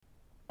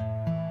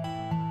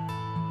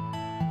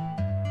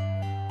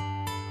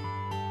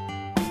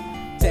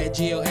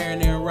Alright, Gio,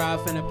 Aaron, and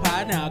Rob in the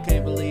pod now.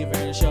 Can't believe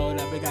Aaron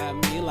showed up. It got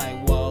me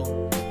like, whoa.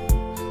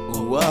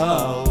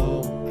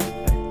 Whoa.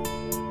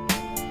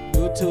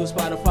 YouTube,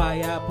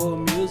 Spotify, Apple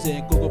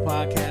Music, Google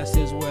Podcasts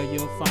is where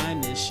you'll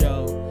find this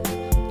show.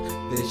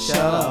 We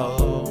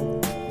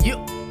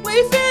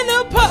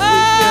finna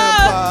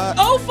pod.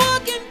 Oh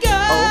fucking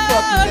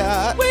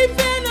God. We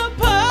finna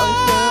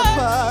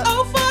pod.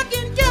 Oh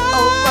fucking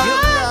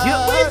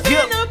God. We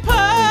finna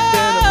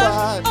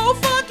pod. Oh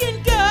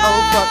fucking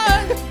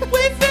God. We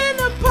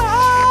finna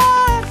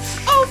pod.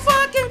 Oh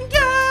fucking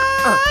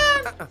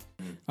God.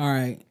 All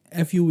right,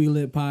 FU We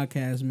Lit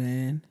podcast,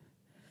 man.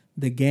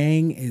 The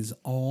gang is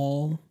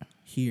all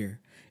here.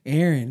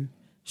 Aaron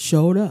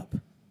showed up.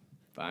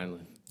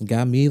 Finally.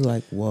 Got me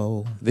like,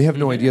 whoa. They have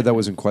no idea that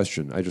was in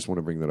question. I just want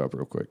to bring that up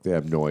real quick. They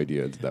have no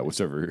idea that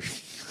was ever.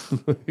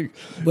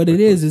 But it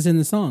is. It's in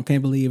the song.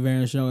 Can't believe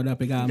Aaron showed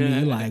up. It got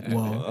me like,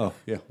 whoa. Oh,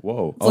 yeah.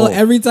 Whoa. So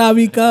every time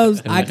he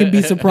comes, I can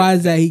be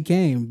surprised that he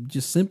came.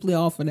 Just simply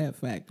off of that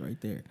fact right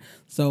there.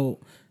 So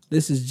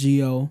this is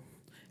Gio,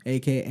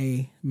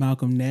 a.k.a.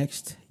 Malcolm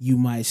Next. You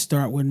might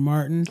start with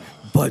Martin,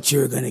 but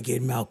you're going to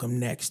get Malcolm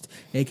Next,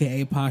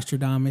 a.k.a.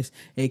 Postradamus,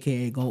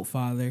 a.k.a.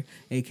 Goatfather,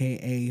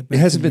 a.k.a. It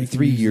hasn't been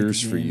 3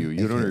 years for you.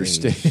 You don't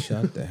understand.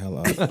 Shut the hell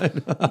up.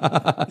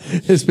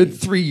 It's been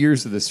 3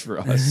 years of this for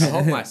us. I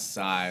hope my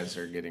sighs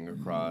are getting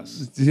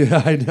across.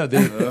 Yeah, I know.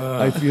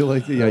 I feel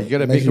like you got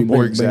to make them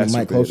more exacerbated. Bring the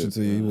mic closer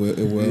to you.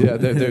 It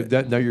will.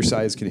 Yeah, now your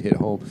size can hit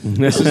home.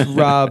 This is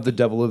Rob, the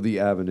devil of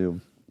the avenue.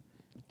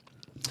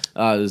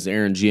 This is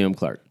Aaron GM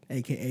Clark.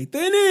 a.k.a.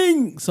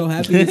 Thinning. So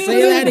happy to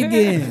say that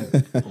again.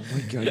 Oh,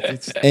 my God.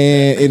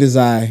 And it is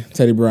I,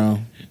 Teddy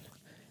Brown.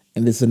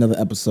 And this is another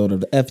episode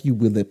of the FU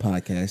We Lit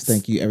podcast.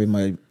 Thank you,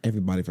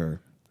 everybody for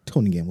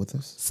tuning in with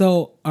us.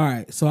 So, all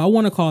right. So I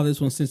want to call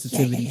this one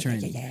sensitivity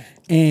training.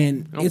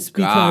 And it's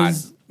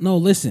because, no,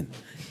 listen.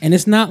 And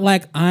it's not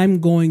like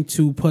I'm going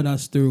to put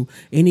us through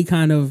any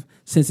kind of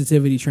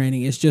sensitivity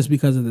training. It's just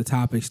because of the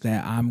topics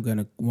that I'm going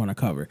to want to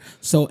cover.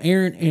 So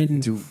Aaron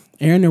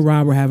and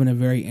Rob were having a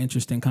very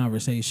interesting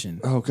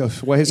conversation. Oh, God.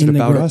 Why is it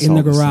about us? In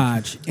the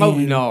garage. Oh,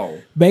 And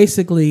no.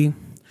 Basically,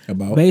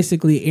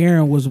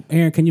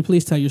 Aaron, can you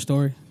please tell your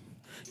story?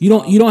 You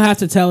don't have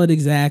to tell it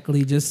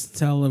exactly. Just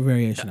tell a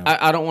variation of it.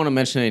 I don't want to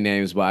mention any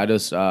names, but I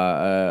just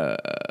have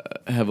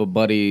a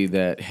buddy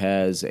that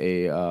has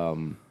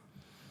a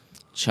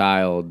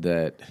child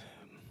that...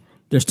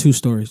 There's two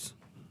stories.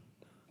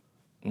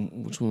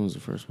 Which one was the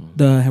first one?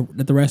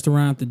 At the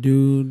restaurant, the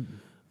dude.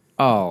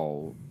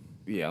 Oh,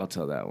 yeah, I'll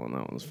tell that one.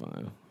 That one's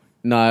fine.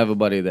 No, I have a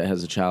buddy that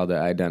has a child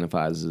that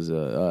identifies as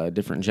a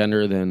different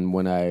gender than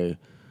when I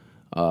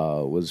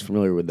was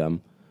familiar with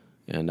them.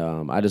 And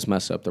I just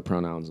messed up the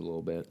pronouns a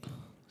little bit.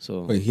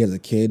 So Wait, he has a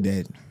kid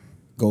that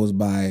goes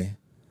by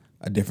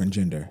a different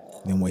gender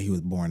than what he was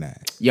born as.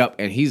 Yep,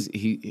 and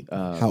he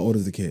How old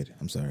is the kid?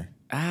 I'm sorry.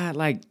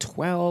 like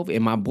 12,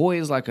 and my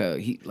boy is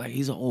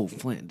he's an old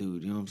Flint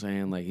dude. You know what I'm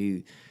saying? Like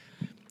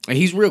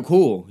he's real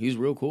cool. He's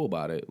real cool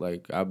about it.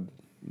 Like I'm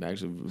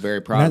actually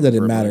very proud. Not that it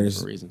for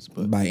matters reasons,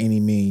 but by any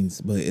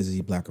means, but is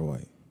he black or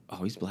white?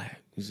 oh, he's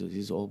black. He's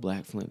an old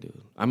black Flint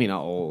dude. I mean,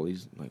 not old.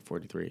 He's like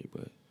 43,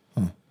 but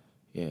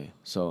yeah.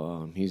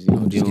 So he's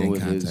I'm just dealing getting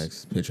with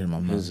context. Picture in my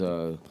mind. his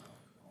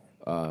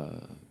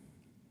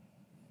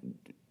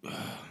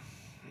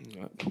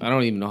I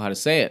don't even know how to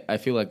say it. I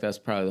feel like that's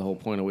probably the whole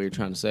point of what you're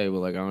trying to say, but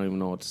like I don't even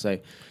know what to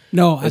say.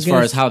 No, as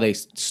far as how they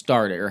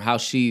started or how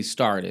she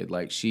started,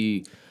 like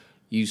she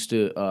used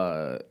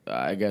to,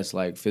 I guess,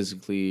 like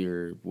physically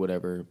or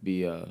whatever,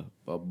 be a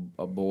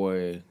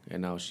boy,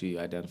 and now she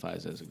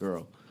identifies as a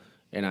girl.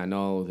 And I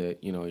know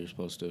that you're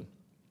supposed to,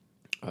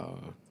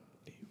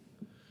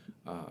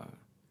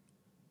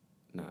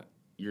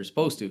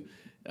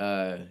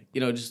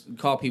 just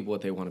call people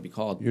what they want to be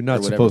called. You're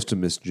not supposed to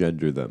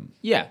misgender them.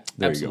 Yeah,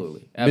 There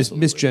absolutely. you go.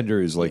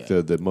 Misgender is like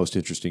the most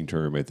interesting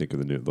term, I think,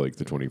 of the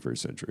 21st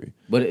century.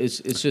 But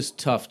it's just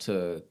tough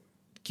to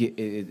get.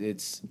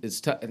 It's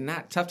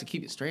not tough to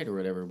keep it straight or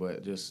whatever,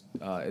 but just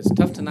it's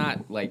tough to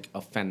not like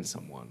offend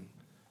someone.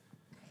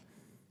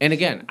 And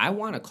again, I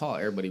want to call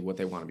everybody what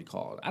they want to be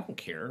called. I don't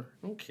care.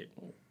 I don't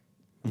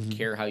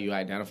care how you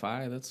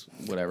identify. That's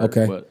whatever.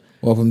 Okay. But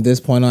well, from this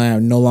point on, I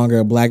am no longer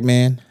a black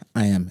man.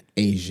 I am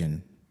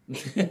Asian.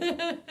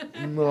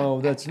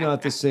 No, that's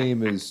not the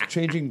same as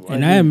changing.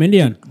 And I am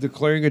Indian.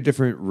 Declaring a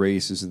different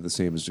race isn't the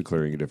same as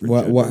declaring a different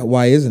gender.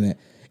 Why isn't it?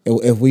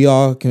 If we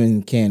all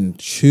can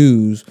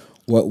choose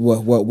what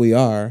we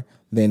are,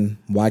 then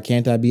why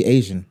can't I be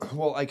Asian?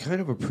 Well, I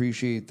kind of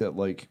appreciate that,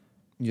 like,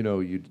 you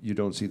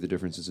don't see the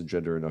differences in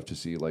gender enough to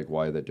see like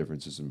why that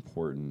difference is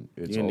important.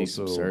 It's you need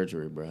also some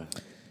surgery, bro.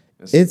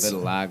 It's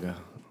vitiligo.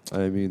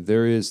 I mean,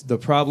 there is the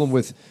problem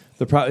with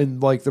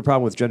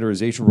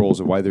genderization roles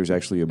and why there's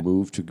actually a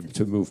move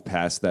to move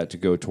past that to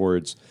go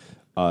towards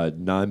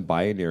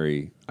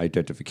non-binary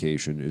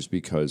identification is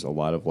because a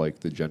lot of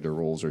like the gender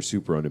roles are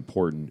super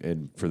unimportant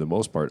and for the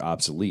most part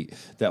obsolete.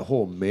 That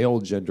whole male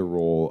gender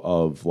role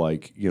of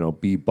like, you know,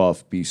 be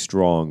buff, be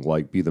strong,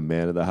 like be the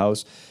man of the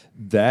house,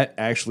 that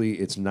actually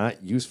it's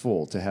not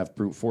useful to have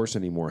brute force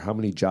anymore. How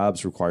many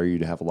jobs require you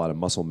to have a lot of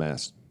muscle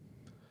mass?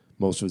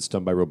 Most of it's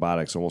done by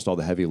robotics. Almost all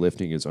the heavy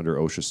lifting is under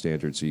OSHA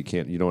standards, so you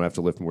don't have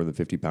to lift more than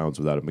 50 pounds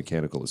without a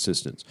mechanical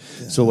assistance.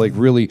 Yeah. So, like,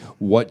 really,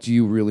 what do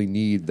you really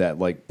need? That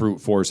like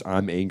brute force?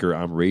 I'm anger.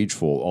 I'm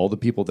rageful. All the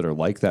people that are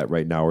like that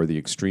right now are the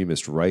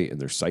extremist right,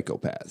 and they're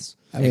psychopaths.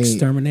 I mean,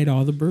 exterminate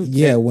all the brutes.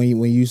 Yeah, when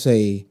you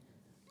say,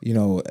 you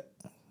know,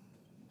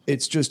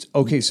 it's just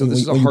okay. So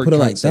this is a when hard you put it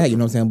concept. like that. You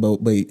know what I'm saying?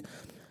 But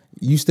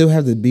you still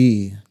have to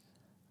be,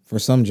 for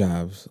some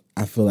jobs,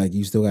 I feel like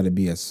you still got to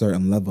be a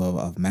certain level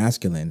of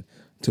masculine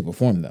to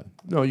perform them.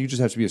 No, you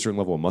just have to be a certain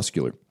level of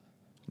muscular.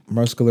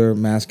 Muscular,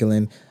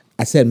 masculine.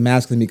 I said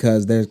masculine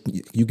because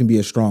you can be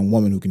a strong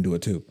woman who can do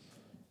it too.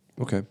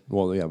 Okay.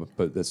 Well, yeah,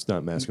 but that's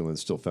not masculine.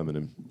 It's still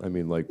feminine. I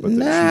mean, like, but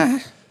nah.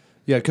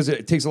 Yeah, because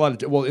it takes a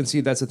lot of... Well, and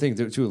see, that's the thing,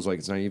 too. It's like,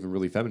 it's not even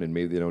really feminine.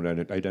 Maybe they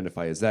don't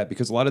identify as that.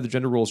 Because a lot of the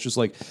gender roles, just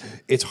like...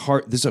 It's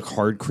hard... This is a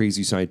hard,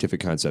 crazy scientific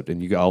concept.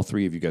 And all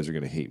three of you guys are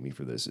going to hate me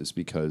for this. Is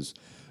because,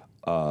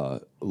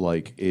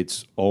 like,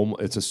 it's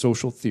a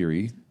social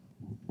theory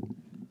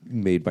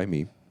made by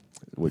me,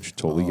 which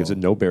totally gives it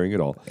no bearing at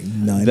all.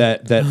 None.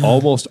 That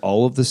almost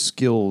all of the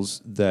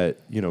skills that,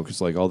 you know, because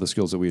like all the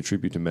skills that we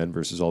attribute to men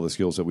versus all the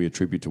skills that we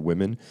attribute to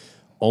women,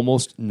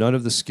 almost none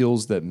of the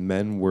skills that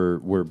men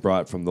were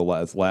brought from the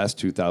last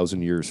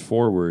 2,000 years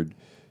forward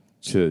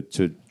to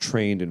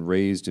trained and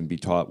raised and be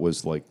taught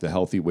was like the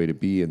healthy way to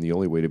be and the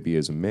only way to be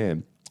as a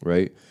man,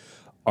 right,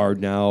 are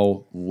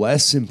now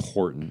less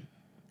important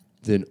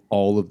than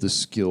all of the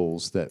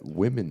skills that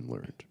women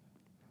learned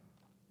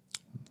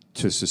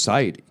to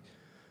society.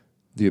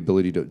 The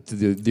ability to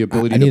the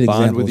ability to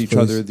bond with each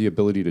other, the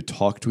ability to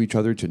talk to each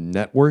other, to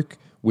network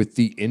with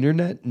the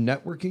internet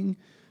networking.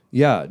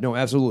 Yeah, no,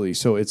 absolutely.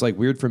 So it's like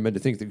weird for men to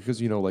think that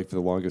because, you know, like for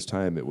the longest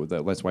time,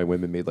 that's why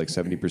women made like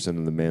 70%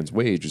 of the man's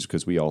wage is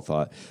because we all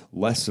thought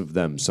less of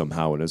them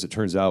somehow. And as it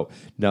turns out,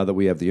 now that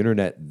we have the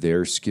internet,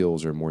 their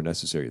skills are more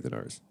necessary than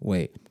ours.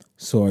 Wait,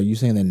 so are you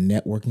saying that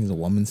networking is a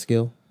woman's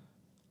skill?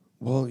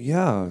 Well,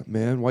 yeah,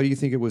 man. Why do you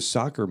think it was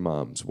soccer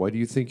moms? Why do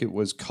you think it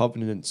was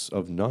covenants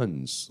of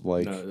nuns?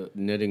 Like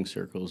knitting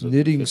circles.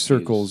 Knitting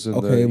circles.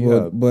 Okay,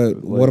 but like,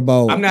 what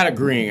about... I'm not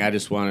agreeing. I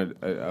just wanted...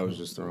 I was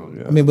just throwing...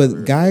 Yeah. I mean,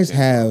 but guys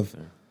have,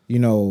 you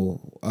know,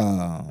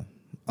 a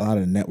lot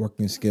of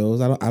networking skills.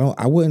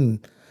 I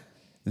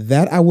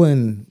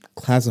wouldn't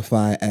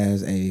classify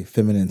as a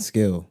feminine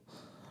skill.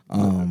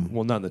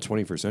 Well, not in the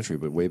 21st century,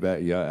 but way back,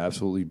 yeah,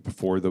 absolutely.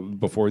 Before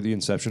the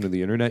inception of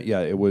the internet,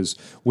 yeah, it was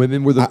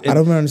women were the. I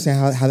don't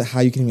understand how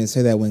you can even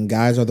say that when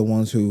guys are the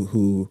ones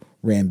who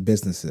ran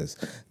businesses.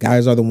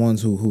 Guys are the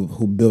ones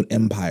who built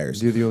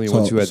empires. They're the only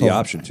ones who had the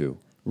option to.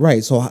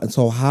 Right.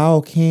 So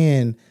how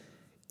can,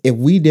 if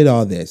we did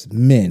all this,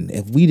 men,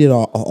 if we did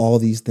all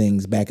these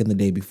things back in the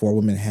day before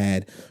women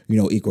had, you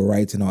know, equal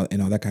rights and all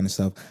that kind of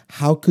stuff,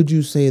 how could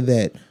you say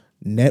that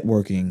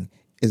networking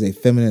is a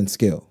feminine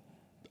skill?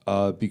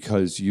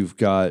 Because you've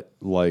got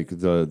like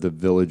the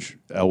village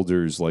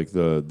elders, like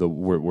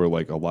where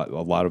like a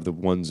lot of the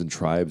ones in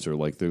tribes are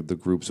like the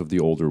groups of the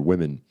older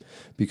women,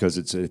 because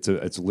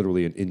it's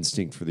literally an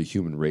instinct for the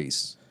human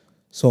race.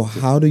 So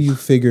how do you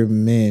figure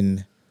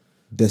men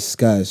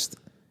discussed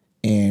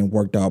and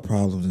worked out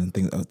problems and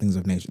things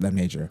of that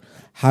nature?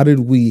 How did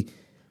we,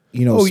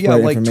 you know, spread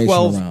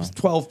information around?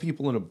 12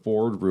 people in a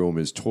boardroom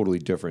is totally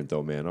different,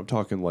 though, man. I'm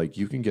talking like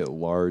you can get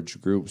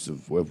large groups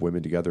of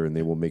women together and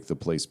they will make the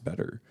place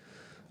better.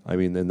 I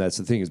mean, and that's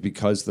the thing is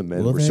because the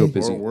men were so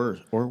busy, or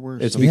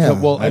worse. It's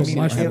because I mean,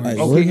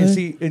 okay. And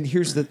see, and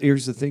here's the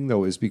thing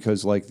though is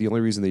because like the only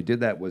reason they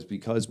did that was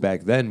because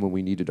back then when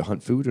we needed to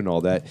hunt food and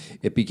all that,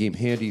 it became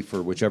handy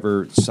for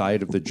whichever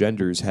side of the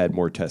genders had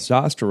more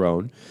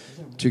testosterone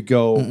to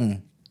go.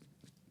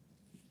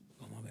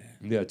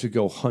 Yeah, to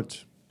go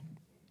hunt,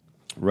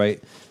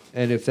 right?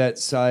 And if that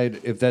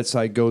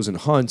side goes and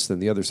hunts, then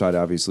the other side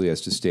obviously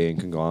has to stay and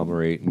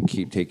conglomerate and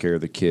take care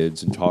of the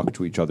kids and talk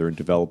to each other and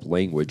develop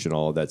language and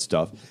all of that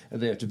stuff.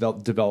 And they have to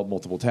develop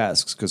multiple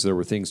tasks because there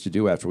were things to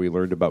do after we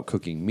learned about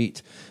cooking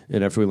meat,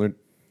 and after we learned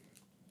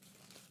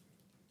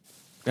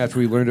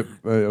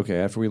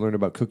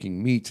about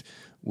cooking meat,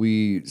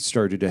 we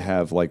started to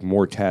have like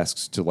more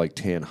tasks to like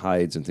tan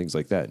hides and things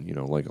like that. And, you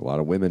know, like a lot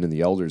of women and the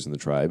elders in the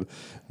tribe,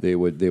 they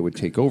would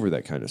take over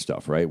that kind of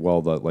stuff, right?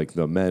 While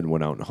the men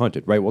went out and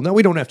hunted, right? Well, now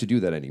we don't have to do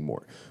that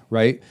anymore,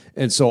 right?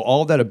 And so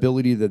all that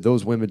ability that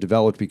those women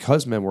developed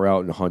because men were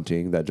out and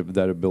hunting, that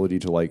ability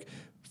to like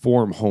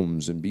form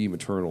homes and be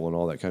maternal and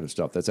all that kind of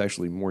stuff, that's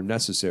actually more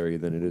necessary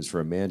than it is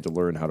for a man to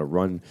learn how to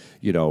run,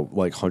 you know,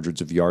 like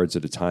hundreds of yards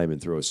at a time and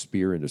throw a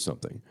spear into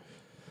something,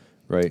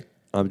 right?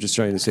 I'm just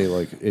trying to say,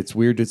 like, it's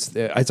weird.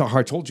 I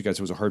told you guys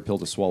it was a hard pill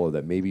to swallow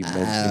that maybe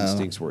men's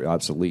instincts were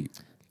obsolete.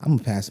 I'm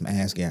gonna pass some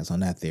ass gas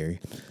on that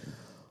theory,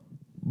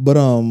 but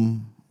I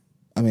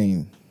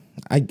mean,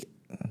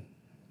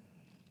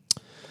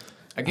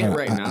 I get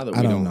right now that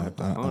we don't have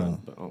to I don't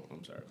hunt. But,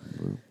 I'm sorry.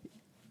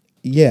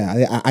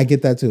 Yeah, I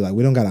get that too. Like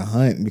we don't gotta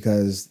hunt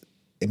because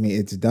I mean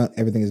it's done.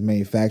 Everything is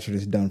manufactured.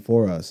 It's done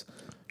for us,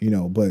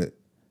 but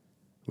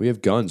We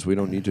have guns. We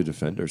don't need to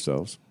defend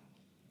ourselves.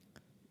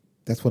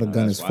 that's what a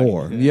gun is why.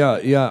 for.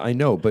 Yeah, I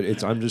know, but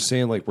I'm just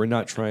saying, like, we're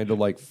not trying to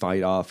like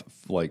fight off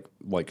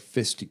like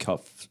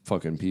fisticuff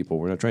fucking people.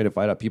 We're not trying to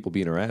fight off people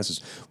being our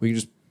asses. We can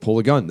just pull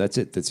a gun. That's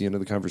it. That's the end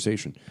of the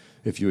conversation.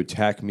 If you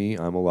attack me,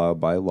 I'm allowed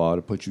by law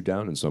to put you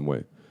down in some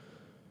way.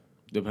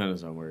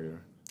 Depends on where you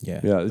are.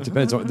 Yeah. It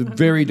depends on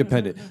very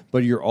dependent.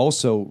 But you're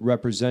also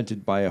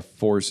represented by a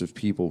force of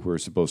people who are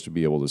supposed to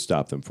be able to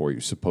stop them for you.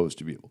 Supposed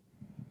to be able.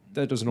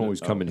 That doesn't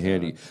always come in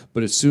handy.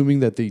 But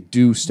assuming that they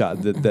do stop,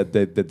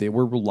 that they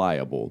were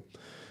reliable,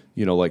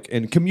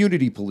 and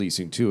community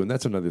policing too, and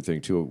that's another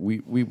thing too.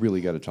 We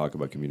really got to talk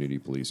about community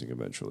policing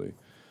eventually.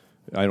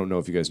 I don't know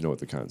if you guys know what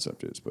the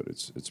concept is, but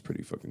it's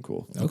pretty fucking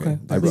cool. Okay.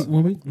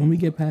 When we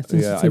get past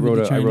this, I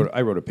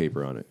wrote a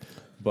paper on it.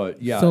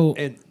 But yeah, So-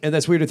 and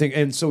that's weird to think.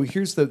 And so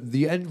here's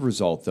the end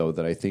result, though,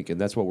 that I think,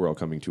 and that's what we're all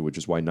coming to, which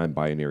is why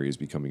non-binary is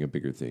becoming a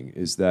bigger thing,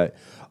 is that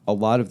a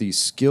lot of these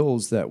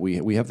skills that we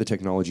have the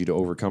technology to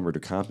overcome or to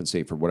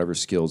compensate for whatever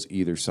skills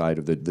either side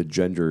of the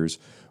genders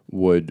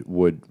would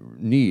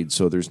need.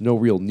 So there's no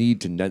real need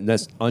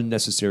to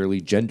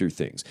unnecessarily gender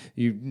things.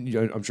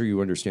 I'm sure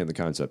you understand the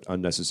concept,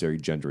 unnecessary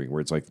gendering,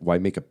 where it's like, why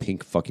make a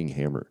pink fucking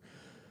hammer?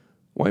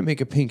 Why make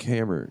a pink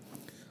hammer?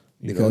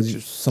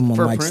 Because someone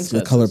for likes the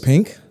princesses. color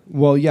pink.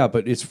 Well, yeah,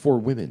 but it's for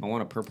women. I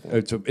want a purple.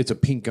 It's a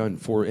pink gun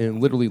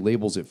and literally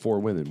labels it for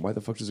women. Why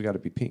the fuck does it got to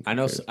be pink? I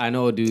know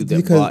a dude that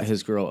Because- bought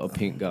his girl a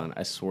pink gun.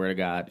 I swear to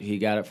God, he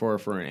got it for her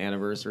for an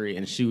anniversary,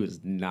 and she was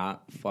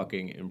not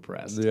fucking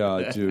impressed.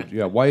 Yeah, dude.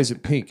 Yeah, why is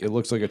it pink? It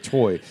looks like a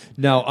toy.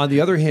 Now, on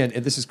the other hand,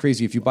 and this is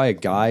crazy, if you buy a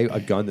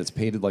gun that's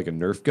painted like a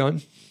Nerf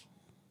gun,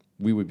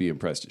 we would be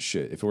impressed as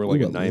shit. If it were like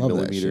We a would 9 love that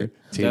millimeter,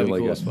 shit. tailor That'd be like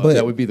cool a, as fuck.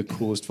 that would be the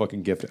coolest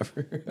fucking gift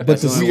ever.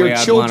 That's the only we way are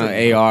I'd children. want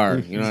an AR.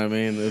 You know what I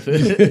mean? If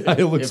it,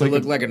 It looks if like it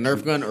looked like a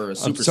Nerf gun or a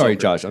super. I'm sorry,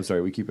 soaker. Josh. I'm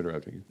sorry. We keep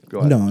interrupting you. Go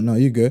ahead. No,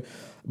 you're good.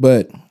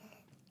 But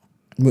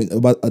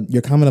about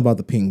your comment about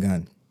the pink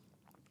gun.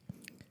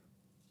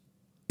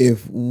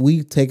 If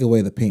we take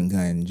away the pink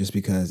gun just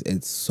because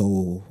it's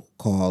so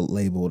called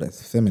labeled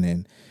as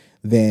feminine,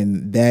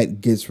 then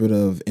that gets rid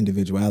of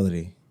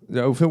individuality.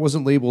 No, if it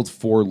wasn't labeled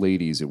for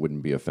ladies, it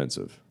wouldn't be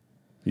offensive.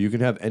 You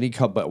can have any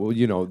color,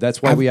 but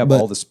that's why we have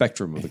all the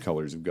spectrum of the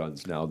colors of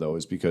guns now. Though,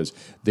 is because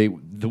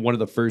one of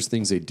the first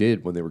things they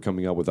did when they were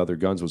coming out with other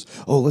guns was,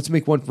 let's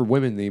make one for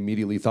women. They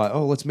immediately thought,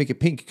 let's make it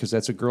pink because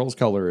that's a girl's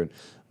color, and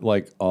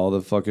like all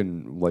the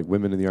fucking like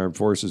women in the armed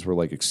forces were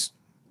like,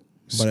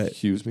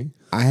 excuse me.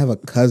 I have a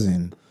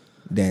cousin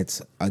that's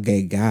a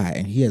gay guy,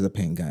 and he has a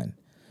pink gun.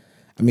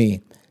 I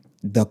mean,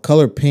 the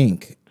color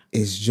pink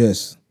is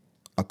just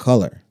a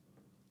color.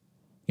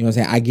 You know what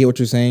I'm saying? I get what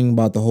you're saying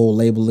about the whole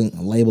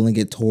labeling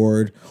it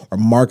toward or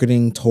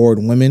marketing toward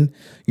women.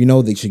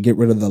 They should get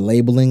rid of the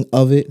labeling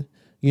of it,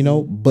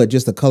 but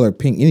just the color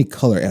pink, any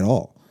color at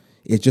all.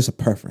 It's just a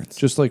preference.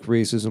 Just like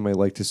racism, I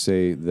like to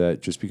say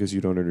that just because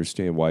you don't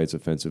understand why it's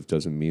offensive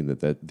doesn't mean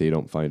that they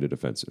don't find it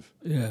offensive.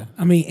 Yeah.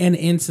 I mean, and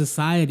in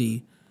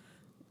society,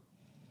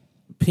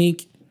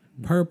 pink,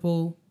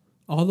 purple,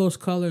 all those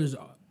colors,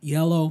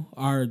 yellow,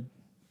 are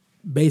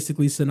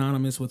basically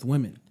synonymous with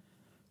women.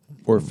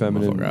 Or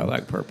feminine. I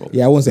like purple.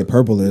 Yeah, I wouldn't say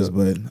purple is,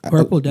 but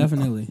Purple,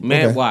 definitely.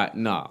 Man, Okay. why?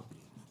 No.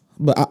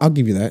 But I'll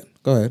give you that.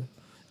 Go ahead.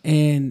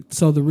 And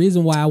so the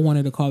reason why I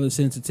wanted to call it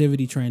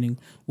sensitivity training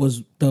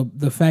was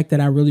the fact that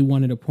I really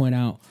wanted to point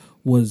out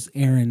was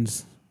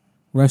Aaron's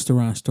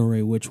restaurant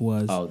story, which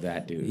was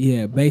That dude.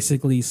 yeah,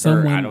 basically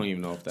someone I don't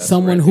even know if that's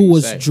someone the right who thing to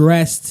was say.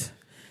 dressed,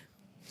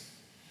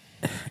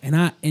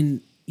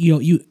 and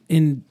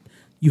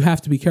you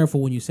have to be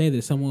careful when you say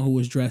this. Someone who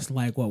was dressed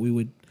like what we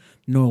would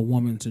know a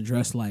woman to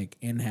dress like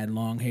and had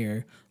long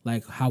hair,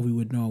 like how we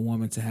would know a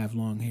woman to have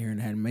long hair and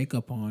had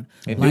makeup on,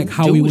 And like dude,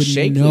 how dude we was would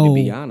shapely, know. to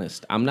be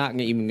honest. I'm not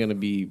even gonna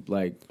be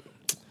like.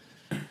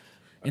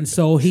 And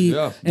so he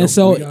Yeah, and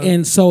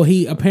so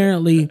he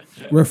apparently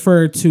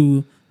referred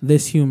to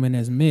this human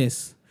as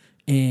Miss,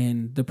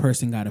 and the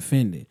person got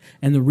offended.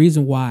 And the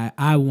reason why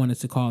I wanted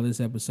to call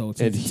this episode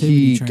And sensitivity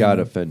he training, got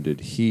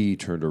offended. He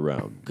turned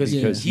around Because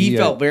because he had-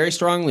 felt very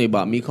strongly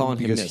about me calling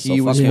him because this. he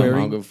So was fuck him. I don't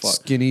wearing give a fuck.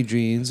 skinny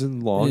jeans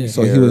and long Yeah.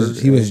 So hair.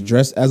 he was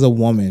dressed as a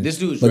woman, This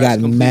dude was but dressed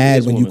got completely mad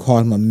as a when you woman.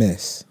 called him a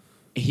miss.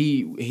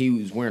 He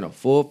was wearing a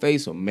full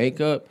face of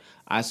makeup.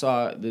 I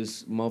saw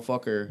this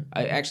motherfucker.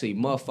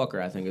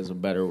 Motherfucker, I think is a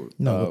better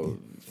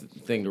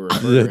thing to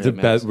refer to him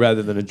as.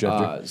 rather than a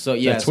gender. So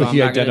yeah, That's so what I'm he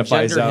not gonna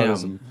identifies gender out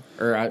him,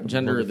 as. or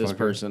gender this Motherfucker.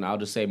 person. I'll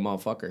just say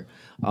motherfucker.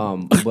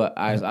 But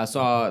I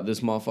saw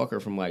this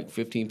motherfucker from like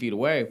 15 feet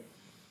away.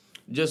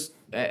 Just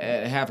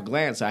at half a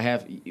glance,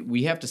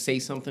 we have to say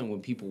something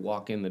when people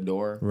walk in the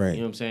door. Right. You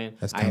know what I'm saying?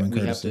 That's common we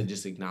have courtesy. to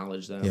just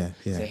acknowledge them. Yeah,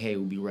 yeah. Say, hey,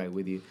 we'll be right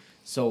with you.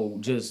 So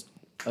just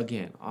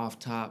again, off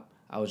top,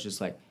 I was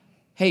just like,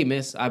 hey,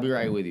 miss, I'll be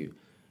right with you.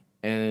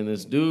 And then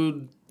this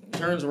dude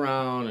turns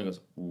around and goes,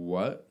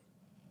 what?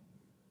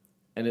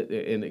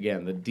 and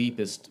again, the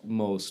deepest,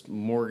 most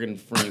Morgan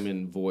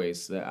Freeman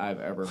voice that I've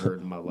ever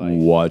heard in my life.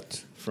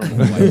 What? From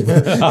a white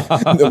person.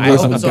 I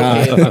hope it's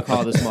okay if I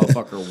call this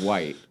motherfucker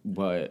white,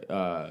 but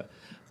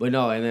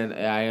no. And then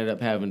I ended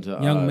up having to.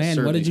 Young man,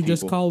 serve what did these you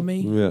just people. call me?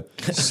 Yeah.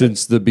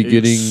 Since the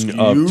beginning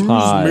of Excuse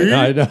time. me?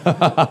 I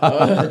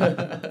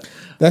know.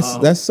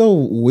 That's so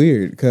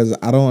weird because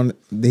I don't.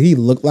 Did he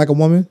look like a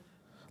woman?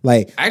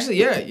 Like Actually,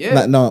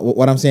 yeah. no.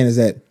 What I'm saying is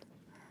that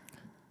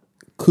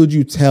could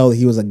you tell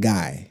he was a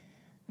guy?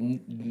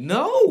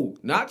 No,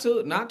 not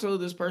till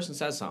this person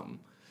says something.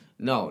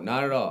 No,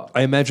 not at all.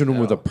 I imagine him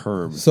with a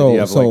perm. So Did he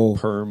have so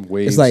like perm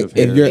waves it's like of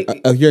hair?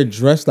 if you're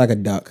dressed like a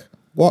duck,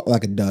 walk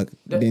like a duck,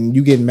 then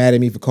you get mad at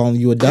me for calling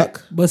you a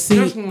duck. But see,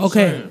 That's what I'm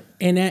okay,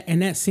 saying.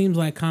 and that seems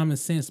like common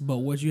sense. But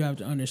what you have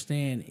to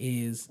understand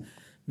is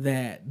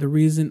that the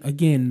reason,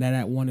 again, that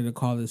I wanted to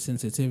call this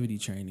sensitivity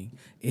training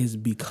is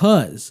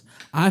because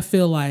I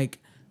feel like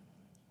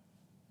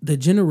the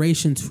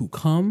generations who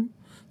come,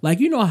 like,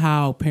 you know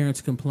how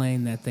parents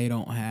complain that they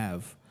don't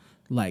have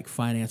like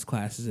finance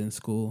classes in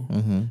school.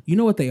 You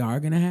know what they are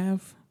gonna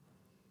have?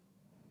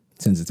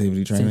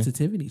 Sensitivity training.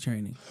 Sensitivity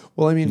training.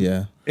 Well, I mean,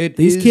 Yeah.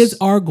 These kids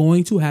are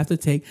going to have to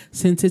take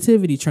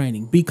sensitivity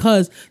training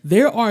because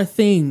there are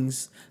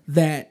things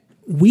that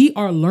we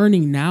are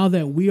learning now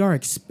that we are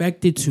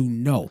expected to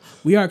know.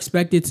 We are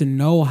expected to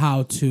know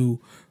how to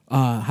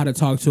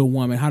talk to a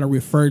woman, how to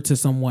refer to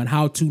someone,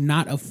 how to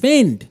not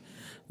offend.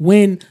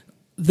 When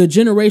the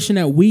generation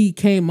that we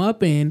came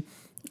up in,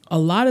 a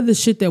lot of the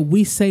shit that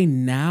we say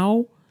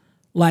now,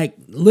 like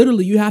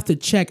literally you have to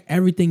check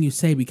everything you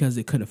say because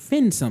it could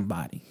offend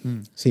somebody.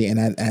 See, and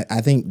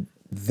I think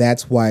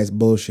that's why it's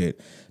bullshit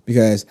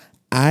because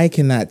I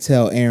cannot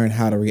tell Aaron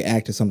how to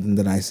react to something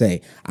that I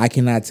say. I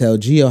cannot tell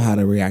Gio how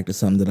to react to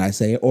something that I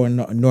say, or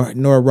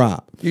nor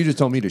Rob. You just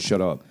told me to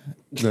shut up.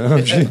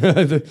 React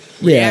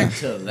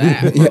to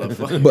that,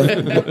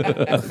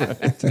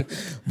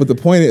 motherfucker. But the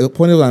point of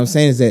what I'm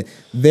saying is that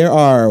there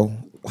are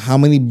how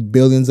many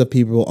billions of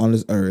people on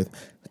this earth,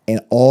 and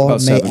all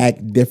About may 7.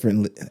 act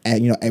differently,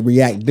 and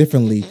react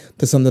differently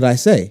to something that I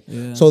say.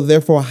 So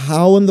therefore,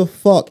 how in the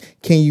fuck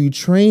can you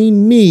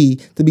train me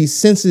to be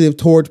sensitive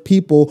towards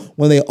people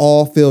when they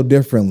all feel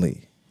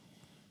differently?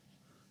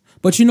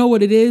 But you know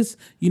what it is?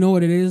 You know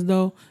what it is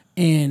though?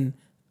 And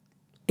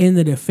in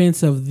the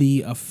defense of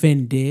the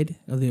offended,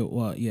 of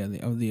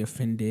the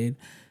offended,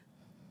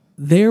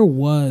 there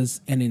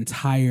was an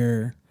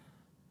entire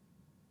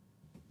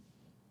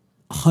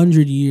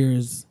 100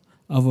 years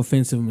of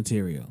offensive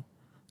material.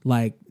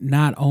 Like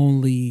not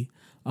only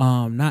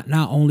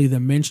the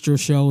minstrel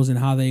shows and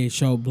how they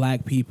show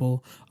black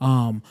people,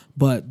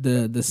 but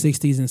the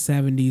 60s and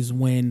 70s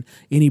when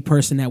any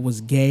person that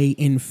was gay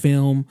in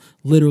film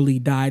literally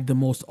died the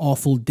most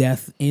awful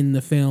death in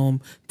the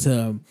film,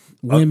 to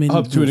women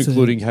Up to and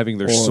including having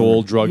their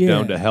soul drugged Yeah.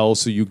 down to hell.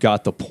 So you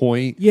got the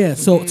point. Yeah,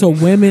 so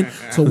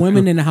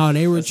women and how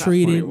they were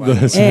treated,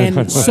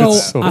 and so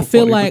I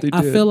feel like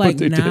now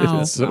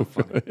It's so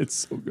good.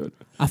 It's so good.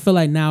 I feel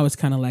like now it's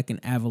kind of like an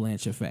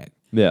avalanche effect.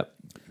 Yeah.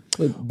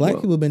 But black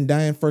people have been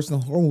dying first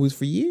in horror movies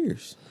for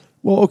years.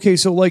 Well, okay,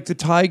 so like the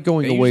tide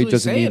going They away usually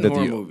doesn't say mean in that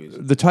horror movies.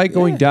 the tide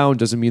going down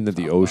doesn't mean that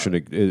the ocean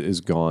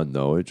is gone,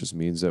 though. It just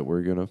means that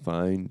we're gonna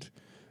find,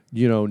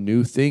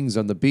 new things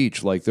on the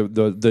beach, like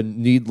the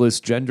needless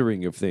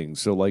gendering of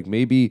things. So like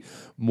maybe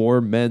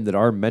more men that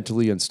are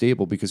mentally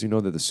unstable, because you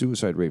know that the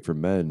suicide rate for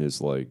men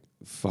is like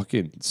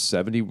fucking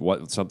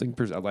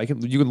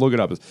 70% you can look it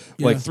up. It's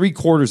like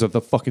 3/4 of the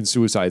fucking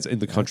suicides in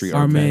the country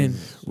are men.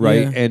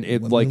 Right? Yeah. And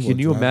it Women can will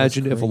you drive us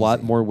imagine if a lot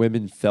crazy. more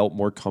women felt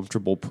more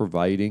comfortable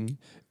providing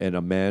and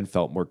a man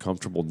felt more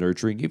comfortable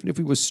nurturing, even if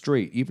he was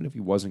straight, even if he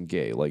wasn't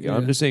gay. Like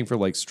I'm just saying for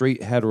like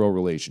straight hetero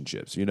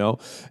relationships, And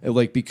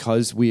like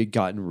because we had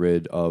gotten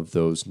rid of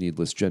those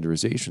needless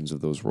genderizations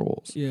of those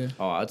roles. Yeah.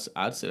 Oh,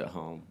 I'd sit at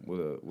home with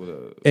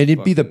a And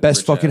it'd be the fucking best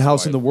rich-ass fucking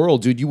house in the wife.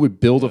 world, dude. You would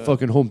build a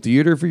fucking home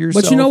theater for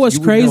yourself. But you know what's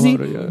would know crazy? how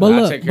to- But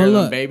I'd look, take care of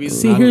them look. babies,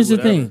 See, I'd here's do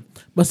the thing. whatever.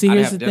 But see, I'd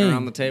here's have the dinner thing.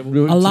 on the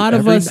table. A lot of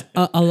Every- us,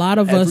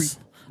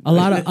 a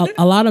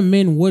lot of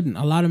men wouldn't.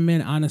 A lot of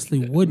men honestly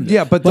wouldn't.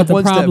 Yeah, but the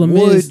ones that problem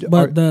is, would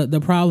but are- the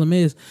problem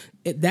is,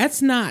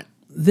 that's not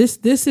this.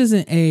 This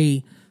isn't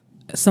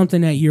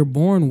something that you're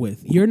born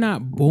with. You're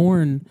not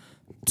born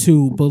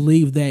to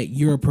believe that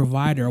you're a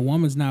provider. A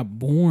woman's not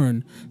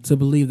born to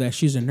believe that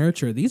she's a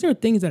nurturer. These are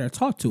things that are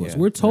taught to us.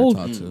 We're told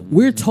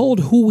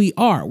who we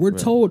are. We're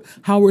told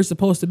how we're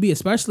supposed to be,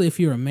 especially if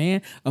you're a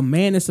man. A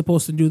man is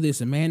supposed to do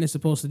this, a man is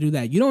supposed to do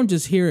that. You don't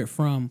just hear it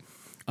from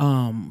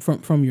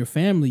your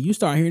family. You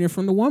start hearing it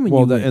from the woman.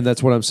 Well, you with. and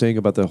that's what I'm saying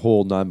about the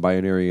whole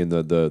non-binary and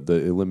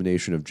the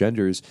elimination of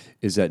genders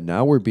is that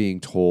now we're being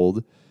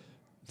told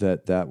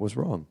that was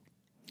wrong.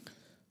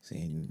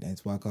 See,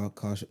 that's why I call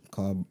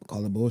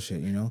it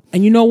bullshit.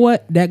 And you know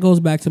what? That goes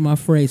back to my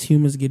phrase: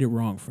 humans get it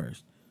wrong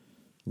first.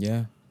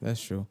 Yeah,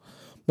 that's true.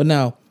 But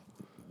now,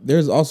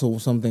 there's also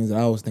some things that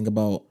I always think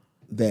about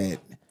that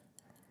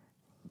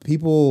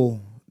people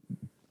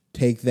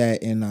take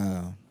that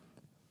and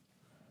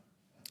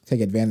take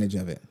advantage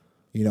of it.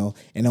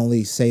 and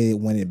only say it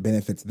when it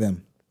benefits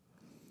them.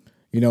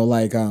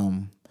 Like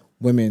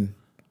women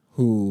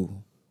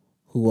who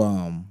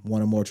want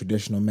a more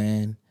traditional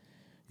man,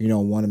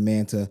 want a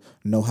man to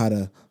know how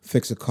to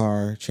fix a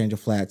car, change a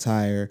flat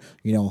tire,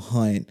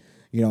 hunt,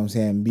 what I'm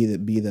saying, be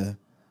the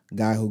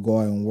guy who go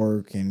out and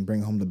work and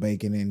bring home the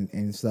bacon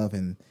and stuff,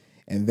 and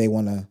they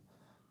want to,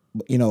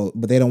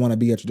 but they don't want to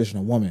be a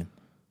traditional woman.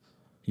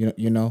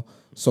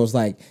 So it's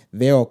like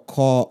they'll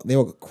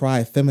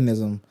cry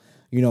feminism,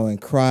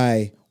 and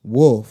cry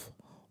wolf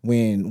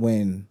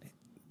when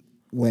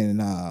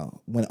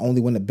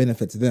only when it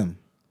benefits them.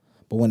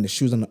 But when the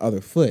shoe's on the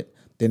other foot,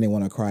 then they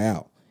want to cry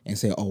out and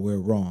say, "Oh, we're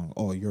wrong.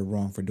 Oh, you're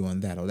wrong for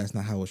doing that. Oh, that's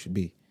not how it should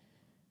be."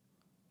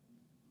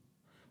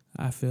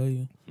 I feel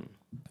you.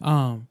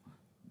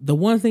 The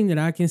one thing that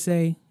I can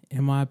say,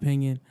 in my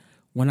opinion,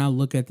 when I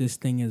look at this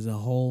thing as a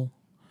whole,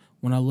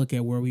 when I look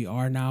at where we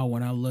are now,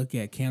 when I look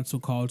at cancel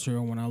culture,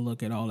 when I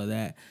look at all of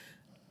that,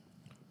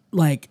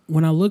 like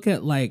when I look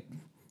at like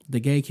the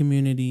gay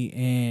community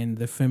and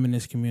the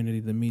feminist community,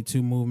 the Me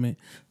Too movement,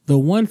 the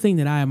one thing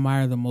that I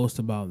admire the most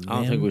about them, I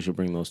don't think we should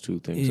bring those two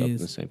things up in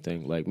the same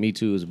thing. Like Me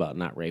Too is about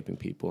not raping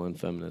people, and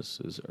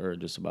feminists are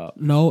just about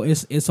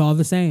it's all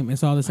the same.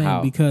 It's all the same.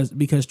 How? because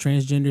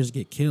transgenders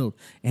get killed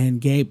and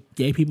gay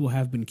people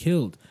have been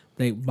killed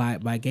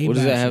by gay. What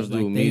does that bashers. have to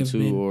do with Me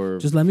Too or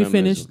just let me finish.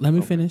 feminism? Let me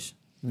Okay. finish.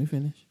 Let me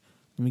finish.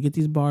 Let me get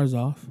these bars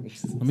off.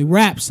 Let me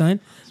rap, son.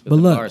 But the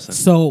look, bars, son.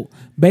 so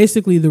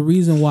basically the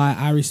reason why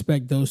I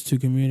respect those two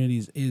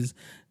communities is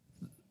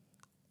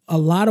a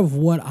lot of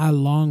what I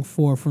long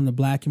for from the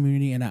black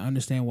community, and I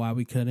understand why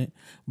we couldn't,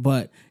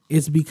 but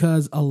it's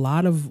because a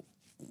lot of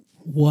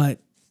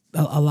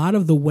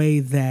the way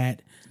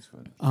that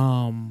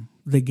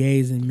the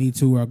gays and Me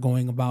Too are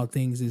going about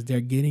things is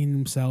they're getting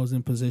themselves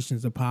in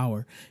positions of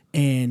power,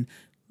 and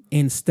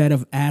instead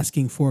of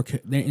asking for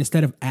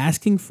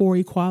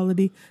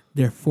equality,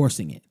 they're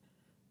forcing it.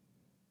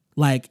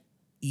 Like,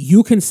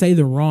 you can say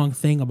the wrong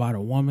thing about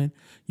a woman,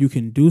 you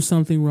can do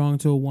something wrong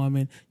to a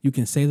woman, you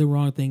can say the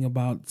wrong thing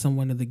about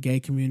someone of the gay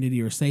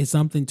community or say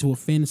something to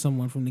offend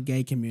someone from the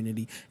gay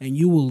community, and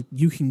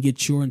you can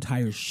get your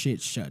entire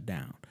shit shut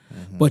down.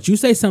 But you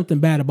say something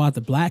bad about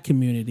the black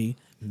community,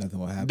 Nothing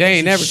will happen. They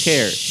ain't never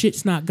cared.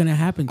 shit's not gonna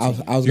happen to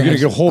you. I was You're gonna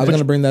get a whole bunch going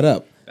to of- bring that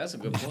up. That's a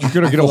good point. You're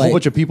gonna get a feel whole like-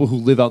 bunch of people who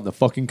live out in the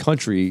fucking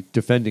country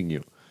defending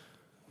you.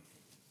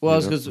 Well,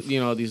 it's because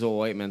these old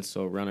white men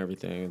still run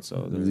everything, and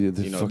so they're,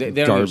 The they fucking don't give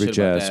a garbage shit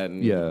about ass- that.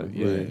 And, yeah,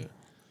 yeah. right.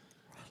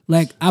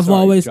 Like I've Sorry,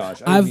 always,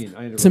 Josh, I didn't mean- I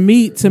to interrupted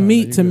me,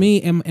 you. to me,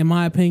 in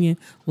my opinion,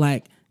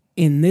 like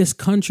in this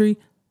country,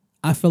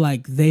 I feel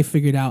like they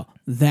figured out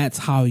that's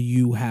how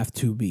you have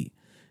to be.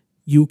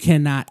 You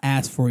cannot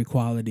ask for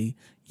equality.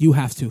 You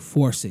have to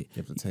force it. You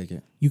have to take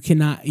it. You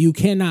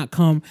cannot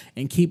come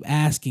and keep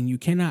asking. You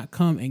cannot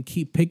come and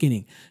keep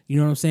picketing. You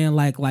know what I'm saying?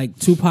 Like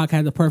Tupac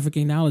had the perfect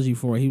analogy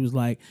for it. He was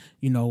like,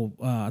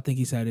 I think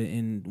he said it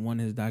in one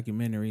of his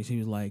documentaries. He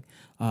was like,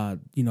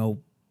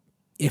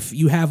 if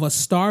you have us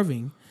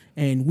starving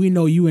and we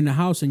know you in the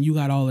house and you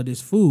got all of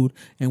this food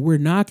and we're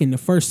knocking, the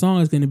first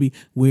song is going to be,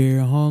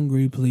 "We're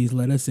hungry, please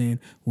let us in.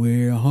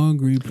 We're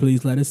hungry,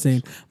 please let us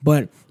in."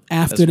 But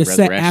after That's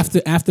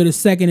resurrection. after the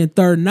second and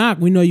third knock,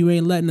 we know you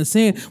ain't letting us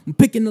in. I'm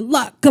picking the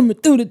lock, coming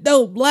through the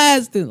door,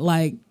 blasting.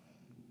 Like,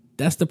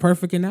 that's the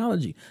perfect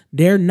analogy.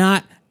 They're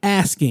not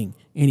asking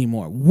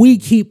anymore. We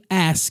keep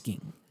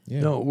asking.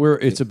 Yeah. No,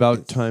 it's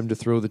about time to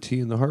throw the tea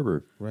in the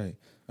harbor. Right.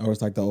 Or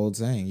it's like the old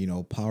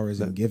saying, power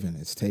isn't given,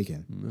 it's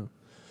taken.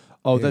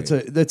 Oh, that's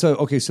a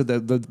okay. So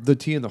the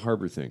tea in the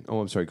harbor thing.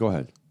 Oh, I'm sorry. Go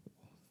ahead.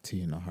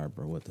 Tea in the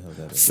harbor. What the hell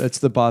that is? That's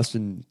the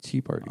Boston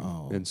Tea Party.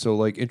 Oh. And so,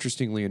 like,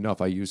 interestingly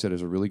enough, I use that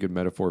as a really good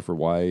metaphor for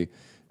why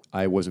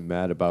I wasn't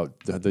mad about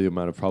the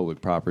amount of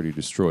public property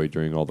destroyed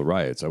during all the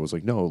riots. I was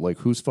like, no, like,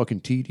 whose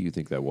fucking tea do you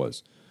think that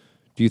was?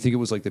 Do you think it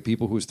was like the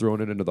people who was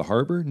throwing it into the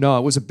harbor? No,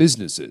 it was a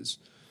businesses.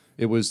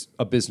 It was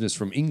a business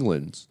from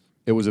England.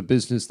 It was a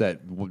business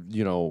that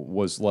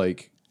was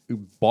like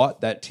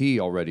bought that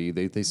tea already.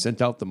 They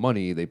sent out the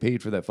money. They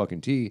paid for that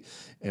fucking tea,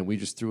 and we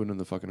just threw it in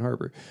the fucking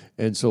harbor.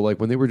 And so, like,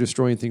 when they were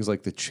destroying things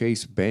like the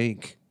Chase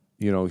Bank,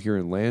 here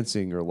in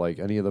Lansing, or like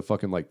any of the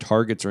fucking like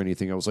Targets or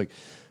anything, I was like,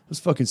 those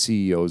fucking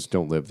CEOs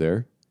don't live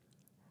there,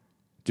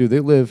 dude. They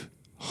live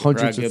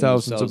hundreds of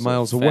thousands of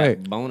miles away.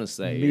 Bonus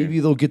that Maybe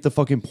year. they'll get the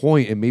fucking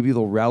point, and maybe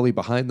they'll rally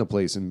behind the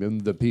place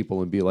and the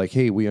people and be like,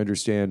 "Hey, we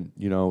understand.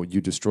 You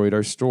destroyed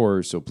our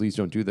stores, so please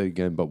don't do that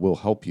again. But we'll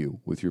help you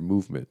with your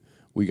movement.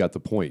 We got the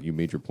point. You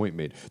made your point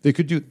made." They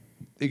could do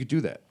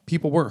that.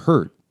 People weren't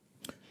hurt.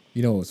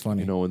 What's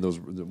funny? In those,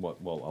 a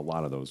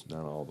lot of those,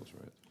 not all of those,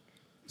 right?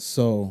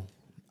 So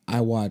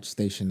I watched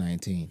Station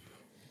 19,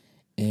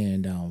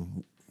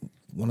 and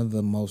one of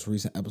the most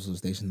recent episodes of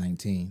Station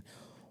 19,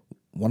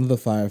 one of the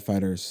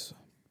firefighters'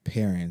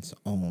 parents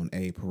own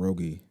a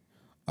pierogi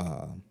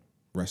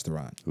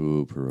restaurant.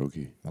 Ooh,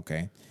 pierogi.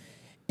 Okay,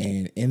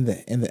 and in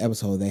the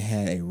episode they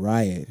had a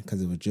riot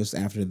because it was just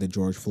after the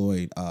George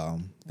Floyd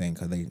thing,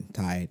 because they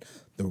tied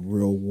the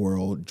real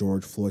world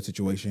George Floyd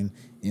situation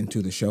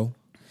into the show.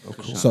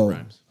 Sean So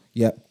Rhimes.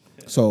 yep.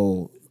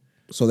 So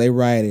So they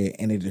rioted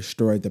and they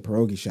destroyed the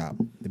pierogi shop.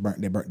 They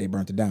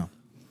burnt it down.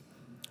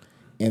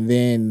 And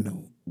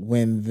then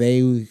when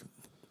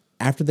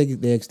after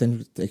they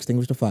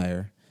extinguished the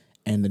fire,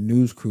 and the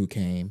news crew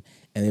came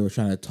and they were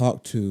trying to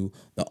talk to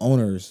the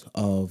owners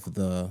of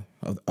the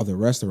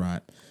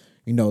restaurant,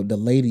 the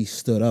lady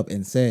stood up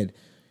and said,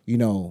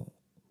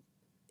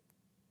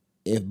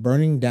 if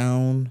burning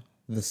down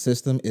the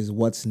system is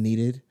what's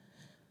needed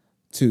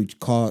to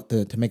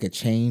make a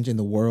change in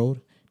the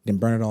world, then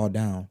burn it all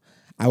down.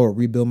 I will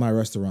rebuild my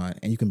restaurant,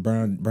 and you can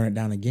burn it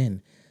down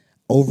again,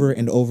 over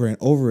and over and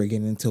over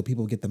again, until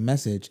people get the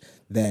message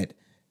that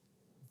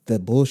the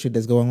bullshit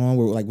that's going on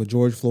with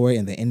George Floyd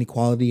and the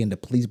inequality and the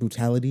police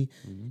brutality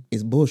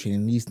is bullshit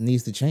and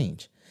needs to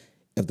change.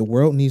 If the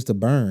world needs to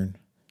burn,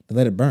 then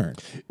let it burn.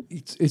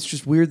 It's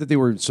just weird that they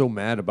were so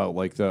mad about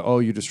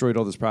you destroyed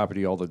all this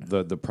property, all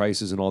the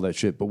prices and all that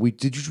shit. But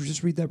did you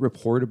just read that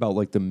report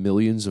about the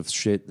millions of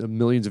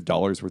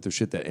dollars worth of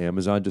shit that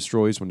Amazon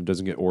destroys when it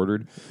doesn't get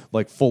ordered,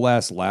 like full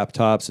ass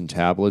laptops and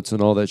tablets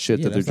and all that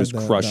shit that they're just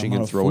crushing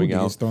and throwing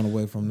out. It's thrown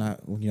away from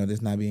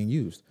this not being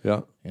used.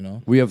 Yeah,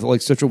 we have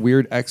such a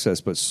weird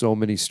excess, but so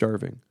many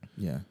starving.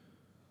 Yeah,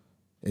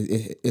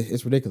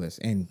 it's ridiculous.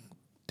 And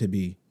to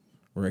be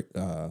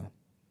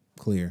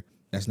clear,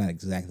 that's not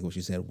exactly what she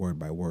said word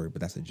by word,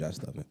 but that's the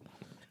gist of it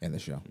in the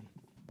show.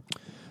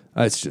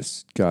 It's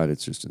just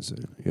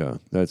insane. Yeah,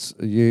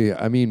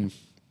 I mean,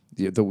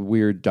 the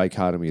weird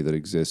dichotomy that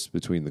exists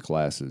between the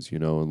classes,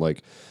 and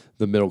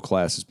the middle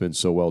class has been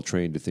so well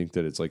trained to think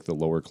that it's the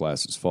lower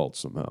class's fault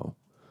somehow,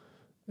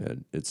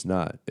 and it's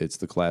not. It's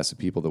the class of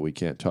people that we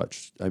can't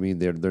touch. I mean,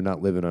 they're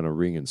not living on a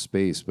ring in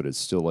space, but it's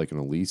still like an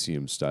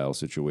Elysium style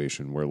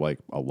situation where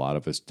a lot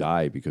of us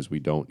die because we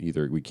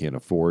can't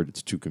afford,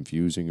 it's too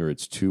confusing, or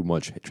it's too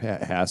much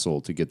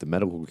hassle to get the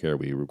medical care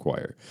we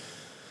require.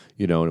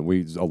 And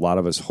a lot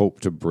of us hope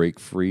to break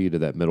free to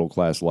that middle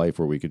class life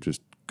where we could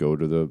just go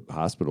to the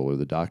hospital or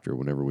the doctor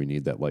whenever we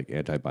need that,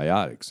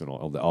 antibiotics and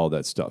all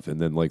that stuff.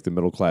 And then the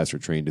middle class are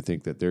trained to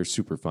think that they're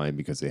super fine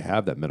because they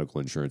have that medical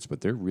insurance,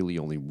 but they're really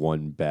only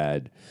one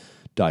bad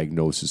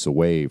diagnosis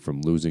away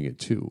from losing it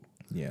too.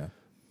 Yeah.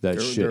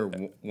 They're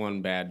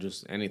one bad,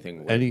 just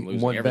anything away from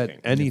losing everything.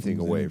 Anything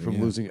away from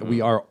losing it.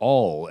 We are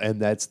all, and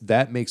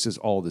that makes us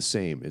all the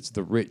same. It's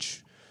the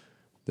rich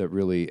that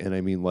really, and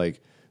I mean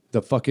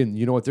the fucking,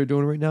 you know what they're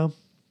doing right now?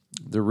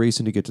 They're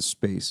racing to get to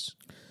space.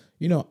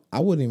 I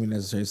wouldn't even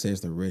necessarily say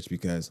it's the rich,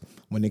 because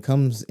when it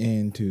comes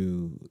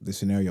into the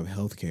scenario of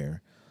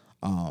healthcare,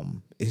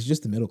 it's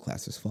just the middle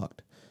class is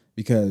fucked.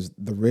 Because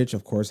the rich,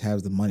 of course,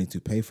 has the money to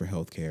pay for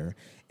healthcare,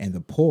 and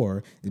the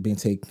poor is being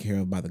taken care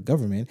of by the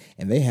government,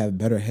 and they have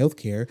better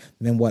healthcare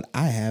than what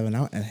I have,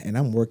 and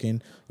I'm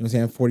working,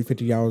 40,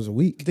 50 hours a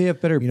week. They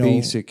have better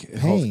basic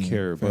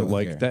healthcare, but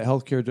that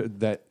healthcare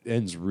that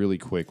ends really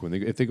quick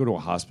if they go to a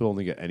hospital and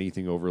they get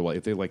anything over,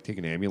 if they take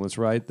an ambulance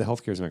ride, the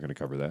healthcare is not going to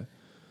cover that.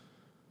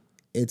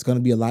 It's going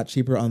to be a lot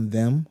cheaper on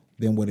them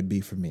than would it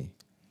be for me.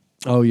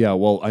 Oh yeah,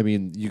 well, I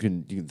mean, you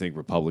can thank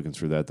Republicans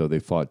for that, though. They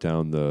fought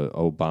down the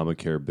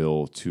Obamacare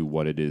bill to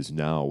what it is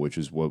now, which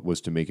is what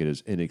was to make it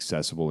as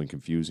inaccessible and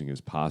confusing as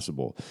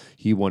possible.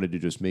 He wanted to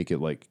just make it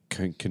like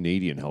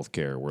Canadian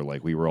healthcare, where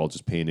we were all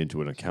just paying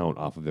into an account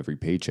off of every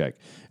paycheck,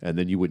 and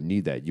then you wouldn't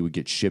need that. You would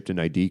get shipped an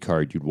ID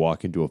card. You'd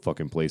walk into a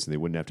fucking place, and they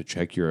wouldn't have to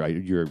check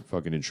your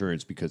fucking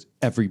insurance, because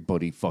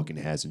everybody fucking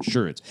has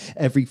insurance.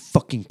 Every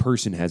fucking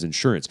person has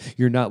insurance.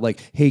 You're not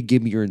hey,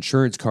 give me your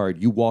insurance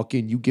card. You walk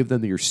in, you give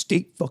them your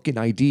state fucking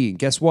ID, and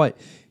guess what?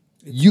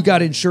 You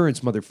got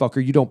insurance,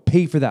 motherfucker. You don't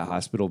pay for that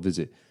hospital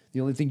visit.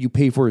 The only thing you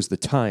pay for is the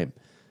time.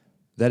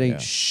 That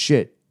ain't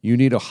shit. You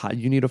need a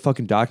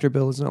fucking doctor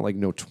bill. It's not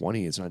no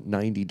 20. It's not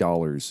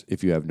 $90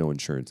 if you have no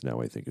insurance.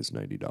 Now I think it's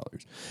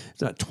 $90.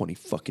 It's not $20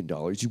 fucking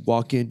dollars. You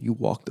walk in, you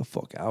walk the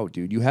fuck out,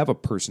 dude. You have a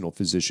personal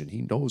physician.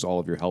 He knows all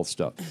of your health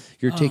stuff.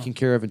 You're taken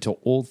care of until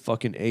old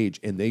fucking age,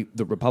 and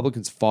the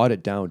Republicans fought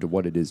it down to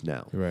what it is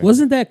now. Right.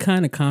 Wasn't that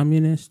kind of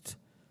communist?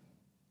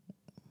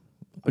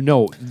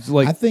 No,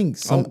 I think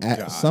some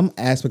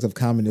aspects of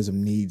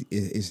communism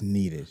is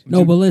needed.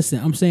 No, but listen,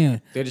 I'm saying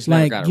they just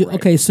never got it right.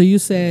 Okay, so you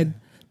said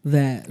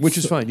that, which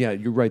is fine. Yeah,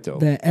 you're right though.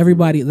 That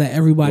everybody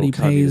pays.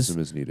 Communism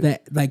is needed.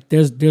 That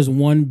there's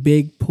one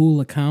big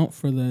pool account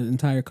for the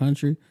entire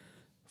country,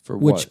 for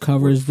which what?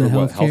 covers for the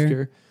what,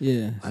 healthcare.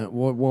 healthcare. Yeah.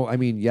 Well, I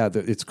mean, yeah,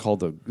 it's called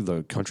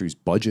the country's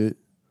budget.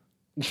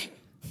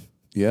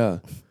 Yeah.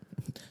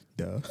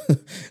 Duh.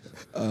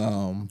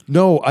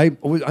 No, I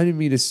didn't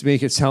mean to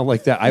make it sound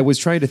like that. I was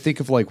trying to think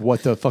of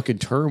what the fucking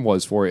term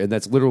was for it, and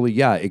that's literally,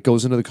 it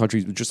goes into the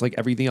country just like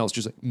everything else,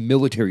 just like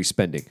military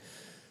spending.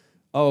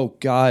 Oh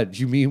God,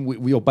 you mean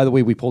we by the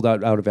way, we pulled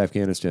out of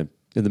Afghanistan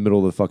in the middle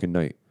of the fucking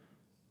night.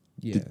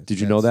 Yeah,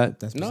 did you know that?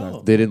 That's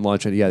no. They didn't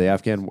launch it. Yeah, the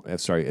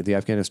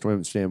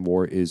Afghanistan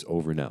war is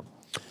over now.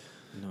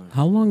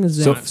 How long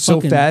is that? So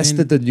fast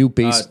that the new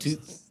base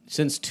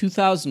since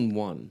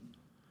 2001.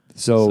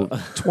 So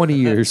 20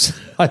 years.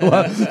 I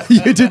love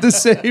you did the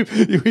same.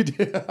 We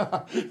did.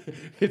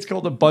 It's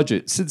called a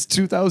budget since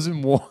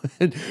 2001.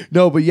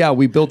 No, but yeah,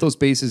 we built those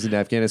bases in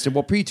Afghanistan.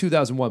 Well, pre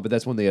 2001, but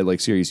that's when they had like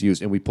serious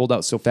use, and we pulled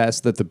out so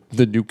fast that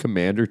the new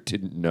commander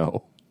didn't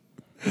know.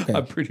 Okay.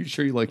 I'm pretty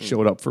sure he like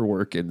showed up for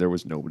work and there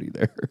was nobody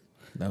there.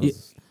 That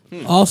was,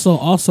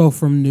 Also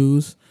from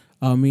news,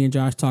 me and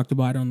Josh talked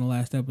about it on the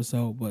last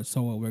episode, but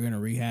so what? We're gonna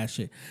rehash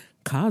it.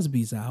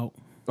 Cosby's out.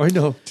 I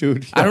know,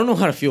 dude. I don't know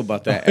how to feel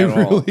about that at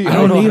all. Really- I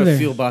don't know how either. to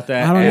feel about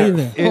that. I don't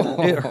either.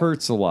 It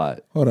hurts a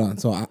lot. hold on.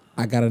 So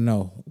I gotta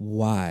know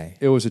why.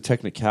 It was a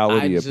technicality.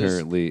 I just-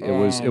 apparently,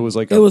 it was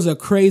like It was a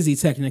crazy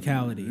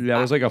technicality. that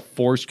was like a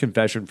forced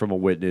confession from a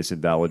witness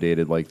and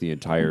validated like the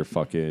entire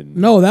fucking.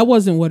 No, that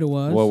wasn't what it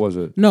was. What was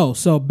it? No,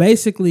 so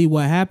basically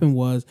what happened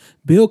was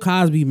Bill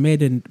Cosby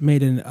made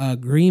an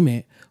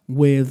agreement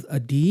with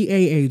a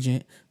DEA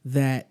agent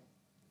that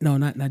not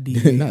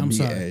DEA. Not I'm DEA,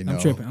 sorry. no.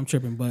 I'm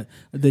tripping, but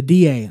the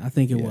DA, I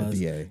think it was.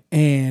 DA.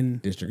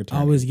 And District I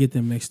Attorney. always get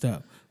them mixed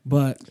up.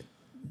 But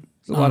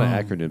There's a lot of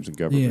acronyms in yeah,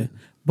 government.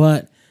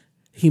 but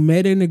he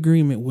made an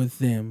agreement with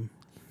them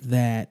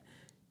that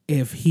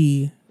if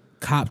he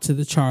copped to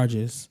the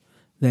charges,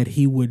 that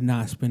he would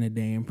not spend a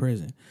day in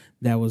prison.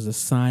 That was a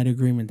signed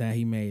agreement that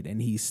he made,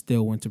 and he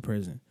still went to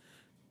prison.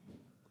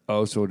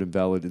 Oh, so it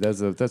invalidated.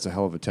 That's a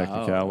hell of a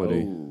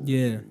technicality.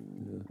 Yeah.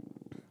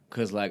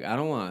 Because like I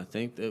don't want to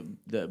think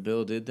that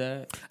Bill did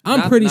that.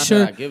 I'm pretty not sure.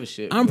 That I give a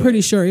shit. I'm but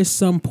pretty sure it's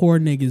some poor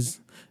niggas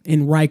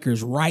in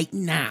Rikers right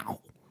now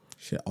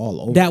Shit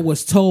all over. that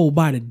was told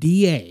by the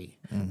DA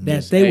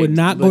that they Hey, would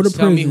not go let's to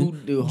tell me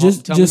prison. who-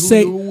 just tell me just who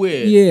say you were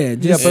with. yeah. Yeah,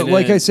 Just but And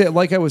like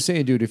then- I was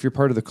saying, dude, if you're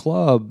part of the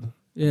club,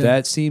 Yeah.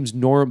 that seems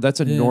That's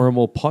a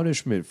normal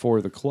punishment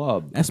for the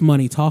club. that's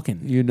money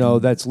talking. You know,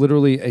 that's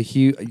literally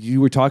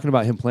you were talking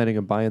about him planning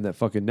on buying that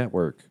fucking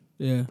network.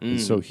 Yeah.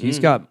 So he's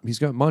got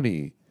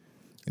money.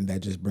 and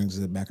that just brings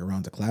it back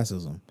around to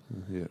classism.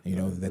 Yeah. You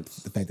know, that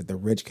the fact that the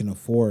rich can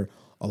afford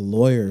a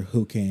lawyer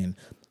who can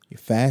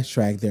fast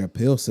track their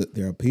appeal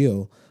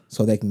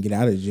so they can get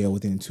out of jail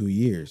within 2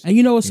 years. And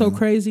you know what's so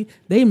crazy?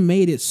 They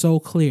made it so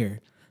clear.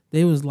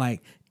 They was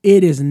like,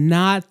 it is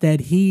not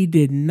that he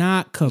did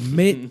not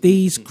commit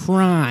these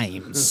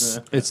crimes.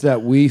 It's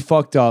that we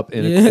fucked up,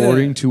 and Yeah.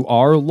 according to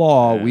our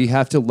law, we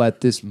have to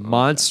let this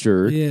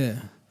monster Yeah.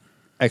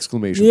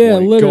 exclamation Yeah,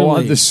 point go literally.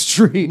 on the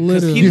street.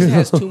 Literally. he just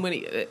has too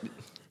many.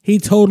 He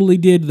totally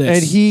did this.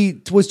 And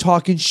he was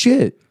talking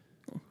shit.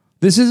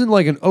 This isn't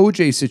like an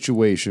OJ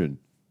situation.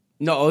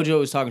 No, OJ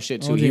was talking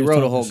shit too. OJ He was wrote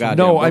a talking whole shit.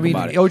 goddamn No, book I mean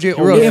about it. OJ.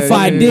 He wrote If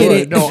I did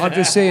it. No, I'm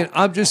just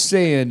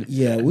saying.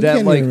 Yeah, we that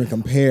can't like even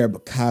compare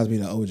Cosby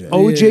to OJ.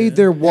 OJ.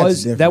 There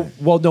was That's that.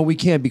 different. Well, no, we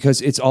can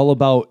because it's all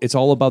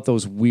about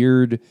those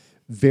weird,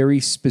 very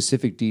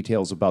specific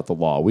details about the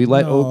law. We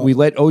let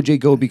OJ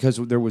go because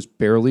there was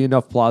barely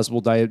enough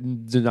plausible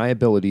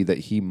deniability that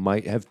he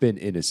might have been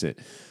innocent.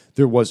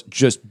 There was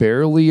just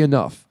barely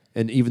enough,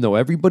 and even though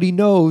everybody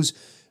knows.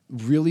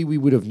 Really, we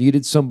would have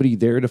needed somebody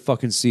there to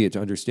fucking see it to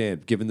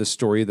understand, given the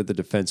story that the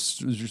defense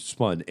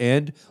spun.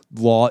 And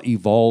law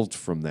evolved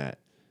from that.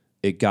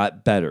 It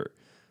got better.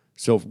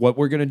 So what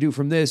we're going to do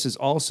from this is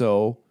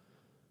also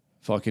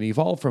fucking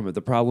evolve from it.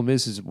 The problem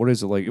is what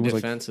is it like? It was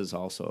Defense is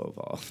also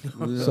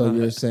evolved. So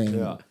you're saying,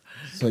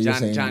 so you're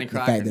saying Johnny the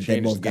Crocker fact that they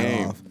changed both the got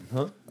game.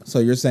 off. So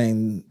you're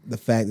saying the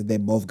fact that they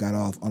both got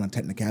off on a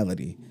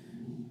technicality.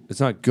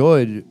 it's not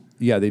good.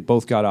 Yeah, they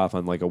both got off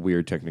on like a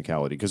weird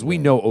technicality because we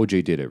know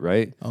OJ did it,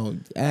 right? Oh,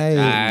 hey,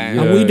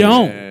 And we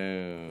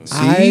don't.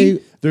 See,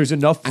 there's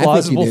enough I think he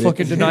plausible did it.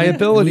 fucking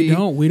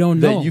deniability. We don't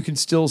know. that you can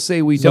still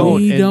say we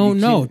don't. we and don't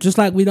you know. can't- Just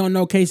like we don't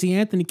know Casey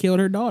Anthony killed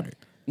her daughter.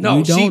 No,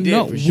 we she don't did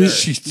know. for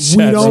sure.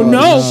 We don't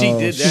know. She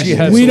did that. She shit.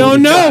 has We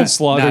don't know. fucking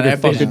slaughtered Nah, her that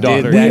bitch fucking did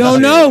daughter. that We don't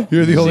shit. know.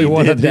 You're the only She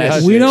one did on that that.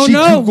 shit. We don't she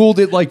know. Googled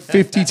it like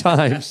 50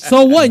 times.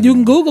 So what? You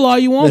can Google all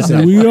you want.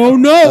 Listen, we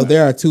don't So know.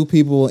 there are two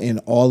people in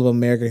all of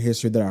American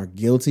history that are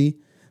guilty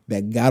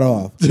that got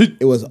off.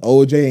 It was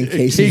OJ and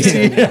Casey.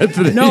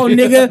 No,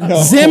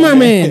 nigga.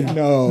 Zimmerman.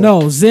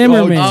 No.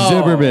 Zimmerman.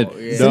 Zimmerman.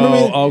 yeah.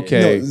 No,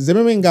 okay. No,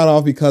 Zimmerman got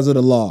off because of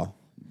the law.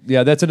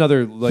 Yeah, that's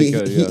another like.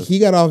 He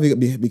got off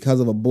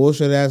because of a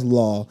bullshit ass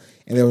law,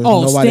 and there was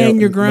Oh, nobody.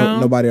 stand your ground?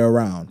 nobody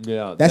around.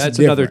 Yeah, that's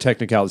another different.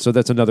 technicality. So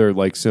that's another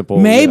like simple.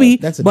 Maybe, yeah.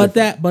 That's a but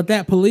different-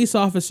 that police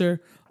officer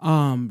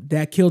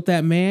that killed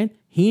that man,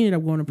 he ended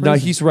up going to prison. No,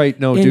 he's right.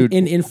 No, in, dude.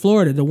 in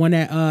Florida, the one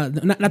that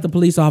not the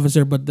police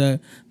officer, but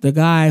the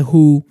guy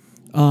who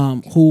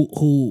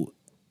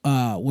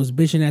was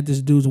bitching at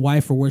this dude's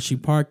wife for where she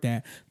parked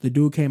at. The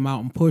dude came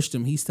out and pushed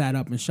him. He sat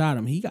up and shot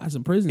him. He got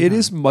some prison It time.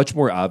 is much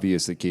more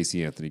obvious that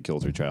Casey Anthony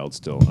killed her child.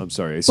 Still, I'm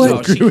sorry. I But- still No,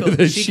 agree she with killed-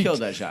 it. she killed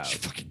that child. She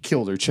fucking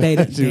killed her They-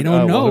 child. they dude.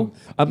 don't I know. want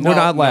him- we're No,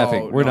 not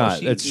laughing. no, We're no, not.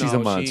 She's a she-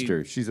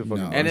 monster. She's a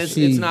fucking. No. And it's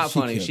She- not she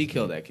funny. killed She him.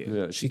 killed that kid.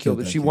 Yeah, she killed killed.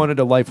 that She kid. wanted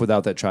a life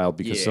without that child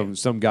because Yeah.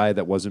 some guy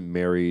that wasn't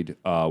married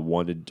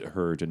wanted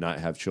her to not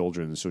have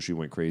children, so she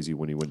went crazy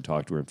when he wouldn't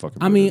talk to her and fucking.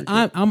 I mean,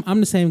 murdered her kid. I'm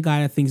the same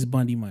guy that thinks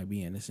Bundy might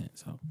be innocent.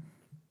 So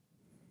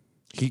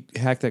He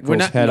hacked that We're girl's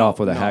not- head no, off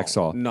with a no,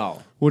 hacksaw. no.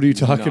 What are you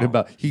talking No.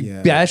 about? He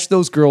Yeah. bashed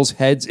those girls'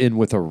 heads in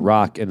with a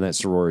rock in that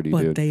sorority,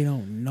 But dude. they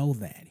don't know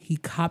that. He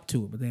copped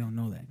to it, but they don't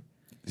know that.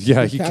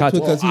 Yeah, he He caught. copped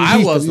to it 'cause he was- I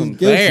he was wasn't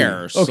guilty.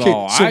 there,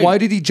 Okay, so why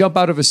did he jump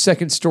out of a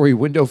second-story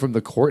window from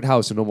the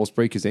courthouse and almost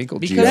break his ankle?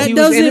 Because Gio? That he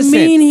was doesn't innocent.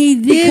 mean he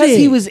did Because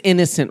he it. was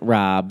innocent,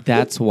 Rob.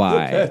 That's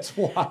why. That's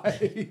why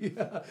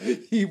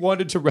he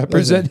wanted to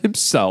represent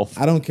himself.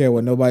 I don't care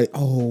what nobody.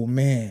 Oh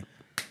man,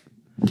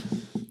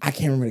 I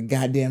can't remember the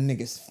goddamn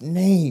nigga's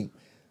name.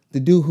 The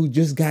dude who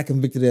just got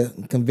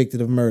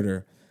convicted of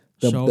murder.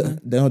 Chauvin?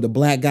 The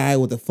black guy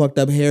with the fucked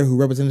up hair who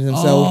represented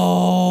himself.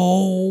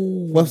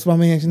 Oh What's my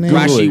man's name?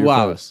 Google it, Rashi you're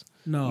Wallace.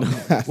 no!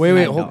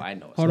 Wait, I hold, know. I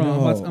know. Hold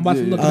on, I'm about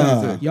to look it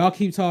up. Y'all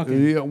keep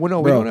talking. Yeah, well, no,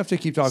 we Bro, don't have to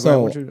keep talking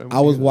So about it.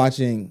 I was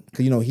watching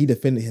because he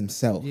defended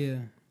himself Yeah,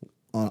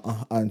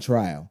 on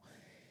trial,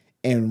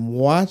 and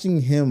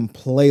watching him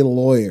play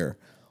lawyer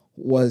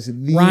was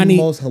the Ronnie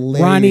most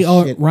hilarious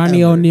shit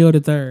Ronnie ever. O'Neal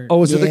III. Oh,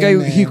 was it the Yeah, guy who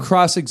he man.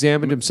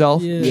 cross-examined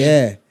himself? Yeah.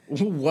 Yeah,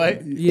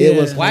 What? Yeah. it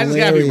was. Why does it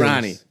gotta be hilarious.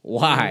 Ronnie?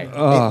 Why?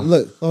 Hey,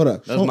 look, hold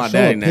up. That's Show, my show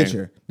daddy a name.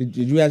 picture. Did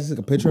you guys take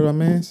a picture of my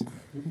man's?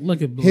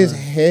 Look at blood. His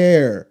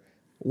hair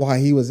while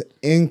he was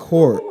in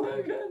court.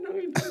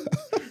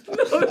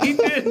 No, he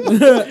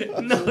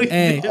didn't. No, he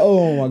Hey, didn't.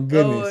 Oh my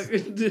goodness.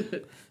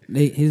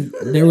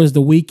 there was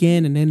the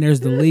weekend, and then there's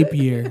the leap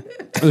year.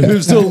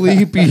 There's a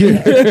leap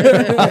year.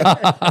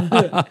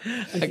 I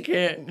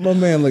can't. My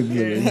man looked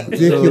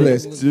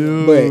ridiculous.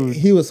 Dude. But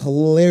he was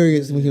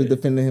hilarious when he was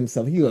defending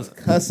himself. He was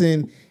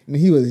cussing and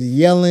he was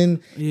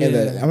yelling. Yeah.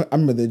 And I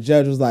remember the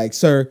judge was like,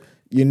 "Sir,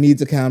 you need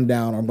to calm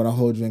down or I'm going to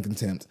hold you in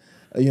contempt."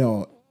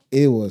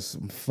 It was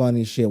some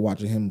funny shit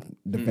watching him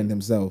defend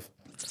himself.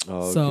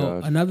 Oh, So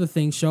God. another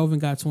thing, Chauvin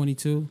got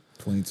 22.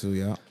 22,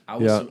 yeah. I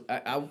was,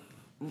 Yeah.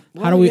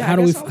 How do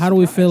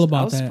we feel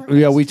about that?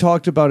 Yeah, we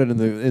talked about it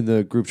in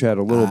the group chat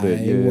a little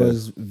bit. I Yeah,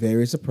 was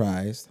very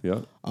surprised.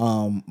 yeah.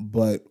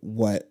 But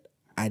what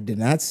I did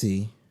not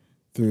see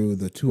through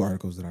the 2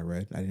 articles that I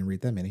read, I didn't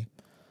read that many.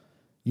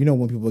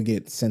 When people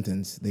get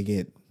sentenced, they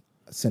get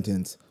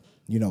sentenced,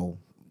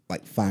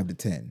 like 5 to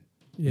 10.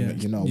 Yeah.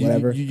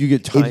 Whatever. You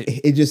get time.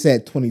 It just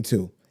said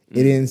 22.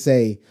 It didn't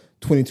say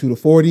 22 to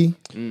 40,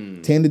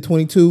 10 to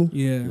 22.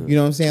 Yeah. You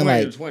know what I'm saying?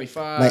 20 Like, to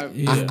 25. like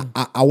Yeah.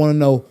 I want to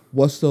know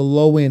what's the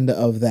low end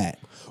of that.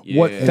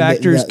 What Yeah.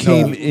 factors the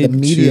came media-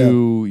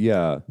 into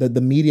yeah? The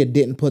media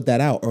didn't put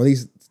that out, or at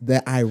least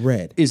that I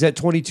read. Is that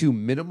 22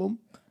 minimum?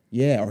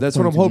 Yeah, or That's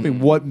what I'm 22.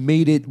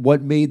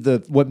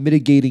 hoping. What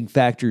mitigating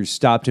factors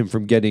stopped him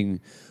from getting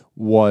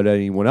what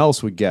anyone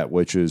else would get,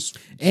 which is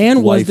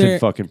And life was there in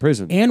fucking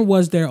prison. And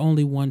was there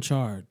only one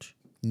charge?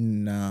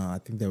 Nah, I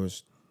think there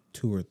was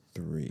 2 or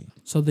 3.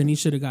 So then he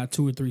should have got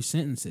 2 or 3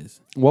 sentences.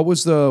 What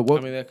was the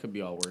what? I mean, that could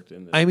be all worked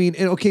in there. I mean,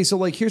 and okay, so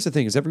like here's the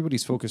thing: is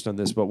everybody's focused on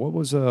this, but what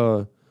was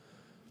the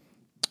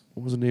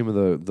name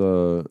of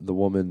the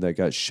woman that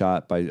got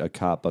shot by a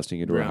cop busting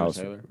into her Breonna house?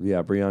 Taylor?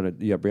 Yeah,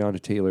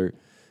 Breonna Taylor.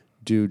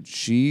 Dude,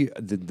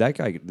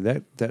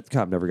 that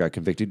cop never got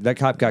convicted. That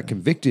cop got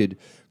convicted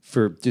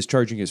for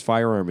discharging his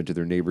firearm into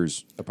their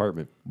neighbor's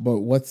apartment, But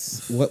what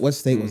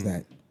state was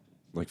that?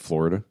 like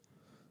Florida.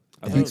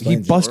 That He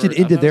explains it. busted Georgia.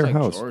 I into thought their it was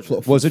like house.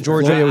 Georgia. Was it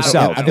Georgia? It was I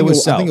south. don't I It think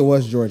was south. I think it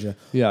was Georgia.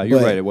 Yeah, you're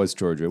But- right. It was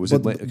Georgia. It was but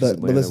Atlanta. the- but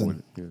Atlanta listen,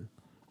 went- yeah.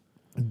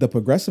 The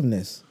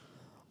progressiveness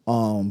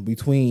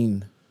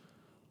between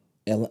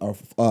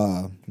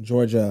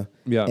Georgia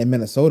Yeah. and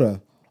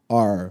Minnesota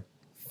are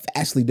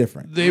vastly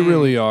different. They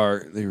really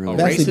are. They really. Oh,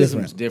 are. vastly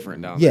racism's different.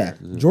 different down Yeah,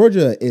 there.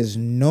 Georgia is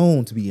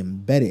known to be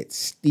embedded,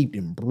 steeped,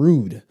 and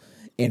brewed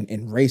in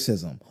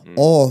racism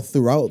all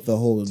throughout the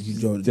whole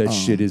Georgia. That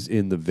shit is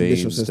in the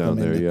judicial veins system down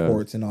there. and the Yeah.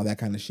 courts and all that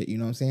kind of shit. You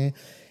know what I'm saying?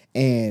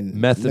 And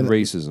Meth and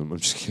Min- racism. I'm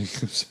just kidding.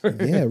 I'm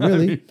sorry. Yeah,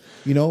 really.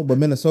 But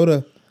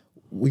Minnesota,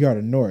 we are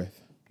the North.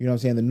 You know what I'm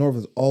saying? The North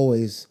is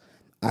always,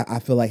 I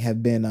feel like,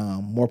 have been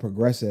more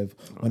progressive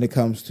when it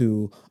comes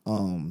to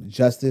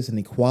justice and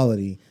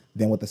equality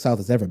than what the South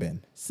has ever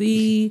been.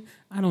 See,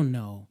 I don't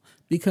know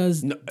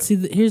because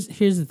here's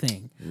the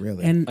thing.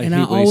 Really? and I and hate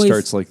I when he always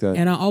starts like that.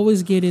 And I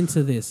always get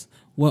into this.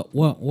 What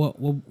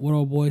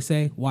old boy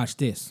say? Watch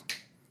this.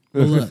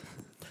 Well, look.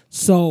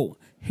 So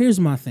here's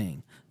my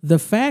thing. The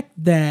fact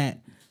that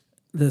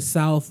the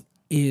South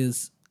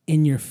is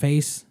in your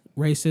face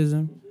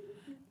racism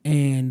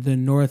and the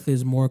North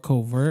is more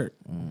covert,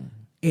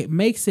 it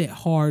makes it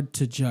hard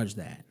to judge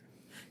that.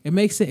 It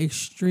makes it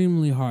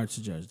extremely hard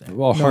to judge that.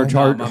 Well, my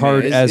man,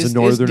 hard as it's a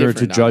northerner to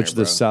different down judge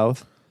there, the bro.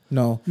 South,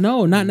 No,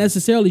 No, not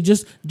necessarily.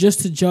 Just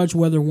to judge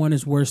whether one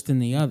is worse than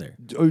the other.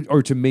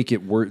 or to make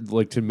it work,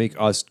 like to make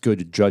us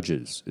good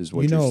judges, is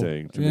what You you're know-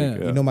 saying. To Yeah.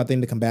 make, you know my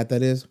thing to combat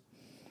that is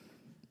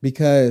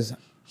because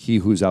he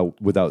who's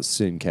out without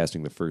sin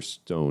casting the first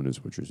stone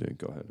is what you're saying.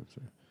 Go ahead. I'm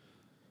sorry.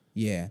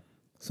 yeah,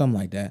 something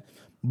like that.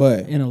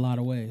 But In a lot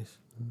of ways.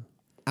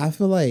 I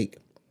feel like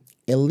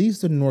at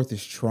least the North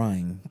is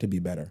trying to be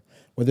better.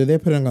 Whether they're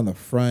putting on the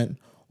front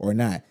or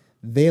not,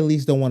 they at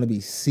least don't want to be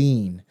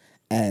seen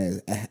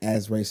as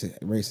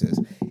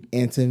racist.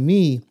 And to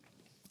me,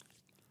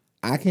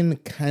 I can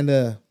kind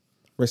of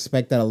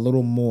respect that a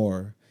little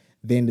more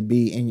than to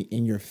be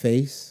in your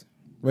face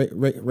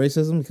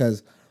racism,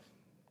 because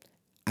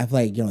I feel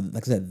like,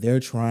 like I said, they're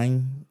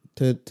trying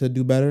to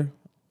do better,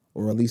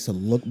 or at least to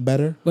look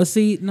better. But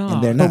see, no,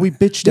 And they're But not. we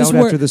bitched out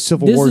after the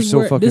Civil War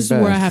so fucking This is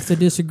bad. where I have to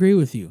disagree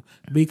with you,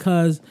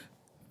 because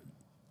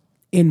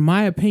in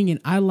my opinion,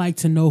 I like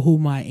to know who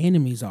my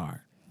enemies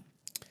are.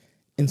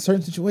 In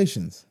certain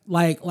situations.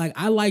 Like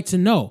I like to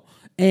know.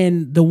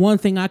 And the one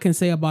thing I can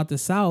say about the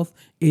South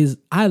is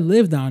I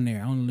lived down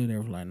there. I only lived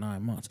there for like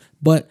 9 months.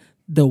 But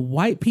the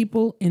white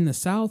people in the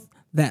South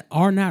that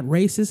are not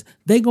racist,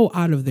 they go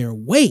out of their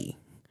way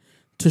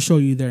to show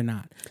you they're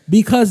not,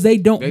 because they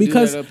don't, They do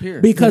because that up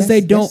here. because they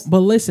don't. That's- But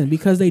listen,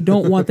 because they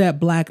don't want that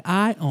black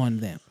eye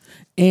on them.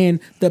 And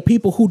the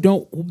people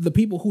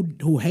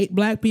who hate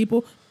black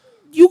people,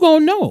 you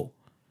gonna know.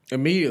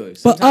 Immediately. But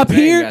Sometimes up they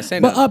ain't here, gotta say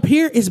nothing. up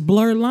here, it's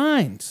blurred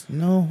lines.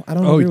 No, I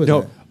don't Oh agree with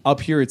no! that. Up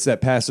here, it's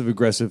that passive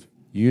aggressive.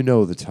 You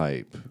know the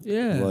type.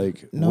 Yeah.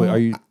 Like, No, what, are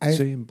you I-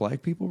 saying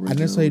black people? I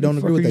necessarily don't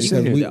agree with that,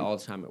 because He we- did that all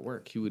the time at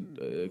work. He would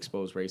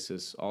expose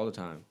racists all the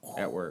time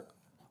at work.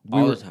 we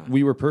All were, the time.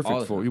 we were All perfect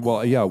the for. time.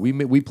 Well, yeah,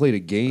 we played a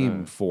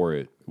game for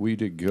it. We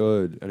did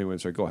good. Anyway,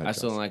 sorry. Go ahead. I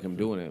still Josh. don't like him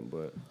doing it,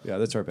 but Yeah,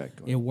 that's our bad.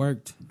 Go ahead. It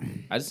worked.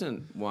 I just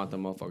didn't want the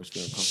motherfuckers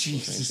feeling comfortable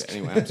saying shit.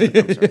 Anyway, I'm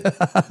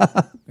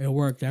sorry. It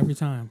worked every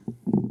time.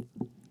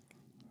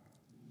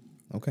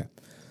 Okay.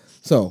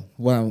 So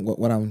what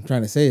I'm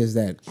trying to say is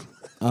that,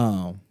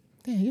 damn,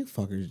 you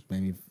fuckers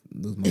made me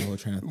lose my whole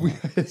train of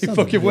thought. It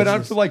fucking went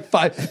on for like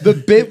 5. The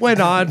bit went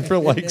on for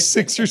like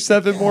 6 or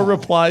 7 more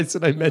replies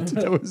than I meant to.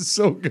 That was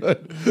so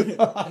good.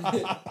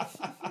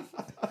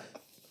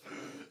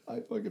 I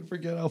fucking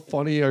forget how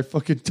funny our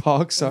fucking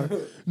talks are.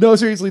 No,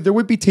 seriously, there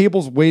would be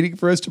tables waiting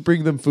for us to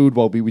bring them food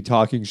while we be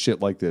talking shit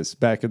like this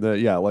back in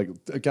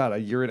the, God, a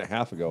year and a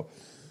half ago.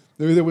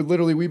 They would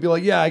literally, we'd be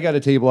like, yeah, I got a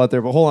table out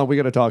there, but hold on, we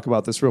got to talk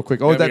about this real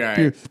quick. Oh, It'll be that all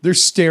beer. right. They're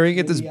staring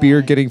at this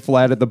beer getting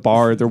flat at the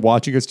bar. They're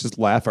watching us just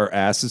laugh our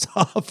asses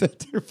off at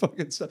their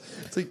fucking stuff.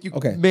 It's like,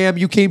 Okay. ma'am,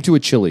 you came to a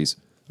Chili's.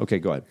 Okay,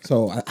 go ahead.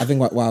 So I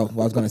think what I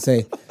was going to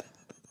say,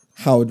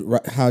 how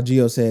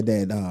Gio said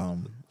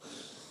that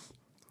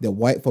the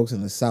white folks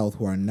in the South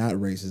who are not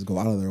racist go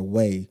out of their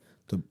way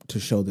to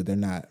show that they're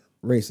not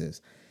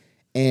racist,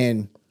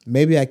 and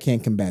maybe I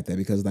can't combat that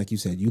because, like you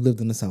said, you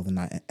lived in the South and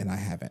I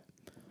haven't.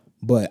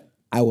 But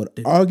I would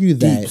argue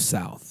that Deep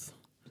South.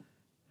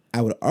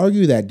 I would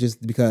argue that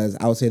just because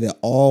I would say that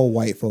all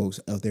white folks,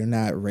 if they're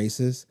not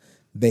racist,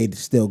 they'd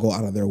still go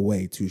out of their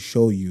way to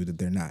show you that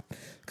they're not.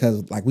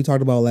 Because like we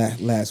talked about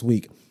last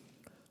week,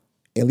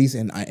 at least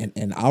in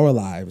our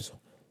lives,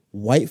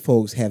 white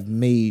folks have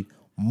made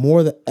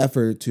more the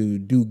effort to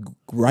do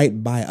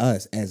right by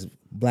us as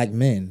black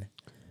men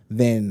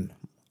than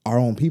our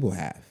own people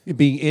have.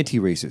 Being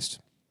anti-racist.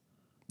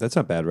 That's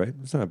not bad, right?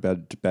 It's not a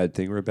bad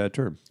thing or a bad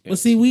term. Well,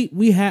 see,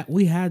 we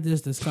had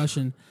this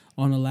discussion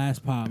on the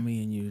last pod,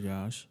 me and you,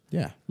 Josh.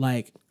 Yeah.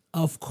 Like,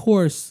 of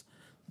course,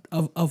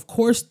 a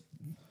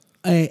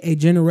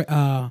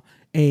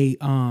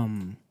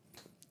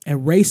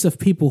race of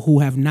people who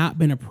have not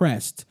been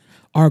oppressed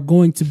are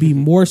going to be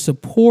more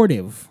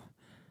supportive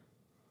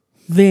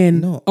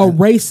than a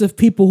race of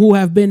people who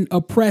have been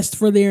oppressed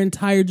for their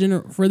entire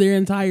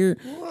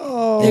existence.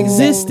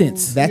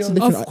 That's a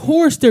different. Of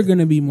course, they're going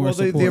to be more Well,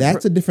 they- supportive.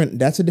 That's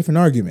a different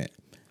argument.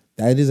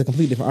 That is a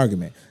completely different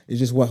argument. It's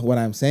just what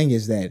I'm saying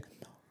is that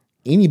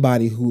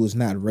anybody who is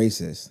not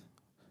racist,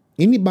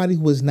 anybody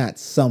who is not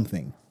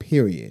something,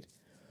 period,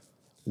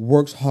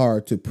 works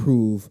hard to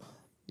prove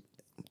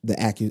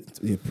the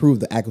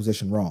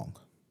acquisition wrong.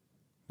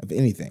 Of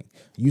anything,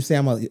 you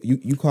say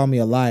you call me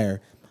a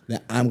liar,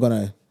 that I'm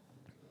gonna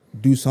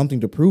do something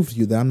to prove to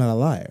you that I'm not a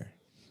liar.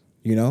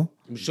 You know.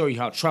 Let me show you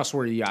how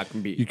trustworthy I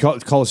can be. You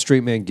call a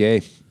straight man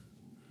gay.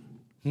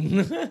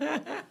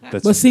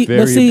 That's But see,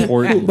 very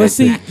important.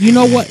 you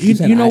know what?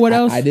 You know what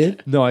else? I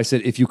did. No, I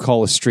said if you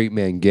call a straight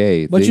man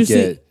gay, But they you see-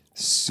 get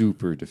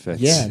super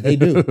defensive. Yeah, they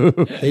do.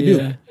 They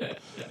do.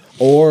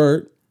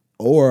 Or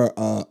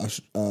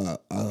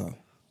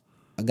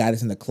a guy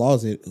that's in the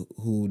closet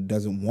who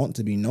doesn't want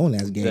to be known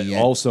as gay That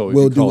yet also, if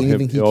will you do call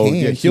anything him,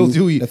 he can he'll to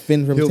do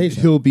defend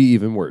reputation. He'll be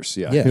even worse.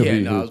 Yeah, Yeah. He'll Yeah,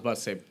 be- no, I was about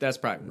to say that's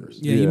probably worse.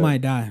 Yeah, you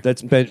might die.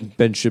 That's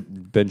Ben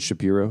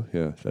Shapiro.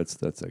 Yeah, that's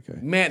that guy.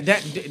 Man,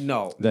 that Dick.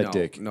 No,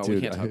 dude,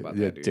 we can't talk about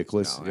yeah, that. Dude.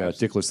 Dickless. No, Yeah,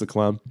 absolutely. Dickless the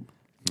clown.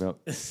 No,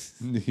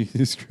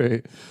 he's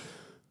great.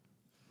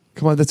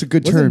 Come on, that's a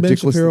good Wasn't term. Ben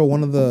Dickless. Shapiro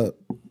one of the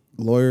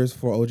lawyers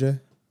for OJ?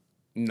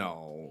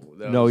 No.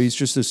 that No, was- he's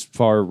just this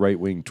far right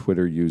wing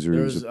Twitter user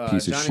who's There's a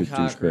piece of Johnny shit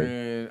douchebag.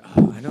 Cochran.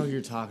 Oh, I know who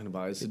you're talking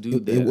about. It's a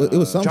dude that It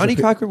was some Johnny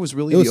Shapiro- Cochran was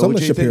really it was the some of OJ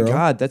thing. Shapiro.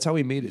 God, that's how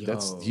he made it.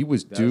 Yo, He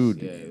was, that's-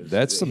 dude. yeah, it was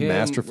That's some him,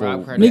 masterful.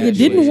 Rob Kardashian. Nigga,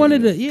 didn't Kardashian. one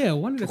of the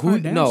Who,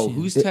 Kardashians? no,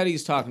 who's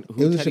Teddy's talking? it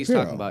Who was Teddy's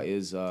Shapiro. talking about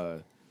is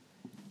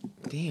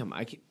damn.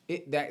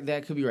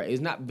 That could be right.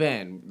 It's not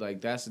Ben.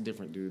 Like that's a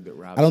different dude that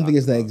Rob. I don't think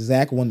it's the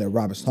exact one that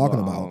Rob is talking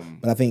about, Um,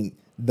 but I think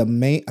the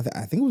main.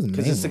 I think it was the main.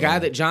 because it's the one. guy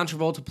that John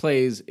Travolta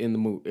plays in the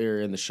movie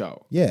or in the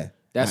show. Yeah,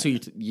 That's who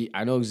you.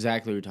 I know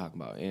exactly what you're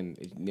talking about, and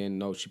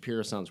no,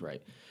 Shapiro sounds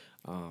right.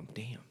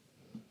 Damn.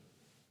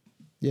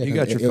 Yeah, You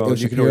got your it phone.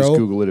 was You can always Shapiro,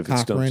 Google it if it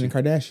Cochran, stumps you. and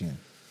Kardashian.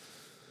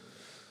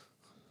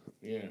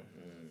 Yeah.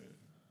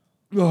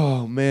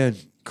 Oh man,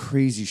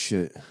 crazy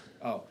shit.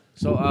 Oh,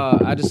 so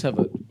I just have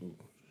a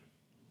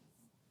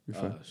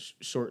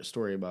short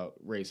story about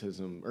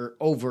racism or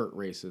overt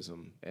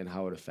racism and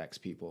how it affects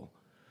people,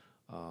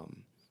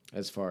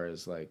 as far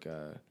as like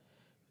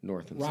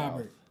North and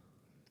South.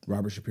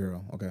 Robert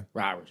Shapiro. Okay.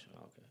 Robert.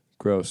 Okay.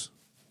 Gross.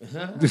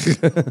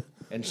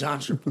 And John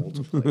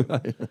Travolta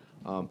played.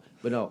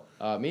 But no,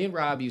 me and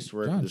Rob used to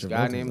work with this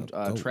guy Travolta's named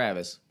a goat.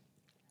 Travis,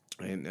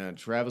 and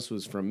Travis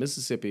was from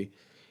Mississippi,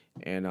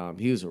 and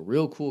he was a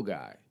real cool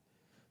guy.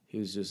 He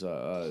was just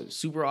a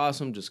super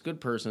awesome, just good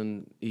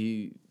person.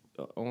 He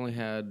only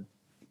had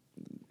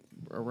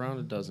around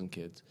a dozen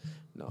kids.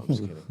 No, I'm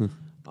just kidding.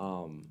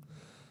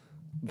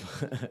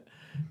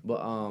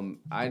 But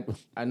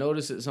I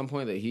noticed at some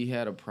point that he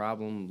had a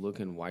problem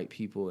looking white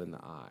people in the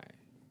eye.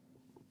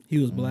 He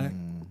was black.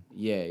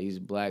 Yeah, he's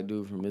a black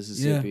dude from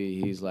Mississippi.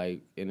 Yeah. He's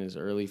like in his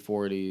early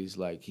 40s.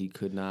 Like he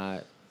could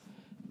not,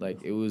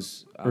 like it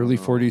was Early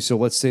 40s. So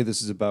let's say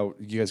this is about,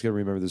 you guys got to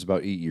remember this is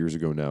about 8 years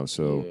ago now.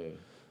 So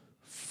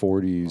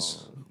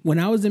 40s. When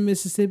I was in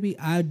Mississippi,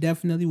 I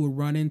definitely would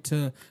run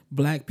into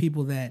black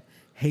people that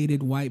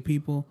hated white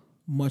people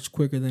much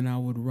quicker than I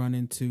would run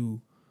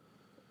into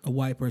a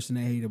white person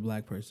that hated a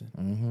black person.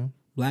 Mm-hmm.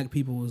 Black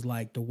people was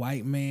like, the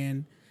white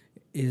man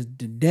is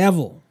the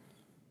devil.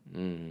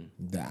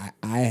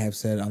 I have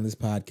said on this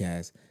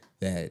podcast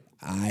that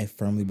I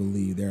firmly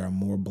believe there are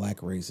more black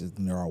racists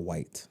than there are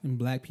white. And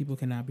black people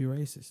cannot be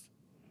racist.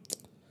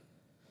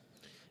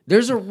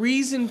 There's a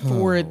reason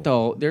for it,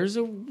 though. There's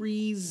a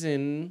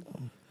reason.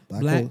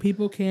 Black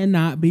people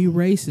cannot be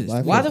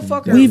racist. Why the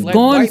fuck are we've like,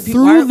 gone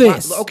through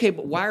this? Okay,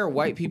 but why are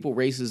white people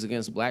racist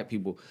against black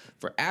people?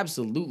 For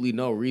absolutely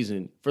no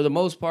reason. For the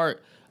most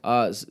part,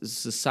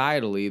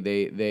 societally,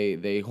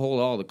 they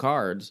hold all the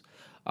cards.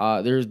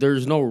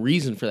 There's no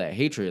reason for that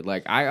hatred.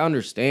 Like I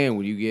understand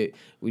when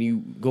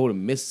you go to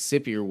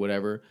Mississippi or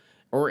whatever,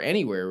 or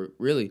anywhere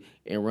really,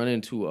 and run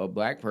into a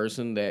black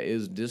person that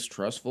is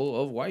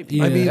distrustful of white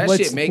people. Yeah. I mean, that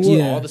shit makes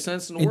all the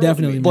sense in the world.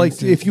 Definitely to me.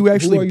 makes Like if you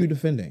actually, Who are you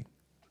defending?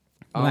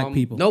 Black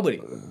people.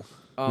 Nobody.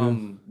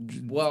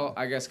 Well,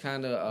 I guess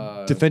kind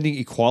of defending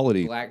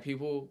equality. black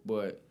people,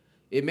 but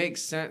it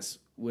makes sense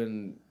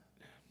when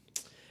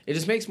it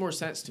just makes more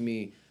sense to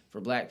me for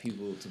black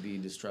people to be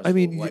distrustful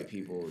of white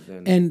people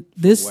than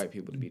for white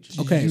people to be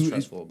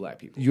distrustful of black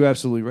people. You're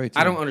absolutely right.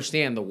 I don't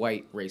understand the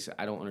white race.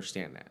 I don't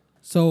understand that.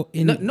 So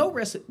No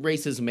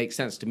racism makes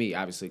sense to me,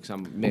 obviously, because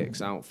I'm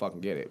mixed. I don't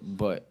fucking get it.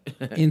 But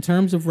in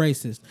terms of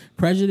racist,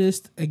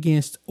 prejudiced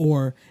against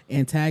or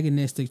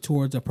antagonistic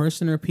towards a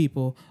person or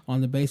people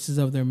on the basis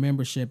of their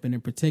membership in a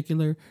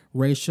particular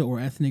racial or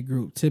ethnic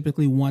group,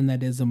 typically one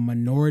that is a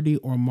minority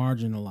or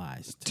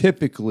marginalized.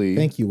 Typically,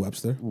 Thank you,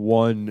 Webster.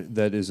 one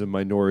that is a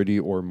minority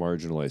or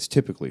marginalized.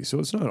 Typically, so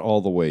it's not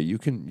all the way. You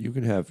can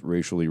have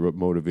racially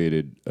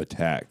motivated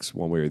attacks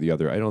one way or the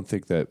other. I don't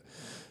think that.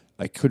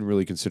 I couldn't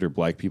really consider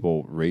black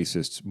people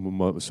racist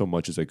so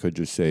much as I could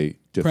just say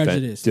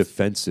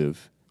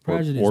defensive.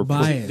 Prejudice,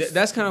 bias.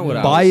 That's kind of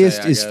what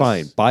biased I would say, is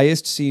fine.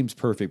 Biased seems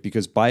perfect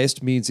because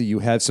biased means that you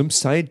have some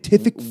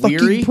scientific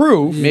fucking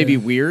proof. Maybe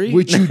weary,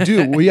 which you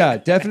do. Well, yeah,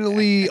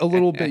 definitely a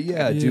little bit.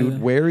 Yeah,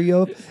 dude, wary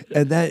of,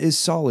 and that is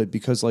solid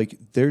because like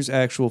there's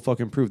actual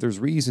fucking proof. There's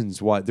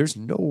reasons why. There's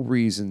no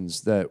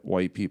reasons that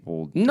white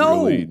people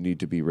really need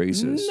to be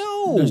racist.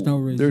 No, there's no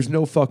reason. There's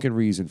no fucking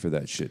reason for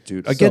that shit,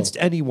 dude. Against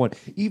anyone,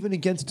 even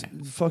against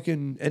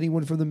fucking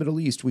anyone from the Middle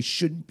East, we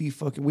shouldn't be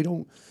fucking. We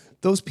don't.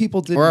 Those people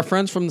didn't. Or our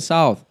friends from the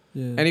South.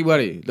 Yeah.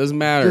 Anybody. Doesn't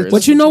matter.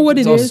 But you know what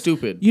it is? All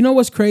stupid. You know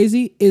what's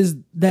crazy is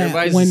that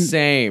everybody's the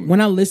same.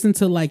 When I listen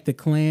to like the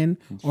Klan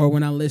or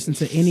when I listen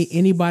to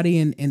anybody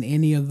in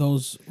any of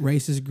those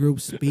racist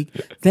groups speak,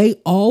 they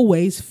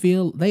always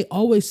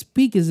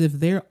speak as if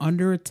they're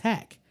under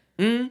attack.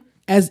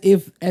 As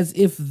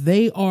if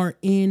they are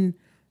in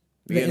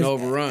getting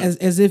overrun.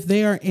 As if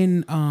they are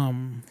in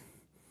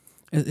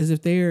as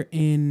if they're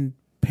in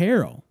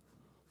peril.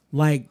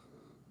 Like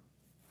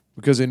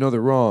because they know they're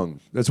wrong.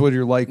 That's what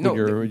you're like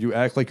when you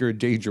act like you're in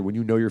danger when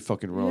you know you're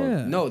fucking wrong.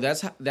 Yeah. No,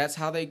 that's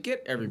how they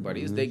get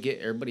everybody. Is they get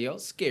everybody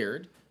else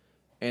scared,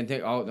 and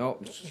think, oh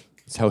no.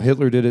 That's how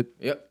Hitler did it.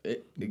 Yep,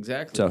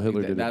 exactly. That's how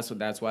Hitler did it.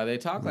 That's why they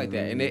talk like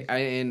that,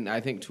 and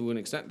I think to an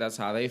extent that's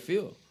how they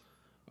feel.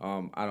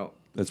 I don't.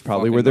 That's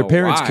probably where their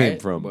parents came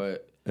from.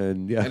 But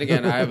and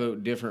again, I have a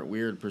different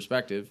weird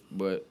perspective,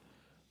 but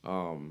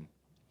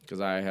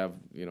because I have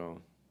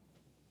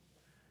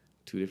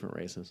two different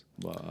races,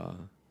 but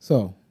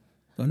so.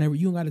 You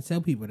don't got to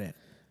tell people that.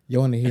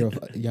 Y'all want to hear?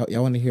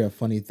 Y'all want to hear a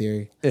funny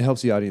theory? It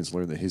helps the audience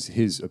learn that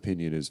his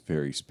opinion is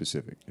very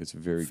specific. It's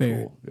very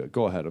fair. Cool. Yeah,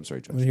 go ahead. I'm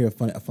sorry, Josh. I want to hear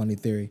a funny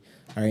theory.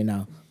 All right,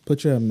 now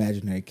put your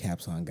imaginary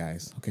caps on,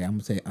 guys. Okay, I'm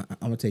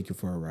gonna take you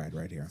for a ride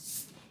right here.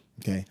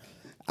 Okay,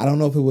 I don't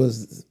know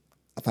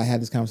if I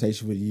had this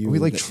conversation with you. Are we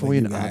like Troy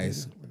and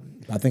guys.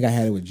 I think I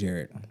had it with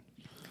Jared.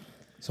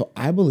 So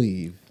I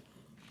believe,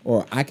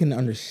 or I can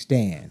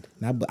understand.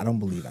 I don't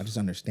believe. I just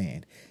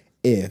understand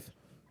if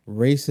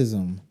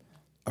racism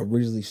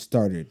originally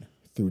started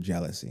through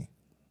jealousy.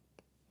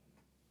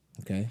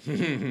 Okay?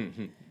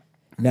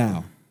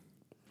 Now,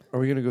 Are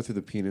we gonna go through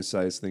the penis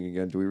size thing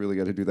again? Do we really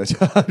got to do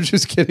that? I'm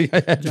just kidding.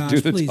 I had Josh, to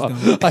do the please talk.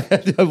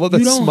 don't. I love that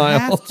You don't smile.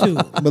 have to.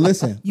 but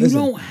listen, You listen.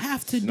 don't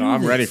have to do No,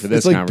 I'm this. ready for this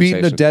It's like conversation.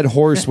 beating a dead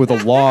horse with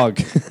a log.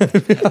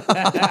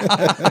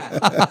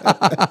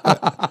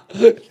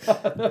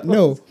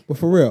 No, but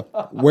for real,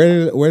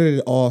 where did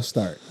it all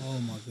start? Oh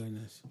my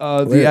goodness.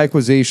 The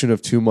acquisition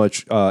of too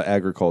much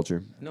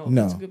agriculture. No,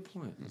 No. that's a good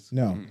point.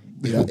 No,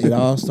 it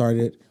all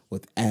started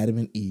with Adam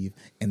and Eve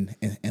and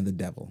the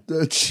devil.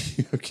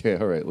 Okay,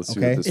 all right. Let's do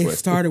Okay. it this It way.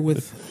 started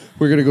with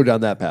We're gonna go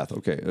down that path.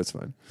 Okay, that's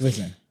fine.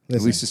 Listen.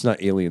 At least it's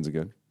not aliens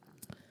again.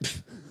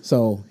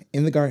 So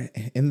in the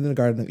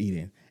Garden of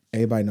Eden,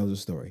 everybody knows the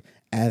story.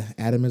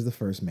 Adam is the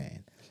first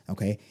man.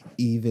 Okay,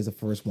 Eve is the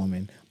first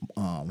woman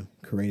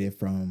created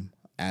from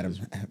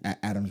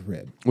Adam's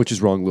rib. Which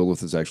is wrong.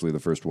 Lilith is actually the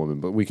first woman,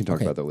 but we can talk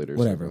Okay, about that later.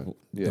 whatever. So,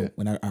 yeah.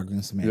 We're not arguing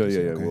Yeah, semantics.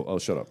 yeah, yeah. okay? Well, I'll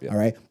shut up. Yeah. All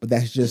right, but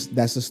that's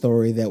the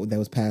story that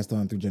was passed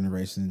on through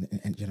generations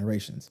and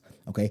generations.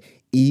 Okay,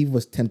 Eve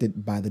was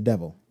tempted by the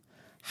devil.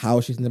 How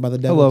was she tempted by the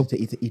devil? Hello. To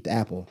eat the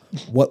apple.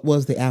 What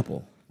was the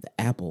apple? The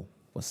apple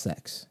was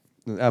sex.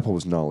 The apple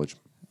was knowledge.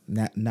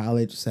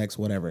 Knowledge, sex,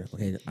 whatever.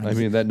 Okay, I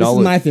mean, that this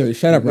knowledge. is my theory.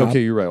 Shut up, Rob.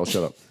 Okay, you're right. I'll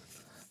shut up.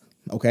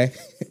 Okay,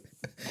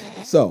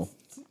 so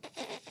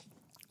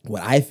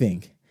what I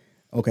think.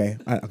 Okay,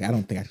 I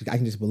don't think I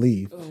can just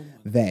believe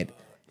that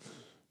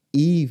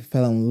Eve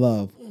fell in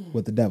love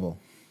with the devil.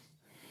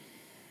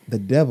 The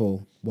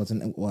devil was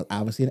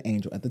obviously an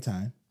angel at the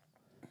time.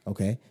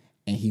 Okay,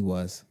 and he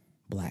was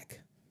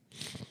black.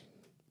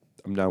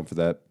 I'm down for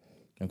that.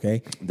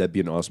 Okay, That'd be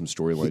an awesome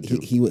storyline too.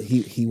 he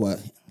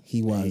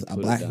was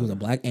a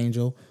black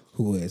angel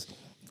who was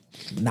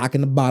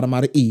knocking the bottom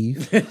out of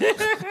Eve.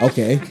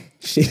 Okay,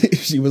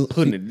 she was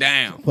Putting it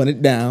down. putting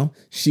it down.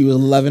 She was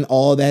loving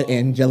all that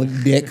angelic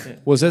dick.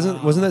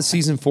 Wasn't that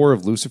season 4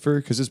 of Lucifer?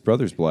 Because his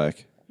brother's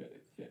black.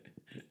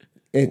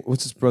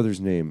 What's his brother's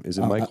name? Is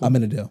it Michael?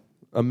 Amenadiel.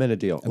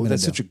 Amenadiel. Oh,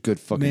 that's Amenadiel. such a good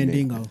fucking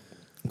name. Mandingo.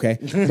 Okay,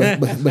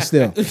 but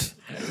still,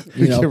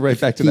 you know, Get right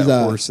back to he's,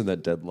 that horse and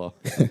that deadlock.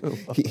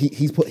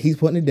 he's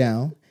putting it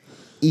down.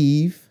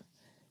 Eve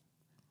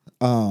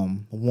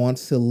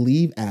wants to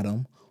leave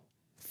Adam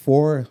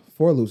for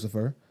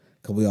Lucifer,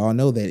 because we all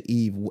know that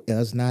Eve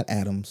is not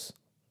Adam's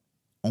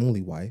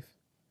only wife.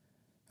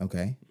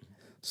 Okay,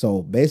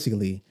 so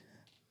basically,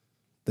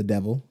 the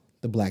devil,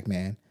 the black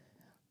man,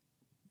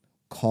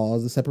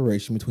 caused the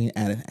separation between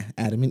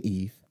Adam and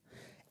Eve.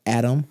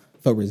 Adam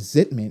felt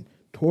resentment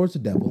towards the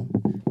devil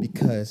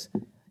because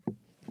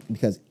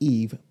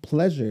Eve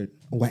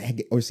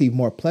received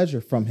more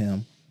pleasure from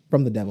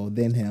the devil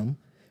than him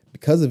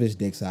because of his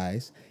dick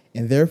size,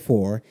 and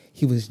therefore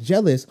he was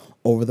jealous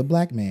over the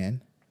black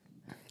man,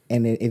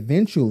 and then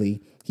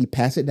eventually he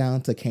passed it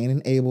down to Cain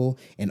and Abel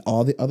and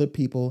all the other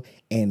people,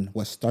 and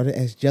what started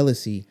as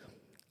jealousy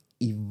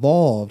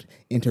evolved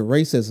into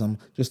racism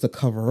just to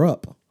cover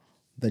up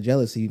the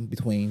jealousy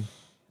between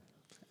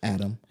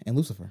Adam and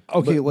Lucifer.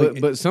 Okay,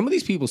 But some of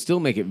these people still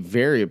make it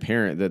very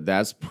apparent that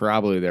that's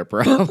probably their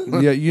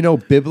problem. yeah,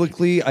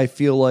 biblically, I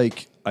feel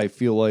like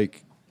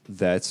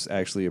that's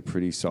actually a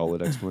pretty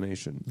solid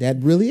explanation. That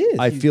really is.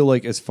 I feel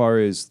like as far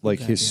as like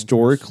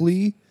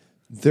historically,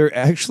 there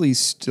actually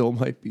still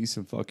might be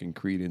some fucking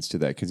credence to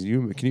that. Because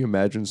can you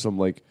imagine some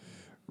like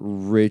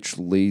rich,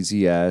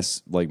 lazy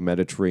ass like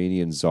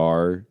Mediterranean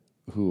czar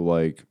who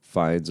like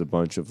finds a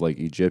bunch of like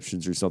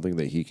Egyptians or something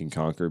that he can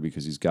conquer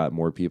because he's got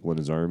more people in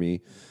his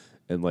army,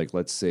 and like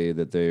let's say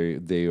that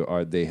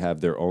they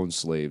have their own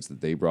slaves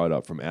that they brought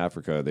up from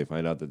Africa. They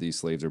find out that these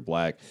slaves are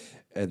black,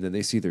 and then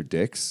they see their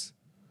dicks.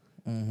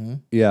 Mm-hmm.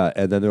 Yeah,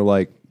 and then they're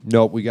like,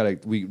 "Nope,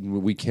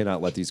 we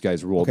cannot let these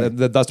guys rule." Okay.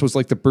 That's what's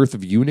like the birth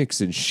of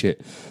eunuchs and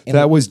shit.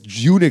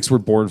 Eunuchs were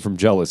born from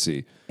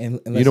jealousy. And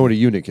you know what a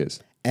eunuch is?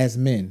 as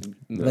men,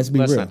 let's be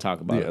Let's real. not talk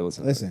about Yeah, it.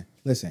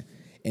 Listen.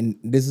 And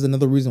this is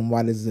another reason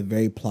why this is a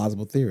very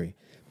plausible theory.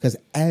 Because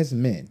as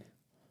men,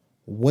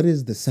 what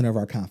is the center of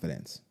our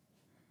confidence?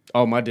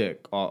 Oh, my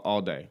dick.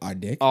 All day. Our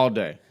dick? All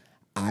day.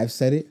 I've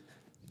said it.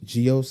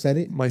 Gio said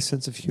it. My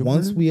sense of humor.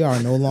 Once we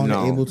are no longer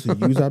No. able to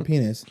use our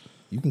penis,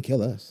 you can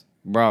kill us.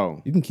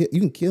 Bro. You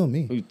can kill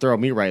me. You throw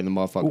me right in the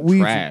motherfucking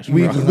trash.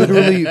 We've bro.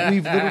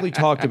 literally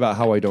talked about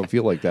how I don't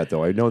feel like that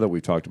though. I know that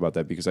we've talked about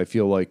that because I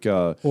feel like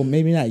Well,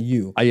 maybe not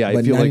you. I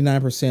but feel like-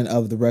 99%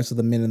 of the rest of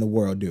the men in the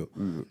world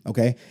do.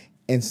 Okay?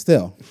 And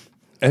still,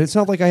 and it's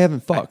not like I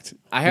haven't fucked.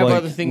 I have Like,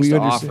 other things we to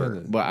understand offer,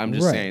 that. but I'm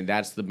just Right. saying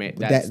that's the main.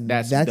 That's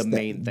the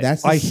main thing.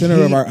 That's the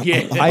center of our Yeah.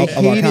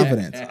 of our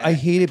confidence. I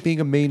hate it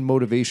being a main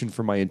motivation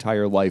for my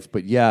entire life.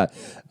 But yeah,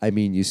 I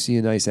mean, you see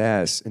a nice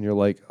ass and you're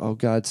like, oh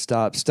God,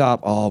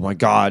 stop. Oh my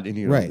God. And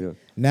you know, Right.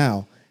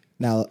 yeah.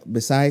 Now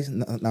besides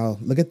now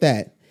look at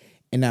that.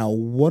 And now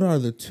what are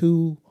the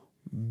two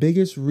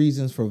biggest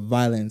reasons for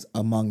violence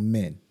among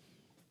men?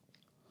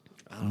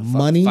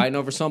 Money, Fighting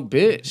over some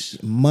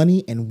bitch.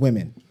 money and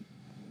women.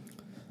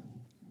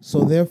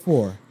 So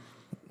therefore,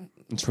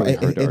 It's really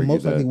hard to it argue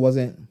most likely that.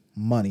 wasn't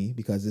money,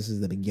 because this is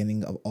the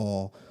beginning of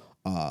all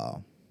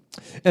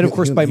And of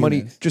course, by money,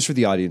 humans. just for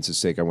the audience's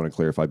sake, I want to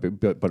clarify.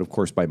 But of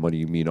course, by money,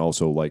 you mean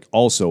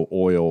also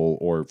oil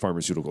or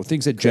pharmaceutical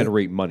things that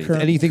generate money,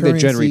 anything that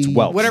generates currency,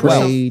 wealth, Whatever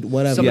trade,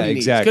 whatever. somebody Yeah,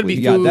 needs. exactly. Could be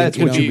Yeah, food, that's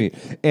could what you be-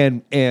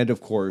 mean. And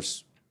of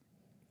course,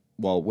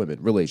 well, women,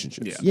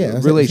 relationships. Yeah,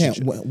 that's what I'm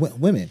saying, relationships.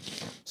 women.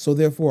 So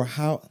therefore,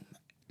 how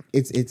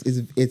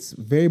it's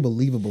very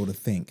believable to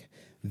think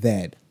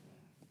that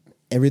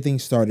everything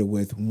started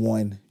with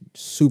one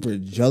super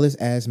jealous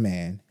ass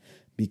man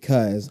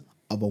because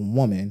of a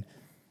woman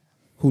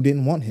who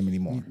didn't want him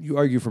anymore. You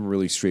argue from a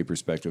really straight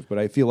perspective, but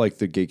I feel like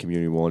the gay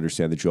community will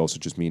understand that you also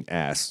just mean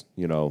ass,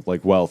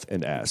 like wealth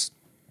and ass.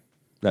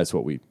 That's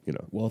what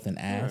Wealth and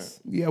ass.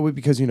 Yeah,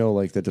 because,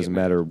 like that doesn't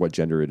matter what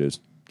gender it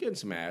is. Getting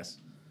some ass.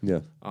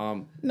 Yeah.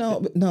 No.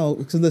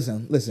 Because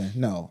listen.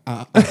 No,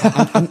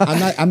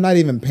 I'm not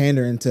even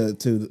pandering to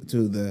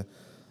the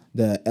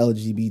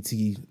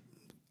LGBT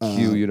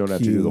You don't have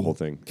to do the whole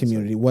thing.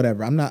 community,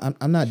 whatever. I'm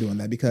not doing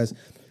that because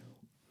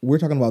we're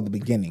talking about the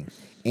beginning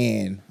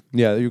and.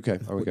 Yeah, okay.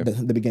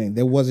 The beginning.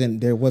 There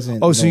wasn't.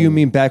 Oh, so you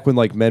mean back when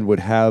like men would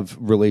have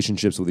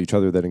relationships with each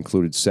other that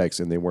included sex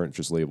and they weren't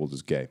just labeled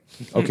as gay?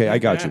 Okay, I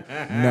got you.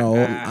 No,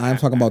 I'm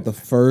talking about the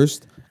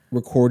first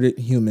recorded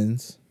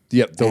humans.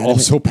 Yep, they'll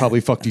also probably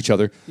fucked each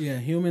other. Yeah,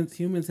 humans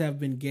have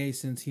been gay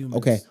since humans.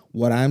 Okay,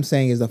 what I'm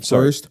saying is the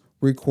first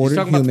recorded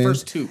talking about the humans,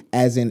 first two.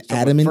 as in talking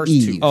Adam about and the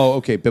first two. Eve. Oh,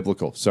 okay,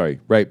 biblical.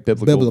 Sorry, right?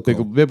 Biblical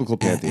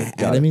pantheon.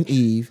 Got Adam it. and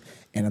Eve,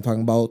 and I'm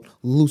talking about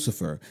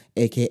Lucifer,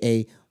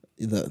 aka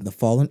the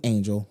fallen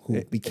angel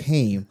who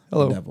became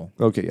Hello. the devil.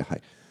 Okay, yeah,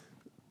 hi.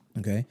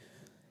 Okay.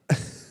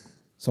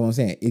 So I'm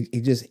saying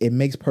it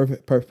makes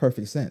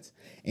perfect sense,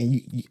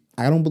 and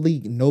I don't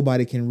believe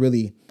nobody can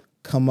really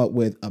come up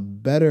with a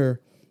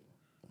better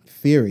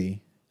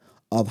theory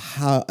of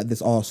how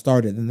this all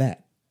started than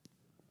that.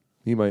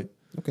 He might.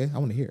 Okay, I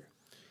want to hear.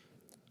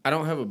 I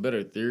don't have a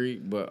better theory,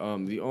 but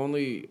the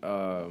only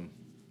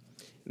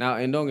now,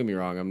 and don't get me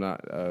wrong, I'm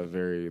not a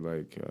very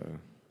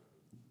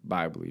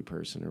Bible-y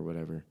person or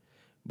whatever,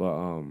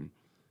 but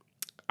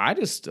I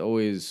just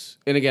always,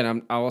 and again,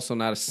 I'm also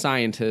not a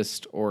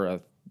scientist or a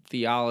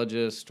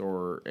theologist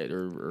or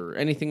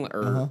anything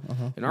or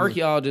an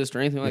archaeologist or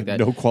anything like that.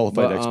 No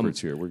qualified But, experts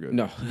here. We're good.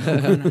 No,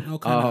 No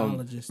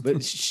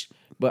cardiologist.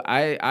 but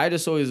I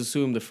just always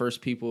assumed the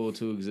first people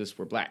to exist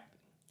were black.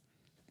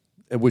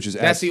 Which is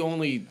That's the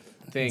only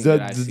thing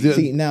that I see.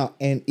 See now,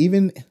 and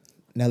even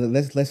now,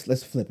 let's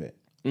flip it.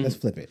 Let's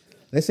flip it.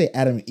 Let's say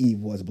Adam and Eve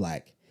was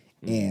black,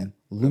 and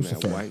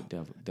Lucifer. white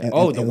devil.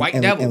 and- The white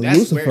and- devil. and That's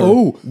Lucifer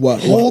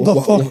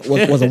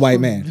where. was a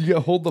white man. Yeah,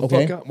 hold the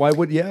Okay. fuck up. Why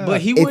would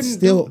But he It's wouldn't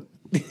still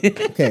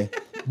okay.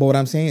 But what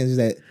I'm saying is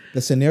that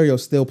the scenario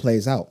still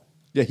plays out.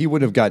 Yeah, he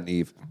wouldn't have gotten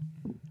Eve.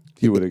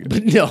 He would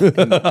have. No.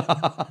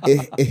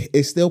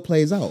 It still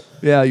plays out.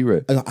 Yeah,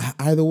 you're right.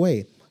 Either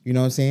way, you know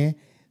what I'm saying?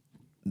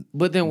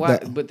 But then why?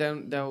 That- But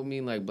then that would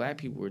mean like black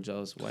people were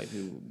jealous of white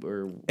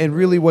people. And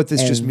really, what this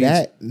And just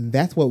means.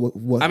 that's what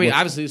I mean,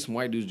 obviously, some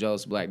white dudes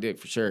jealous of black dick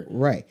for sure.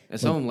 right. And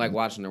some of them like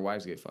watching their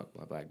wives get fucked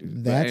by black dudes.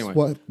 But That's anyway,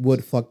 what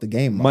would fuck the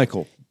game up,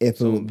 Michael. if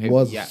Someone it paid-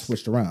 was yes.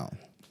 switched around.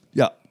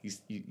 Yeah.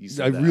 You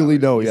said I that really already.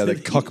 know. Yeah, the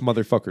cuck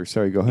motherfucker.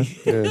 Sorry, go ahead.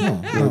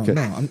 Yeah. Okay.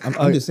 No,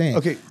 I'm just saying.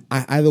 Okay.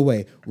 Either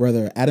way,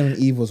 whether Adam and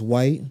Eve was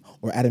white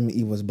or Adam and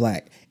Eve was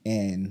black,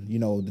 and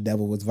the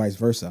devil was vice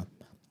versa,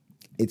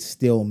 it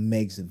still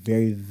makes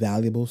very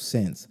valuable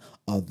sense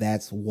of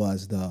that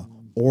was the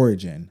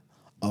origin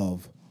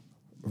of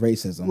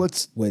racism,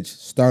 which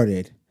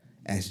started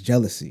as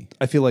jealousy.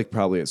 I feel like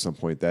probably at some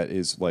point that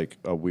is like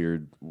a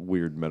weird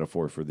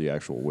metaphor for the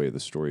actual way the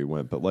story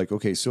went. But like,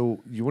 okay, so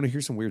you want to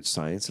hear some weird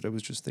science that I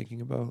was just thinking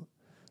about?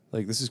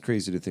 Like, this is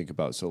crazy to think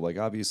about. So like,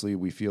 obviously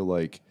we feel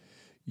like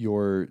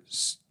your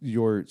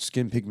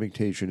skin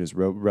pigmentation is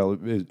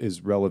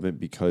relevant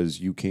because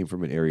you came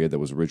from an area that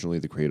was originally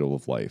the cradle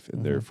of life,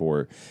 and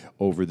therefore,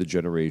 over the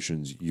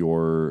generations,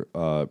 your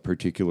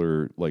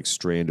particular like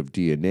strand of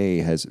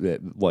DNA has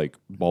like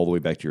all the way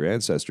back to your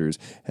ancestors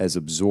has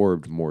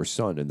absorbed more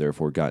sun and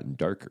therefore gotten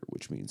darker,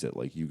 which means that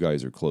like you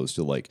guys are close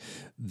to like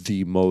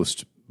the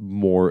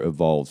more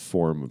evolved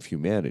form of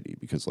humanity,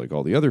 because like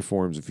all the other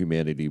forms of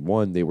humanity,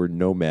 one, they were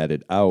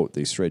nomaded out.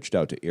 They stretched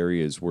out to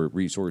areas where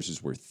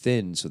resources were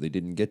thin, so they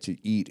didn't get to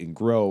eat and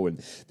grow, and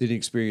they didn't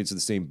experience the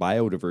same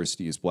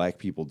biodiversity as black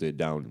people did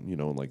down,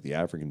 in like the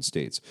African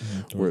states,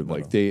 where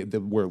like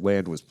where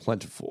land was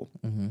plentiful,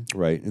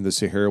 right? And the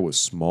Sahara was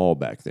small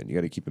back then. You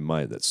got to keep in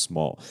mind that's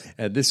small.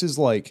 And this is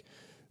like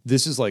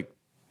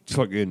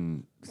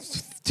fucking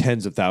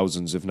tens of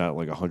thousands, if not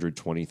like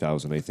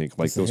 120,000, I think.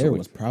 Like The those Sahara are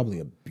was probably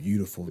a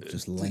beautiful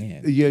just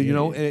land. yeah,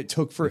 and it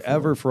took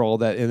forever for all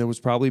that, and it was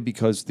probably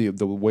because the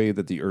way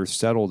that the Earth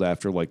settled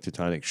after like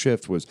tectonic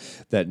shift was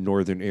that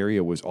northern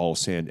area was all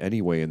sand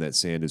anyway, and that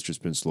sand has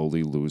just been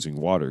slowly losing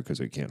water because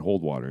it can't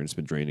hold water, and it's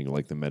been draining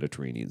like the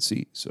Mediterranean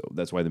Sea. So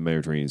that's why the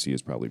Mediterranean Sea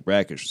is probably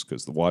brackish,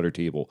 because the water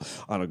table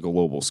on a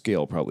global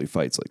scale probably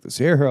fights like the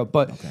Sahara.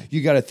 But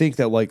you got to think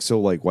that like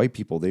white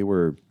people, they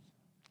were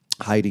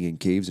hiding in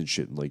caves and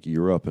shit in like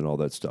Europe and all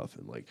that stuff,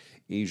 and like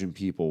Asian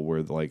people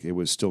where like it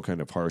was still kind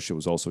of harsh. It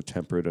was also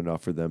temperate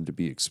enough for them to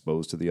be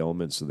exposed to the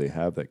elements, so they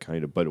have that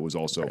kind of. But it was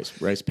also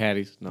rice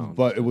patties. No,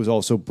 but it was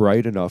also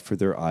bright enough for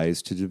their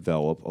eyes to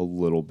develop a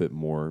little bit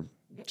more.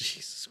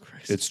 Jesus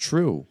Christ. It's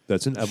true.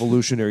 That's an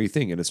evolutionary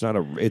thing, and it's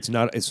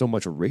not so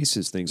much a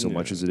racist thing so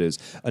much as it is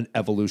an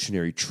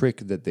evolutionary trick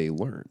that they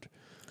learned.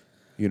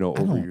 You know,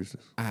 over years.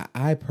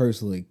 I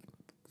personally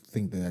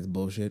think that that's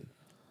bullshit.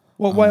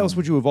 Well, why else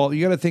would you evolve?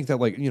 You got to think that,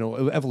 like, you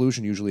know,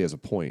 evolution usually has a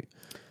point.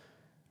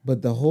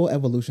 But the whole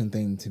evolution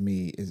thing to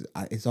me is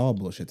it's all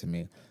bullshit to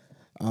me.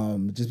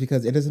 Just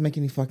because it doesn't make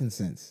any fucking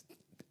sense.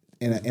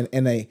 In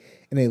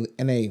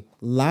a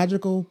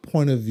logical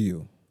point of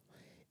view,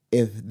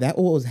 if that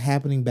what was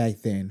happening back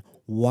then,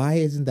 why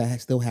isn't that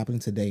still happening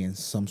today in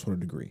some sort of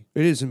degree?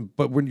 It isn't,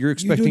 but when you're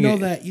expecting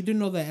you do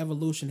know that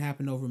evolution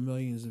happened over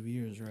millions of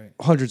years, right?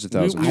 Hundreds of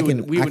thousands.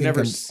 We would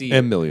never see it.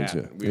 And millions,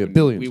 happen. yeah,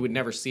 billions. We would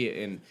never see it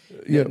in.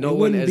 Yeah. No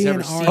one has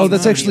ever seen. Oh,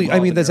 that's actually.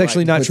 I mean, that's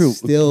actually not true.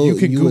 Still, you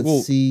can Google.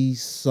 would see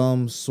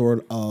some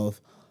sort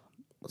of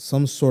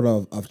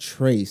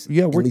trace.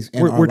 Yeah, at least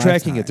in we're our tracking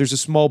lifetime. it. There's a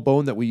small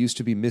bone that we used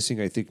to be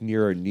missing, I think,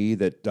 near our knee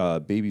that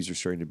babies are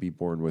starting to be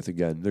born with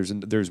again.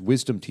 There's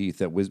wisdom teeth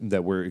that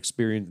we're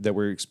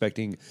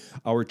expecting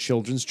our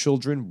children's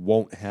children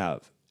won't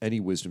have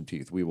any wisdom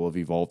teeth. We will have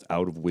evolved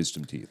out of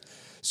wisdom teeth.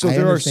 So I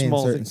there are understand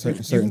small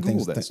certain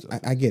things. that stuff.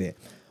 I get it,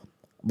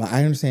 but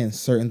I understand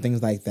certain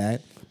things like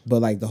that.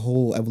 But like the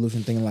whole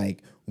evolution thing,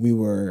 like we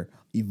were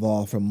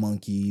evolved from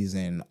monkeys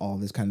and all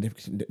this kind of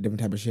different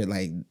type of shit.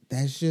 Like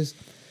that's just.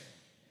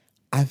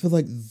 I feel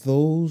like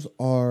those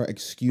are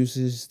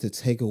excuses to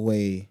take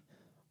away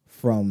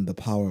from the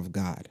power of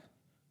God.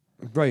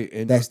 Right,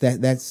 and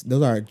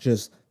Those are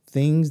just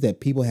things that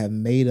people have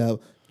made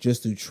up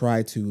just to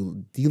try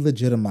to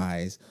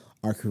delegitimize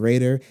our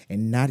Creator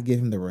and not give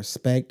him the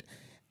respect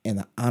and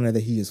the honor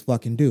that he is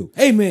fucking due.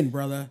 Amen,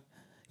 brother.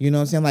 You know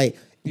what I'm saying? Like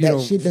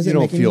that shit doesn't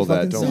make any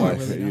fucking sense. You don't feel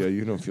that, don't lie. Yeah,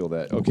 you don't feel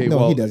that. Okay, No,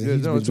 well, he doesn't.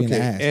 He's no, just it's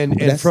being okay. an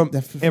ass.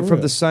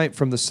 And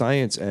from the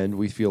science end,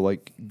 we feel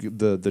like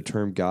the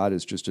term God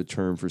is just a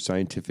term for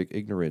scientific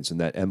ignorance, and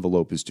that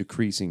envelope is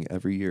decreasing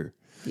every year.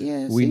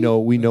 Yeah, we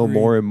know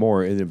more and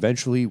more, and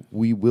eventually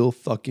we will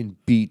fucking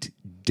beat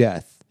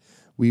death.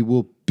 We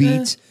will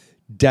beat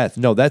death.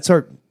 No, that's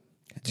our.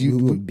 We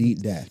will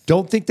beat death.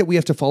 Don't think that we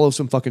have to follow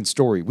some fucking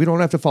story. We don't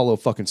have to follow a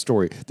fucking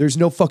story. There's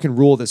no fucking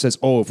rule that says,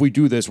 oh, if we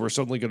do this, we're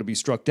suddenly going to be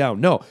struck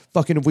down. No,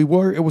 fucking if we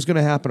were, it was going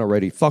to happen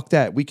already. Fuck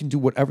that. We can do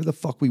whatever the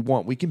fuck we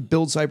want. We can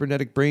build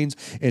cybernetic brains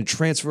and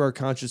transfer our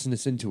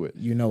consciousness into it.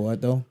 You know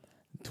what, though?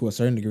 To a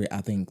certain degree, I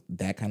think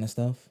that kind of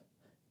stuff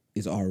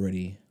is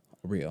already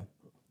real.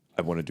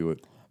 I want to do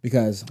it.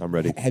 Because I'm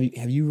ready.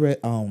 Have you read,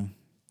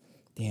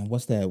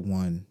 what's that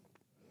one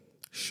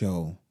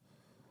show?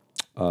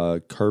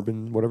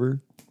 Carbon, whatever?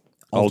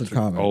 Altered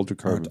Carbon.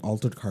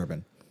 Altered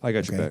Carbon. I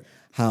got your back.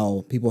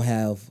 How people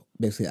have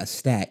basically a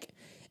stack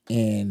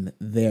and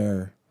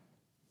their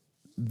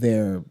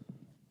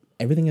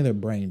everything in their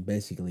brain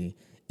basically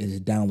is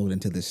downloaded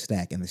into the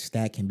stack, and the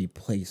stack can be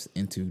placed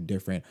into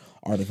different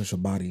artificial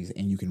bodies,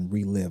 and you can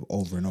relive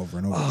over and over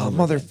and over. Oh, over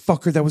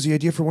motherfucker, that was the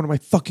idea for one of my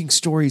fucking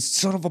stories.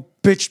 Son of a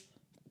bitch.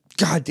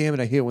 God damn it,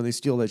 I hate it when they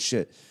steal that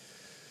shit.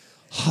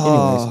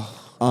 Anyways,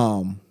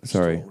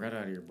 sorry. Right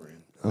out of your brain.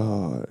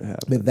 Oh, it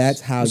happens. But that's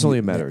how it's only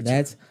a matter of time.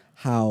 That's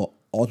how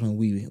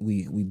ultimately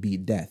we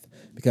beat death,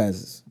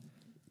 because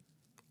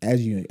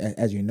as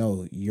you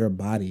know, your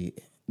body,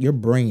 your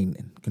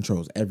brain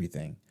controls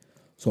everything.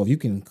 So if you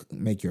can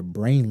make your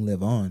brain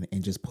live on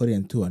and just put it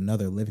into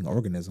another living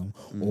organism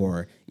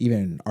or even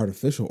an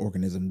artificial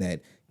organism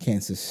that can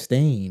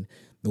sustain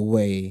the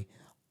way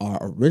our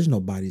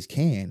original bodies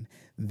can,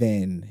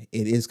 then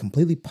it is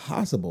completely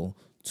possible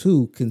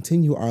to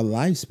continue our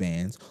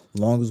lifespans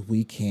long as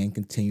we can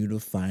continue to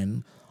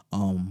find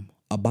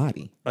a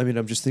body. I mean,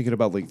 I'm just thinking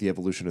about like the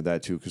evolution of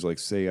that too, because like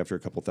say after a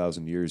couple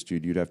thousand years,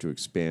 dude, you'd have to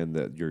expand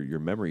that your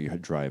memory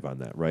drive on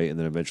that, right? And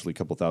then eventually a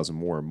couple thousand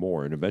more and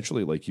more, and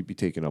eventually like you'd be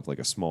taking up like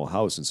a small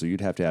house, and so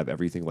you'd have to have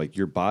everything like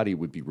your body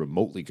would be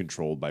remotely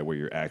controlled by where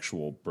your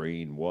actual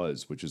brain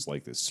was, which is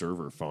like this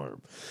server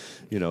farm,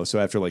 you know. So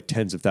after like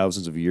tens of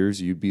thousands of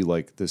years, you'd be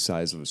like the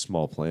size of a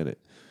small planet.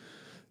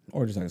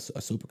 Or just like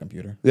a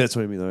supercomputer. That's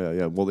what I mean. Oh,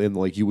 yeah. Well, then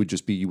like you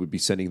would be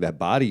sending that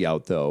body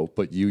out though,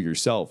 but you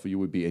yourself, you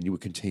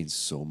would contain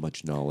so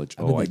much knowledge.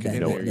 I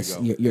could know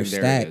your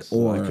stack,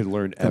 or I could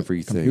learn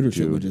everything,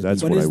 dude.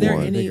 That's what I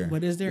want.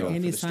 But is there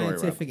any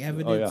scientific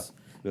evidence?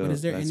 But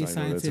is there any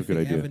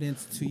scientific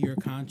evidence to your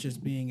conscious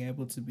being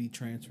able to be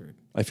transferred?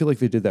 I feel like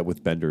they did that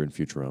with Bender in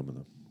Futurama,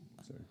 though.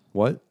 Sorry.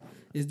 What?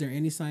 Is there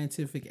any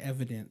scientific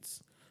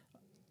evidence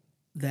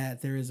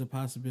that there is a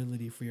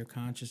possibility for your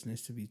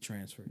consciousness to be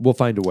transferred? We'll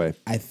find a way.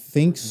 I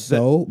think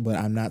so, but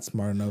I'm not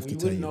smart enough to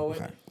tell you. Know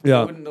it.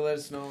 Yeah. You wouldn't let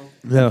us know.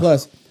 Yeah.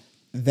 Plus,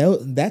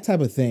 that type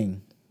of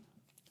thing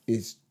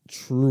is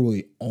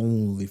truly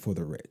only for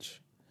the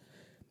rich.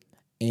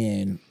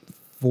 And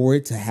for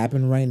it to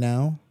happen right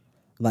now,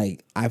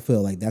 like I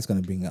feel like that's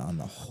going to bring it on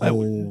a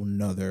whole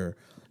nother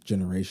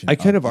generation. I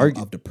kind of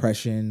argue of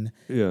depression.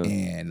 Yeah.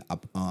 And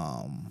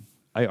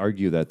I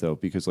argue that though,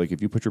 because like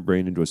if you put your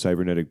brain into a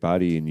cybernetic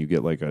body and you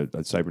get like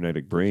a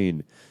cybernetic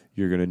brain,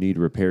 you're going to need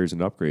repairs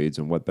and upgrades.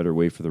 And what better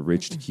way for the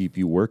rich to keep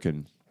you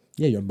working?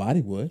 yeah, your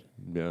body would.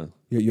 Yeah.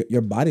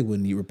 Your body would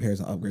need repairs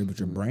and upgrades, but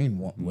your brain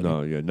won't.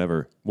 No, yeah,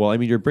 never. Well, I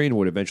mean, your brain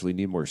would eventually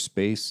need more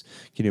space.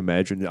 Can you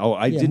imagine? Oh,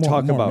 I Yeah, did more-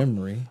 talk more about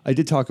memory. I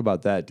did talk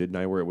about that, didn't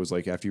I? Where it was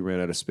like after you ran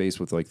out of space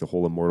with like the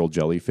whole immortal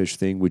jellyfish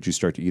thing, would you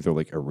start to either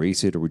like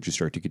erase it or would you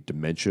start to get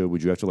dementia?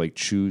 Would you have to like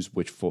choose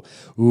which full?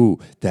 Ooh,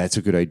 that's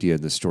a good idea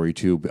in the story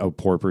too. A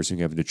poor person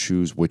having to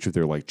choose which of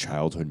their like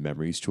childhood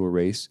memories to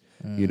erase.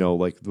 You know,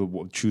 like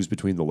choose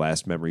between the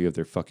last memory of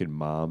their fucking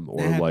mom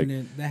or like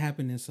that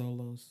happened in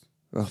Solos.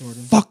 Sort of.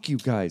 fuck you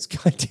guys.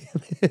 God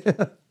damn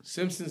it.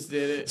 Simpsons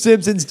did it.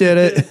 Simpsons did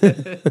it.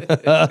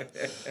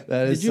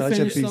 That is Did you such a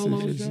finish piece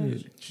Solos, of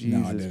Josh? shit. No,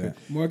 I Jesus didn't.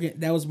 Morgan,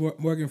 that was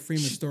Morgan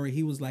Freeman's story.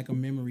 He was like a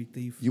memory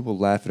thief. You will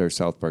laugh at our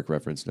South Park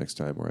reference next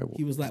time, or I will.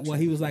 He was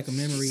like a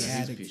memory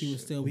addict. He would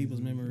steal people's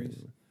memories.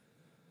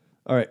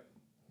 All right.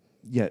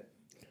 Yeah.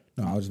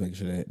 No, I was just making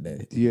sure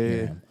that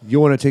Yeah. You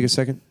want to take a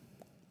second?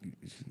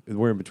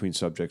 We're in between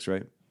subjects,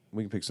 right?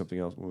 We can pick something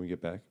else when we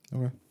get back.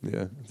 Okay.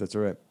 Yeah, if that's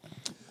all right.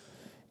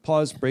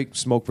 Pause, break,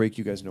 smoke break.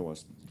 You guys know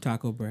us.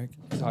 Taco break.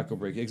 Taco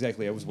break.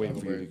 Exactly. I was waiting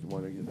for you to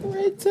want to get that.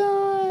 Great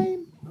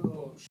time.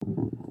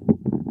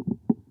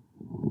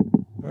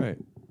 All right.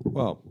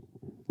 Well,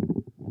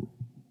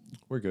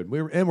 we're good.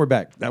 We're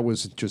back. That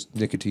was just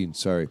nicotine.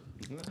 Sorry.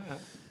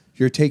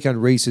 Your take on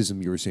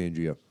racism, you were saying,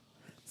 Gio.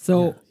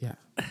 So Yeah.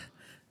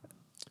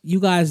 you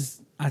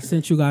guys, I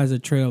sent you guys a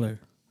trailer.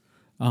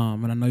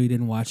 And I know you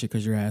didn't watch it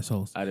because you're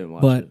assholes. I didn't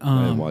watch but, it.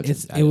 I didn't watch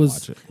it. it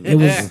was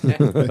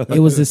it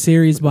was a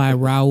series by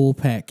Raoul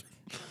Peck,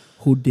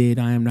 who did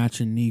 "I Am Not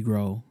Your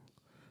Negro."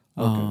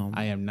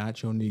 I am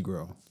not your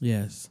Negro.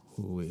 Yes,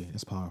 Ooh,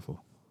 that's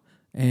powerful.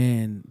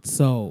 and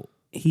so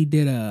he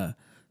did a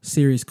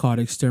series called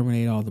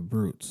 "Exterminate All the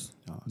Brutes,"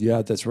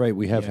 Yeah, that's right.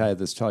 We have had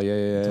this talk.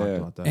 Yeah. Talked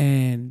about that.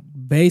 and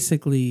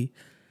basically,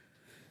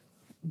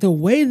 the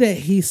way that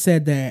he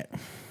said that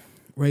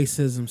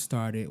racism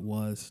started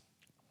was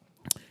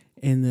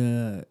in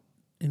the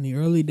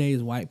early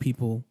days. White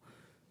people,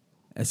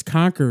 as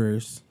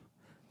conquerors,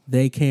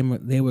 they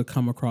would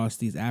come across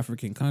these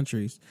African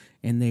countries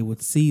and they would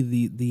see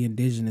the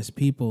indigenous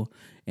people,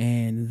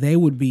 and they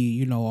would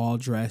be, all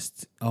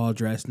dressed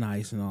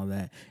nice and all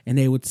that, and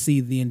they would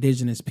see the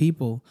indigenous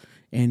people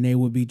and they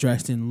would be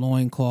dressed in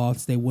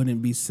loincloths. They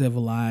wouldn't be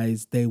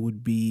civilized. They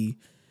would be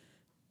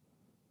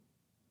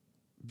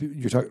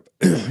You're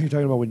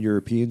talking about when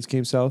Europeans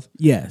came south?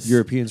 yes.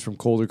 Europeans from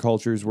colder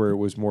cultures where it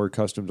was more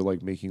accustomed to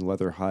like making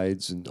leather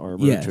hides and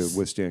armor Yes. to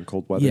withstand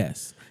cold weather.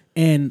 Yes.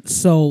 And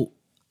so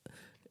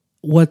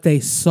what they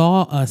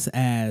saw us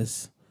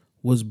as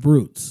was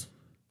brutes.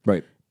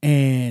 Right.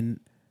 And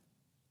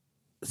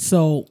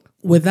so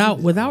without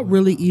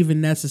really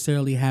even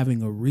necessarily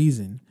having a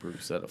reason,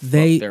 Bruce said,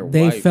 they their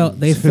they wife. felt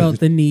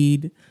the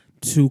need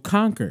to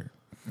conquer.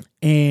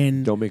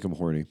 And Don't make them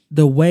horny.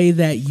 the way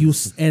that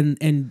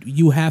and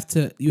you have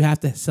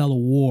to sell a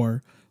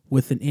war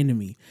with an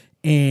enemy,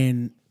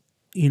 and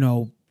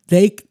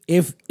they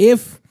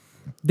if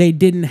they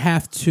didn't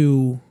have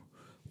to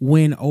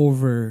win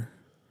over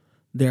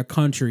their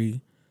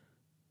country,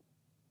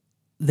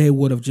 they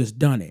would have just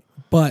done it.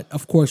 But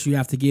of course, you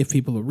have to give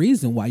people a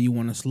reason why you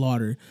want to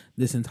slaughter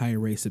this entire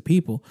race of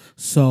people.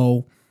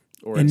 So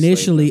Or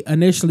enslave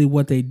initially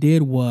what they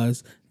did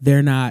was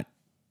they're not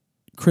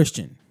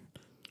Christian.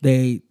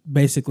 They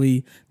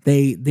basically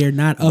they're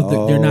not of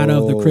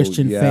the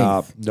Christian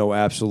faith. No,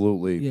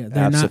 absolutely. Yeah,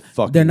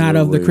 they're not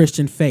of the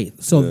Christian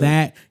faith. So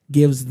that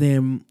gives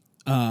them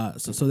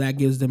so that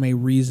gives them a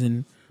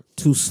reason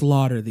to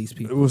slaughter these It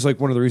people. was like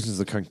one of the reasons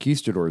the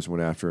conquistadors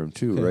went after him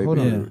too, Okay, right? hold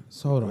on. Yeah.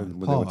 So hold on.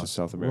 When they went to Pause.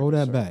 South America, Roll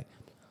that sorry. back.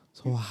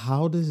 So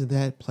how does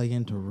that play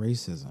into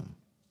racism?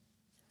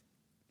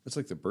 It's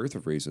like the birth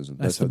of racism. That's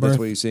That's the birth.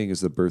 what he's saying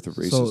is the birth of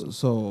racism.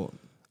 So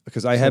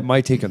Because I had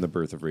my take on the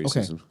birth of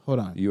racism. okay, hold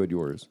on. You had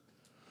yours.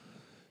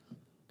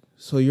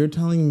 So you're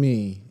telling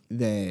me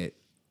that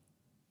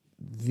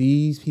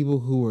these people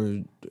who were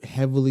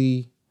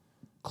heavily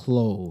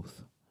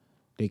clothed,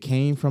 they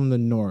came from the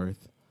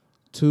north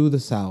to the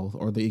south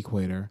or the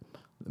equator,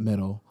 the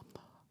middle,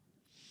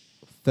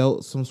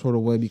 felt some sort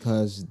of way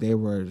because they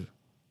were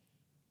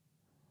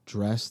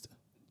dressed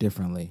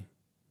differently.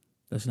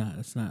 That's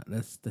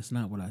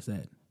not what I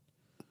said.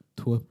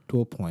 To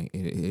a point,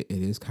 it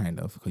is kind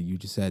of, because you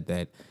just said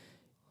that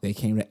they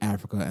came to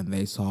Africa and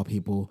they saw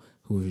people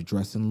who were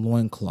dressed in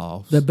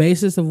loincloths. The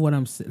basis of what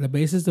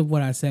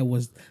I said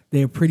was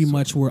they pretty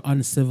much were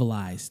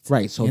uncivilized.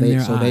 Right. So in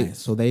their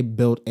eyes. they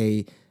built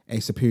a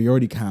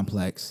superiority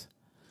complex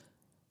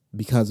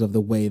because of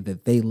the way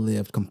that they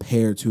lived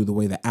compared to the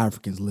way the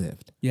Africans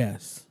lived.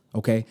 Yes.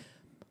 Okay.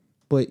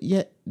 But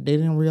yet they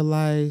didn't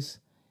realize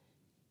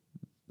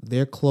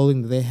their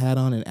clothing that they had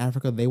on in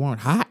Africa, they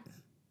weren't hot.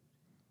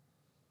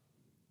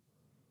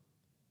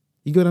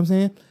 You get what I'm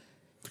saying?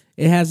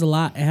 It has a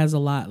lot. It has a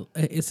lot.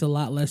 It's a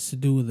lot less to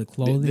do with the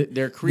clothing.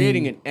 They're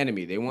creating an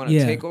enemy. They want to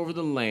Yeah. take over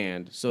the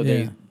land, so Yeah.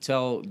 they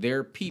tell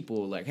their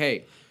people like,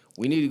 "Hey,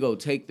 we need to go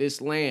take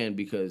this land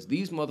because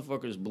these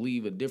motherfuckers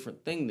believe a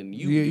different thing than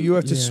you do. You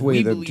have to sway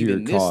We them believe to your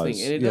in this cause.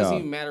 thing, and it doesn't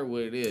even matter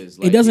what it is.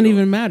 It doesn't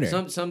even matter.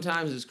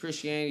 Sometimes it's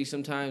Christianity.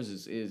 Sometimes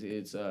it's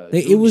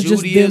it was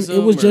just them. It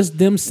Judaism was or just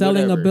them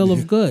selling whatever. a bill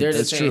of goods. They're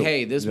just That's saying, true.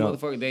 "Hey, this Yeah.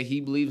 motherfucker that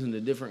he believes in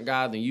a different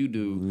God than you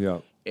do, Yeah.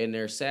 and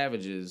they're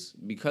savages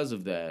because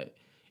of that,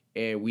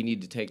 and we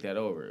need to take that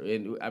over."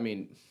 And I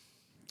mean,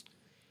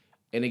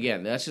 and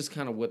again, that's just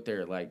kind of what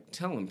they're like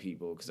telling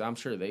people, because I'm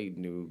sure they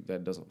knew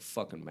that doesn't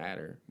fucking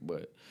matter,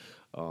 but.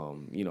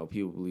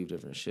 People believe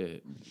different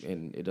shit,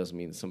 and it doesn't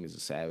mean that somebody's a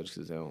savage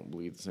because they don't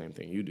believe the same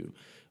thing you do.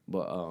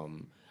 But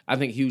I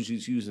think he was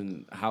just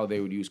using how they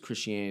would use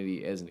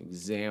Christianity as an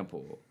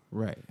example,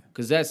 Right.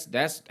 because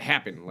that's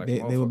happened. Like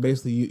They would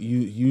basically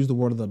use the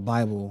word of the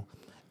Bible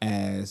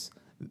as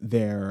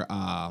their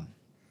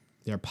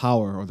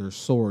power or their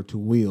sword to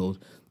wield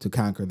to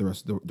conquer the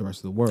rest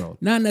of the world.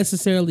 Not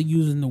necessarily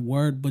using the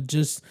word, but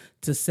just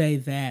to say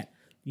that,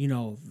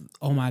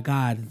 oh my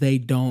God, they're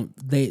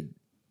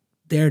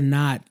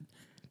not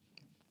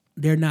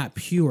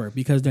pure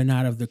because they're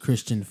not of the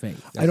Christian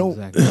faith. I don't.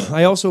 exactly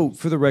I also,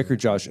 for the record,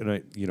 Josh, and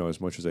I,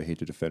 as much as I hate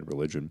to defend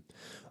religion,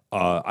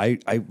 I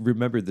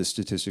remember this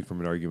statistic from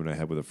an argument I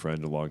had with a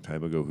friend a long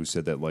time ago who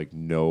said that like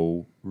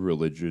no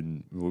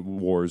religion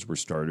wars were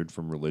started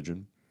from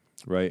religion,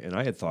 right? And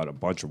I had thought a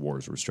bunch of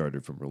wars were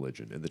started from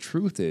religion, and the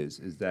truth is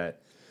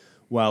that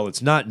while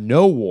it's not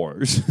no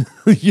wars,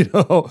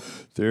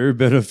 there have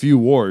been a few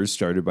wars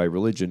started by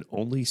religion.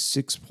 Only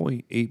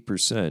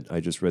 6.8%, I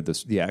just read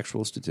this, the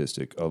actual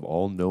statistic of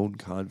all known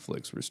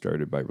conflicts were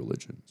started by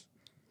religions.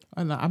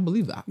 I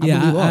believe that. I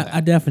believe all that.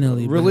 I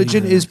definitely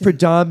Religion believe is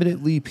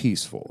predominantly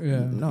peaceful.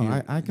 Yeah.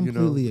 No, I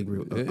completely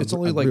agree. It's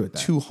only agree like with that.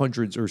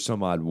 200 or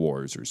some odd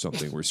wars or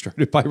something were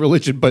started by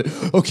religion. But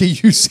okay,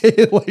 you say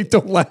it like,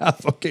 don't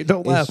laugh. Okay,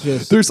 don't laugh.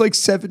 just- There's like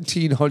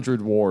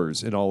 1,700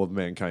 wars in all of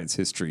mankind's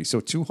history.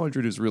 So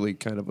 200 is really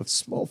kind of a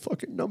small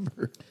fucking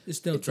number. It's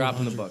still drop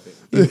in the 200.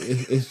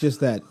 bucket. It's just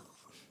that.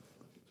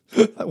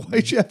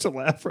 Why'd you have to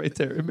laugh right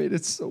there? It made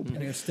it so bad.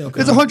 They're still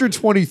It's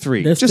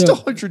 123. They're Just still-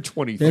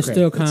 123. They're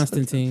still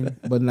Constantine.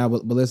 But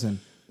listen.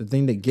 The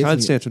thing that gets me,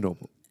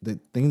 Constantinople. the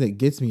thing that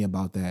gets me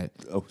about that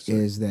Oh, sorry.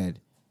 is that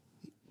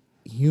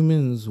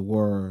humans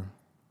were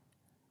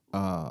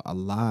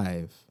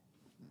alive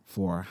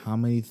for how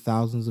many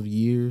thousands of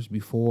years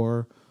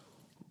before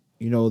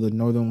the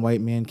northern white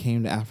man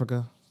came to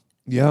Africa.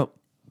 Yeah,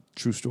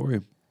 true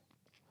story.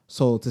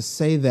 So to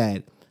say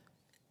that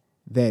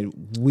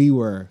we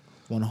were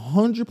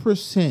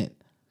 100%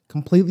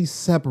 completely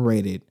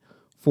separated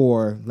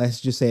for,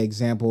 let's just say,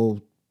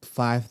 example,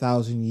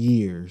 5,000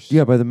 years.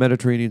 Yeah, by the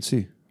Mediterranean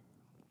Sea.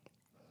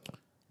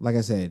 Like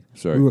I said,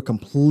 Sorry. we were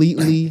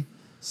completely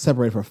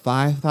separated for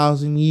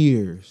 5,000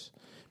 years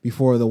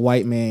before the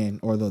white man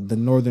or the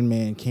northern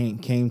man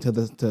came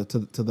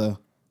to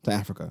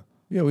Africa.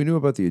 Yeah, we knew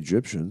about the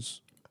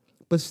Egyptians.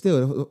 But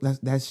still,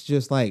 that's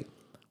just like.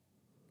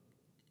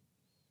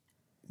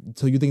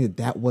 So you think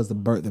that was the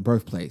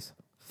birthplace,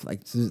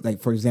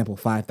 like for example,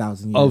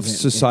 5,000 years Of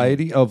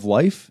society, of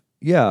life?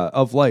 Yeah,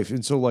 of life.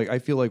 And so like I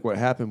feel like what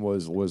happened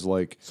was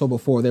like, So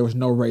before there was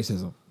no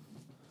racism.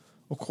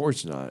 of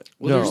course not.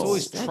 Well, no. there's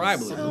always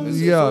tribalism. It's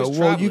Yeah, always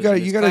well, you tribalism. gotta-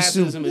 It's you gotta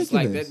assume- classism. It's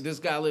like Ridiculous. that. This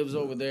guy lives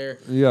over there.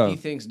 Yeah. He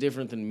thinks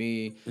different than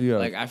me. Yeah.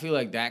 Like I feel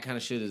like that kind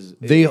of shit is.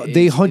 They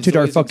it's hunted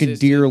our always fucking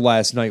existed. deer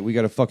last night. We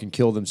got to fucking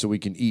kill them so we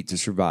can eat to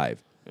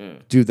survive.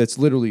 Dude, that's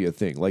literally a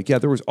thing. Like, yeah,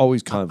 there was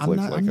always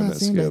conflict I'm on not that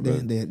saying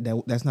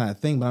scale. that's not a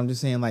thing, but I'm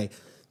just saying like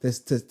this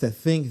to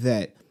think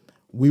that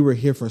we were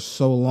here for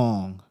so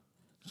long,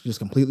 just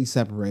completely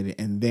separated,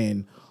 and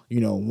then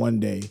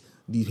one day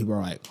these people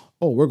are like,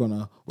 oh, we're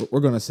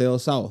gonna sail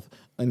south,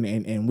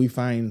 and we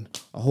find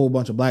a whole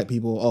bunch of black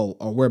people.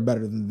 Oh, we're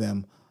better than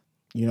them.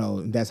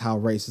 And that's how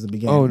racism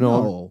began.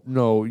 Oh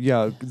no,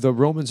 yeah, the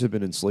Romans have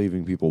been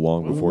enslaving people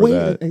long before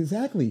that.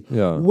 Exactly.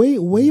 Yeah. Way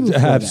before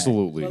that.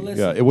 Absolutely. But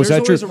listen, Yeah. It was there's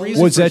that your always a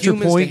reason was for that your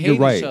humans to point? hate You're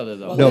each right. other,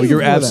 though. No, Well, you're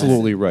before that.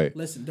 absolutely right.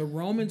 Listen, the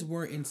Romans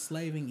were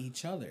enslaving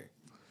each other.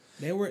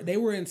 They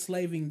were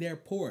enslaving their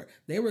poor.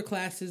 They were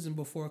classism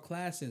before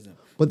classism.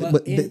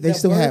 But in they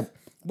still have.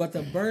 But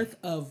the birth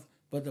of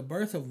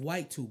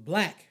white to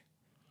black.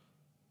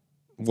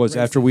 Was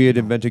after we had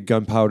invented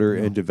gunpowder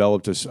and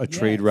developed a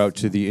trade Yes. route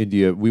to the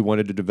India. We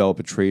wanted to develop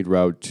a trade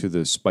route to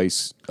the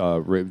spice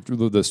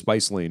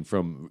lane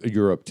from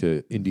Europe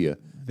to India.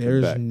 and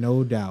There's back.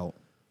 no doubt.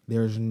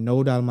 There's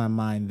no doubt in my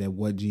mind that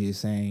what G is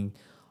saying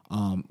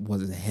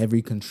was a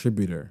heavy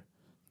contributor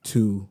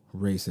to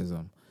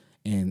racism,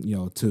 and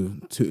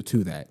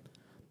to that.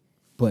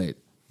 But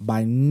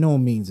by no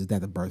means is that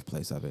the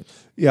birthplace of it.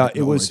 Yeah, Like, it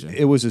the was. origin.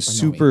 It was a By no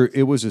super. means.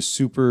 It was a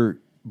super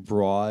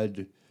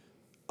broad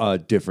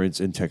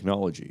difference in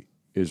technology.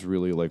 Is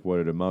really like what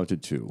it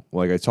amounted to.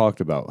 Like I talked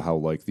about how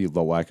like the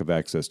lack of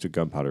access to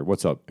gunpowder.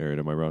 What's up, Aaron?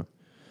 Am I wrong?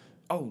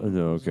 Oh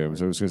No, okay.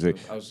 So I was going to say,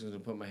 I was going to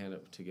put my hand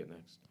up to get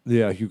next.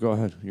 yeah, you go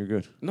ahead. You're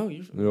good. No,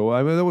 you. No,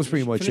 I mean that was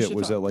pretty much Finish it. your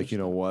Was thought, that like finish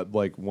your what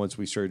like once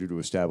we started to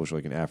establish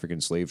like an African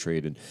slave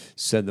trade and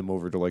send them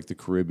over to like the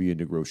Caribbean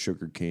to grow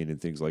sugar cane and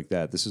things like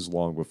that. This is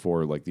long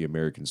before like the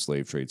American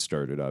slave trade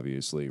started,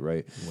 obviously,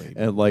 right?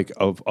 And like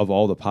of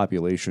all the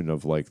population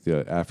of like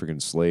the African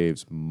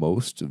slaves,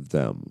 most of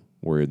them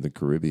were in the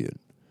Caribbean,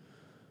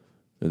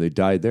 and they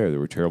died there. There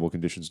were terrible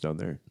conditions down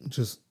there.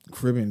 Just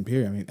Caribbean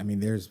period. I mean,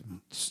 there's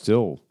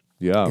Still,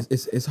 yeah.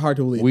 it's hard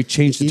to believe. We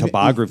changed the Even-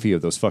 topography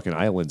of those fucking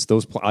islands.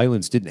 Those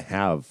islands didn't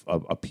have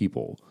a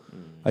people.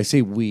 I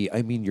say we,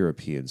 I mean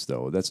Europeans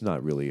though. That's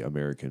not really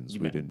Americans. You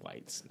We meant didn't.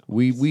 whites. No.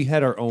 We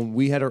had our own.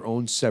 We had our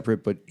own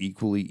separate but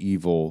equally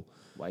evil.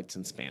 Whites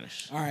and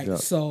Spanish. All right.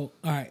 So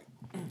all right.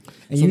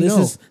 And So you this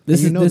know, is-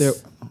 this and you is- know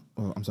this- there.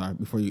 Oh, I'm sorry.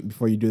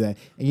 Before you do that,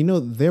 and you know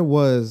there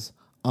was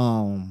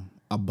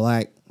a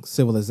black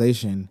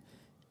civilization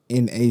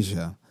in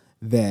Asia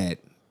that.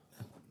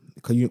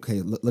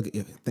 Look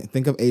at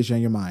think of Asia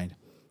in your mind.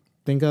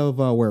 Think of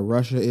where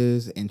Russia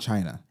is and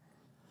China.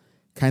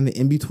 Kind of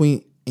in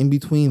between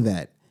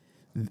that.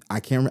 I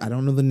can't. I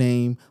don't know the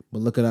name, but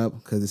look it up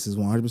because this is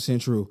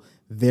 100% true.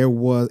 There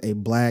was a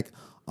black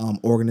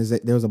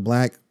organization. There was a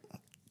black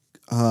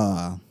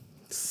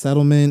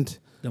settlement,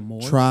 The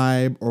Moors?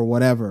 tribe, or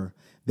whatever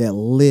that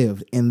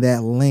lived in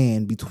that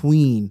land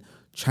between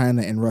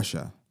China and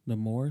Russia. The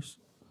Moors.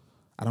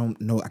 I don't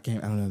know. I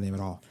don't know the name at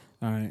all.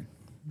 All right.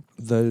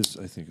 That is,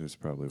 I think, it was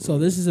probably. So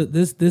this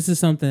is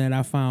something that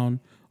I found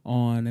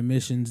on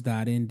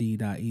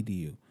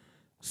admissions.nd.edu.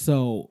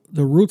 So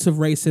the roots of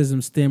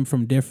racism stem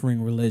from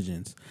differing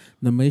religions,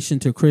 the mission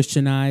to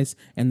Christianize,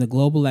 and the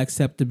global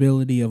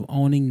acceptability of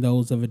owning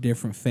those of a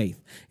different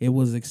faith. It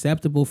was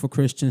acceptable for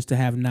Christians to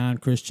have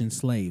non-Christian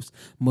slaves,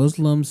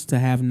 Muslims to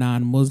have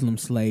non-Muslim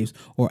slaves,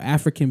 or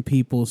African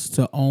peoples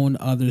to own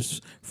others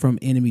from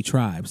enemy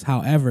tribes.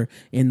 However,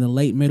 in the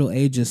late Middle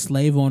Ages,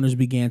 slave owners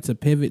began to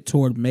pivot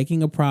toward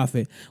making a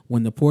profit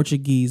when the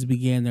Portuguese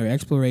began their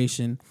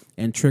exploration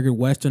and triggered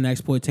Western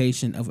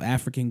exploitation of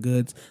African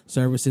goods,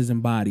 services,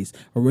 and bodies.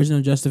 Original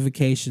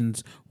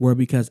justifications were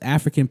because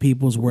African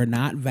peoples were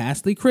not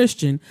vastly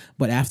Christian,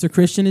 but after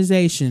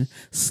Christianization,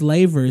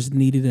 slavers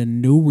needed a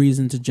new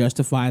reason to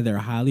justify their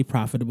highly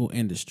profitable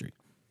industry.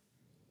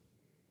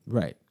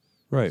 Right.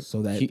 right.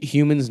 So that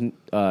Humans.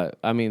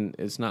 I mean,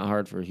 it's not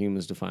hard for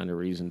humans to find a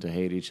reason to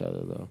hate each other,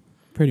 though.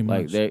 Pretty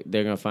Like much.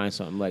 they're gonna find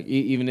something. Like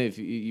even if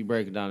you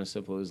break it down as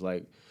simple as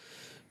like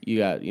you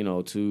got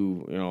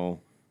two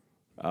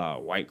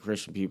white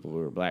Christian people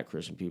or black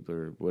Christian people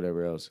or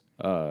whatever else.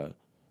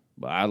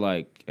 But I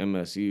like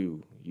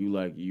MSU. You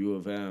like U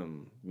of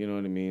M. You know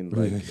what I mean?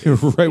 Like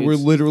right. We're it's-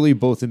 literally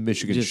both in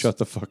Michigan. just- Shut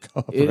the fuck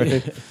up. it-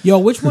 Right. Yo,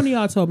 which one of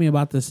y'all told me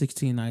about the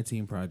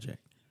 1619 project?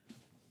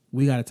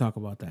 We got to talk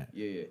about that.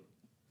 yeah.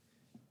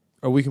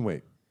 Or we can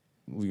wait.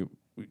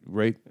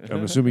 Right.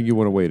 I'm assuming you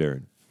want to wait,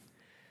 Aaron.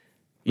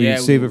 We Yeah,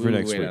 can save it for we'll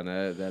next wait week. on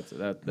that.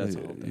 That's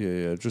all.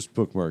 Yeah. Just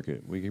bookmark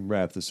it. We can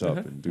wrap this up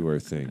and do our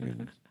thing.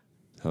 And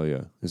hell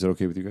yeah. Is that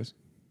okay with you guys?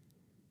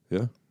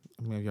 Yeah.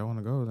 I mean, if y'all want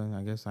to go, then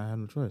I guess I have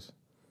no choice.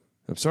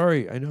 I'm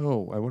sorry. I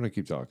know. I want to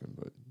keep talking,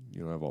 but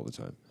you don't have all the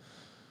time.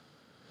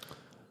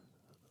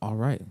 All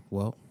right.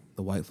 Well,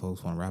 the white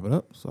folks want to wrap it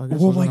up, so I guess.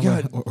 Oh we're my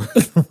gonna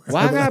God.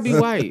 Why I gotta be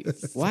white?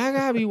 Why I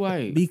gotta be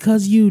white?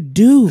 Because you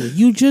do.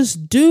 You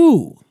just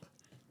do.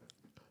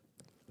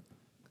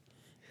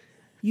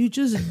 You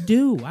just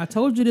do. I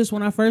told you this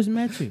when I first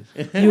met you.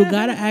 You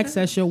gotta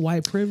access your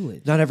white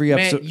privilege. Not every Man,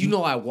 episode. you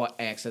know I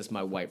access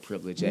my white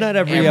privilege. not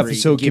every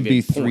episode can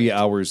be given 3 point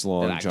hours that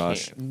long, I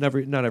Josh. can.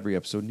 Not every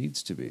episode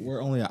needs to be.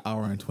 We're only an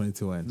hour and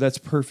 22 in. That's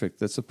perfect.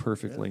 That's a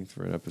perfect length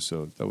for an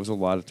episode. That was a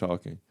lot of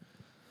talking.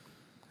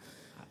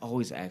 I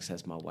always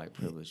access my white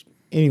privilege.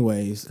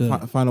 Anyways,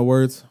 Good. final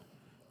words.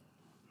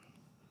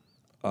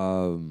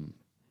 You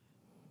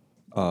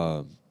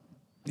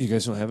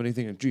guys don't have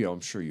anything? Gio,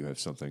 I'm sure you have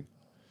something.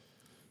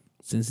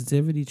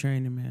 Sensitivity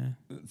training, man.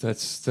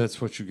 That's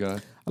what you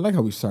got. I like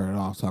how we started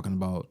off talking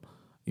about,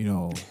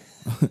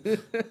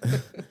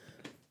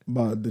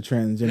 about the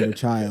transgender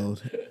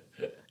child,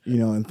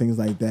 and things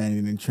like that,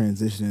 and then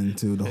transition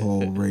into the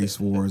whole race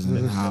wars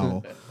and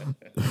how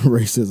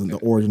racism, the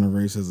origin of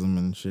racism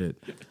and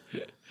shit.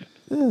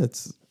 Yeah,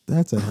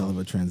 that's a hell of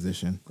a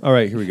transition. All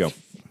right, here we go.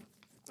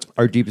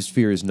 Our deepest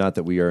fear is not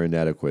that we are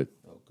inadequate.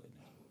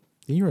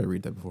 Didn't you already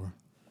read that before?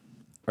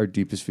 Our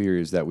deepest fear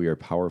is that we are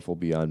powerful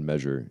beyond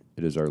measure.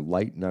 It is our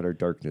light, not our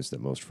darkness,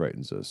 that most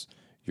frightens us.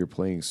 Your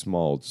playing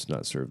small does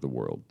not serve the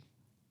world.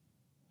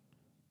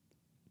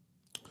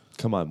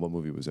 Come on, what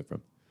movie was it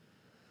from?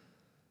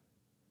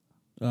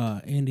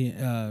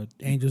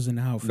 Angels in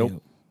the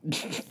Outfield.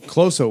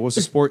 Close. It was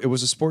a sport. It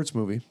was a sports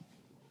movie.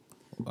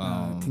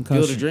 Concussion.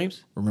 Field of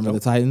Dreams? Remember the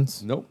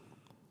Titans? Nope.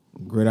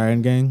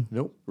 Gridiron Gang?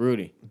 Nope.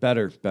 Rudy.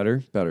 Better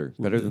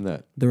than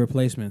that. The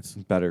Replacements.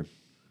 Better.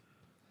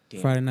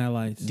 Friday Night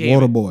Lights.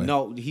 Damn it. Waterboy.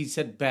 No, he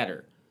said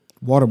better.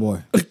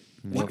 Waterboy.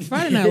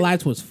 Friday Night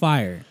Lights was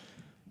fire.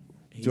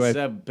 He Do I-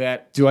 said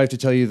bet. Do I have to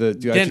tell you the?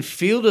 Then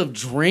Field of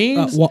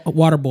Dreams?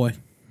 Waterboy.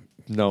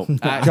 No,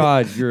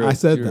 God, you're. I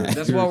said you're- that.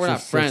 That's you're why we're not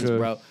just friends, such a-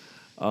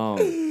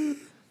 bro.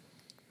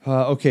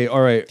 Okay,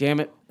 all right. Damn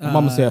it.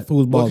 Mama said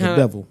foosball is the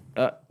devil.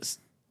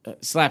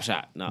 Slap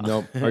shot. No.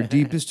 Nope. Our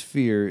deepest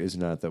fear is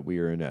not that we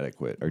are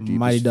inadequate. Our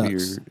Mighty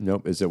deepest Ducks.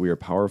 fear, is that we are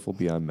powerful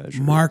beyond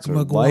measure. Mark It's our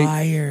light,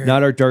 McGuire.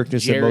 not our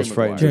darkness Jerry that most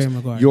Maguire. frightens us. Jerry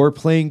Maguire. Your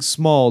playing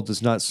small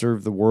does not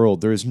serve the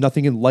world. There is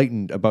nothing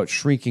enlightened about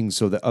shrinking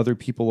so that other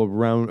people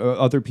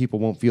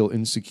won't feel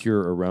insecure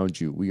around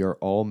you. We are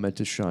all meant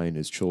to shine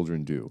as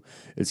children do.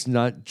 It's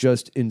not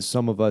just in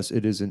some of us;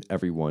 it is in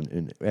everyone.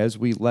 And as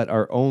we let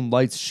our own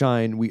lights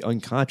shine, we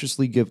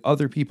unconsciously give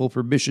other people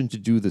permission to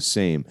do the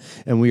same,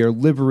 and we are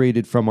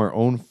liberated from our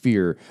own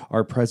fear.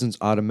 Our presence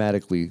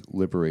automatically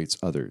liberates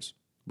others.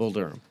 Bull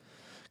Durham.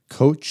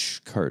 Coach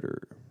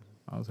Carter.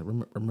 I was like,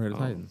 remember the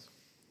Titans.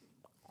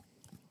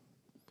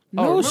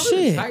 No Remember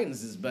shit. The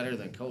Titans is better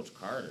than Coach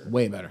Carter.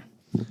 Way better.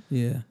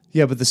 Yeah.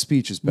 Yeah, but the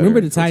speech is better. Remember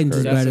than the Coach Titans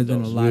is Carter. That's better a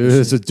than a dope lot of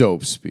It's shit. a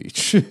dope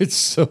speech. It's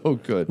so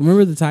good.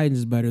 Remember the Titans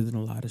is better than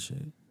a lot of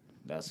shit.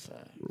 That's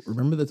fact.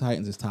 Remember the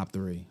Titans is top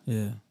 3.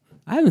 Yeah.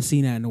 I haven't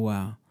seen that in a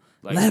while.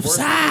 Like, Left worst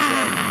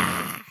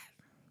side.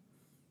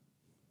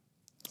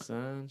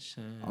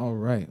 Sunshine. All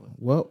right.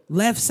 Well,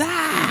 Left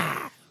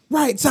side.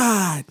 right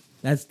side.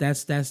 That's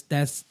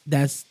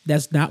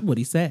not what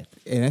he said.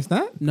 And that's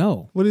not?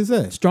 No. What is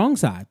that? Strong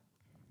side.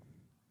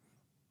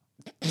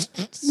 Man,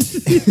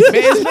 it's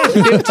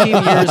been 15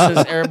 years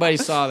since everybody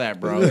saw that,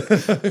 bro.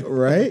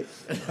 Right?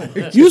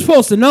 You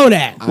supposed to know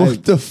that.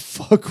 What the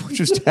fuck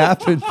just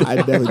happened? I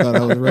definitely thought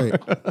I was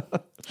right.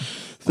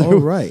 All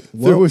right.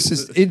 There Well, was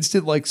this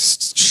instant like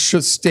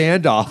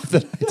standoff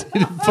that I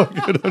didn't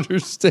fucking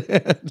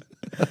understand.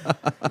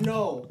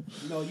 No,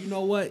 you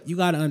know what?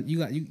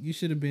 You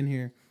should have been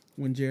here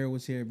when Jared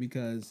was here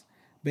because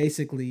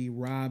basically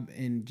Rob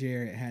and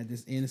Jared had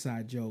this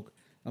inside joke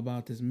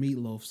about this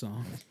Meatloaf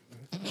song.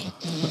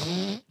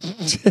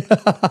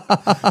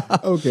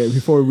 okay,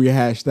 before we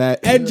rehash that.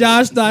 And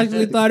Josh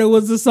actually thought it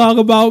was a song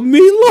about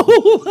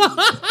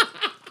Meatloaf.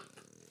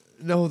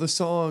 No, the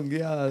song,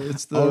 yeah,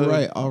 it's the.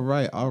 All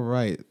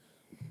right.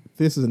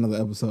 This is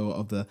another episode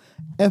of the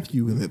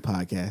FU Lit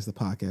podcast. The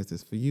podcast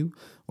is for you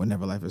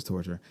whenever life is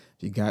torture.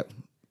 If you got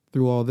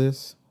through all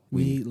this,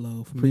 we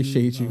Meatloaf.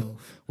 appreciate you.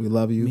 We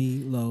love you.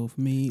 Meatloaf.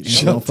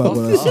 If you don't fuck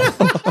with us,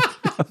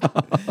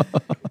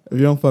 if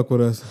you don't fuck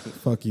with us,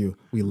 fuck you.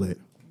 We lit.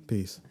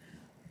 Peace.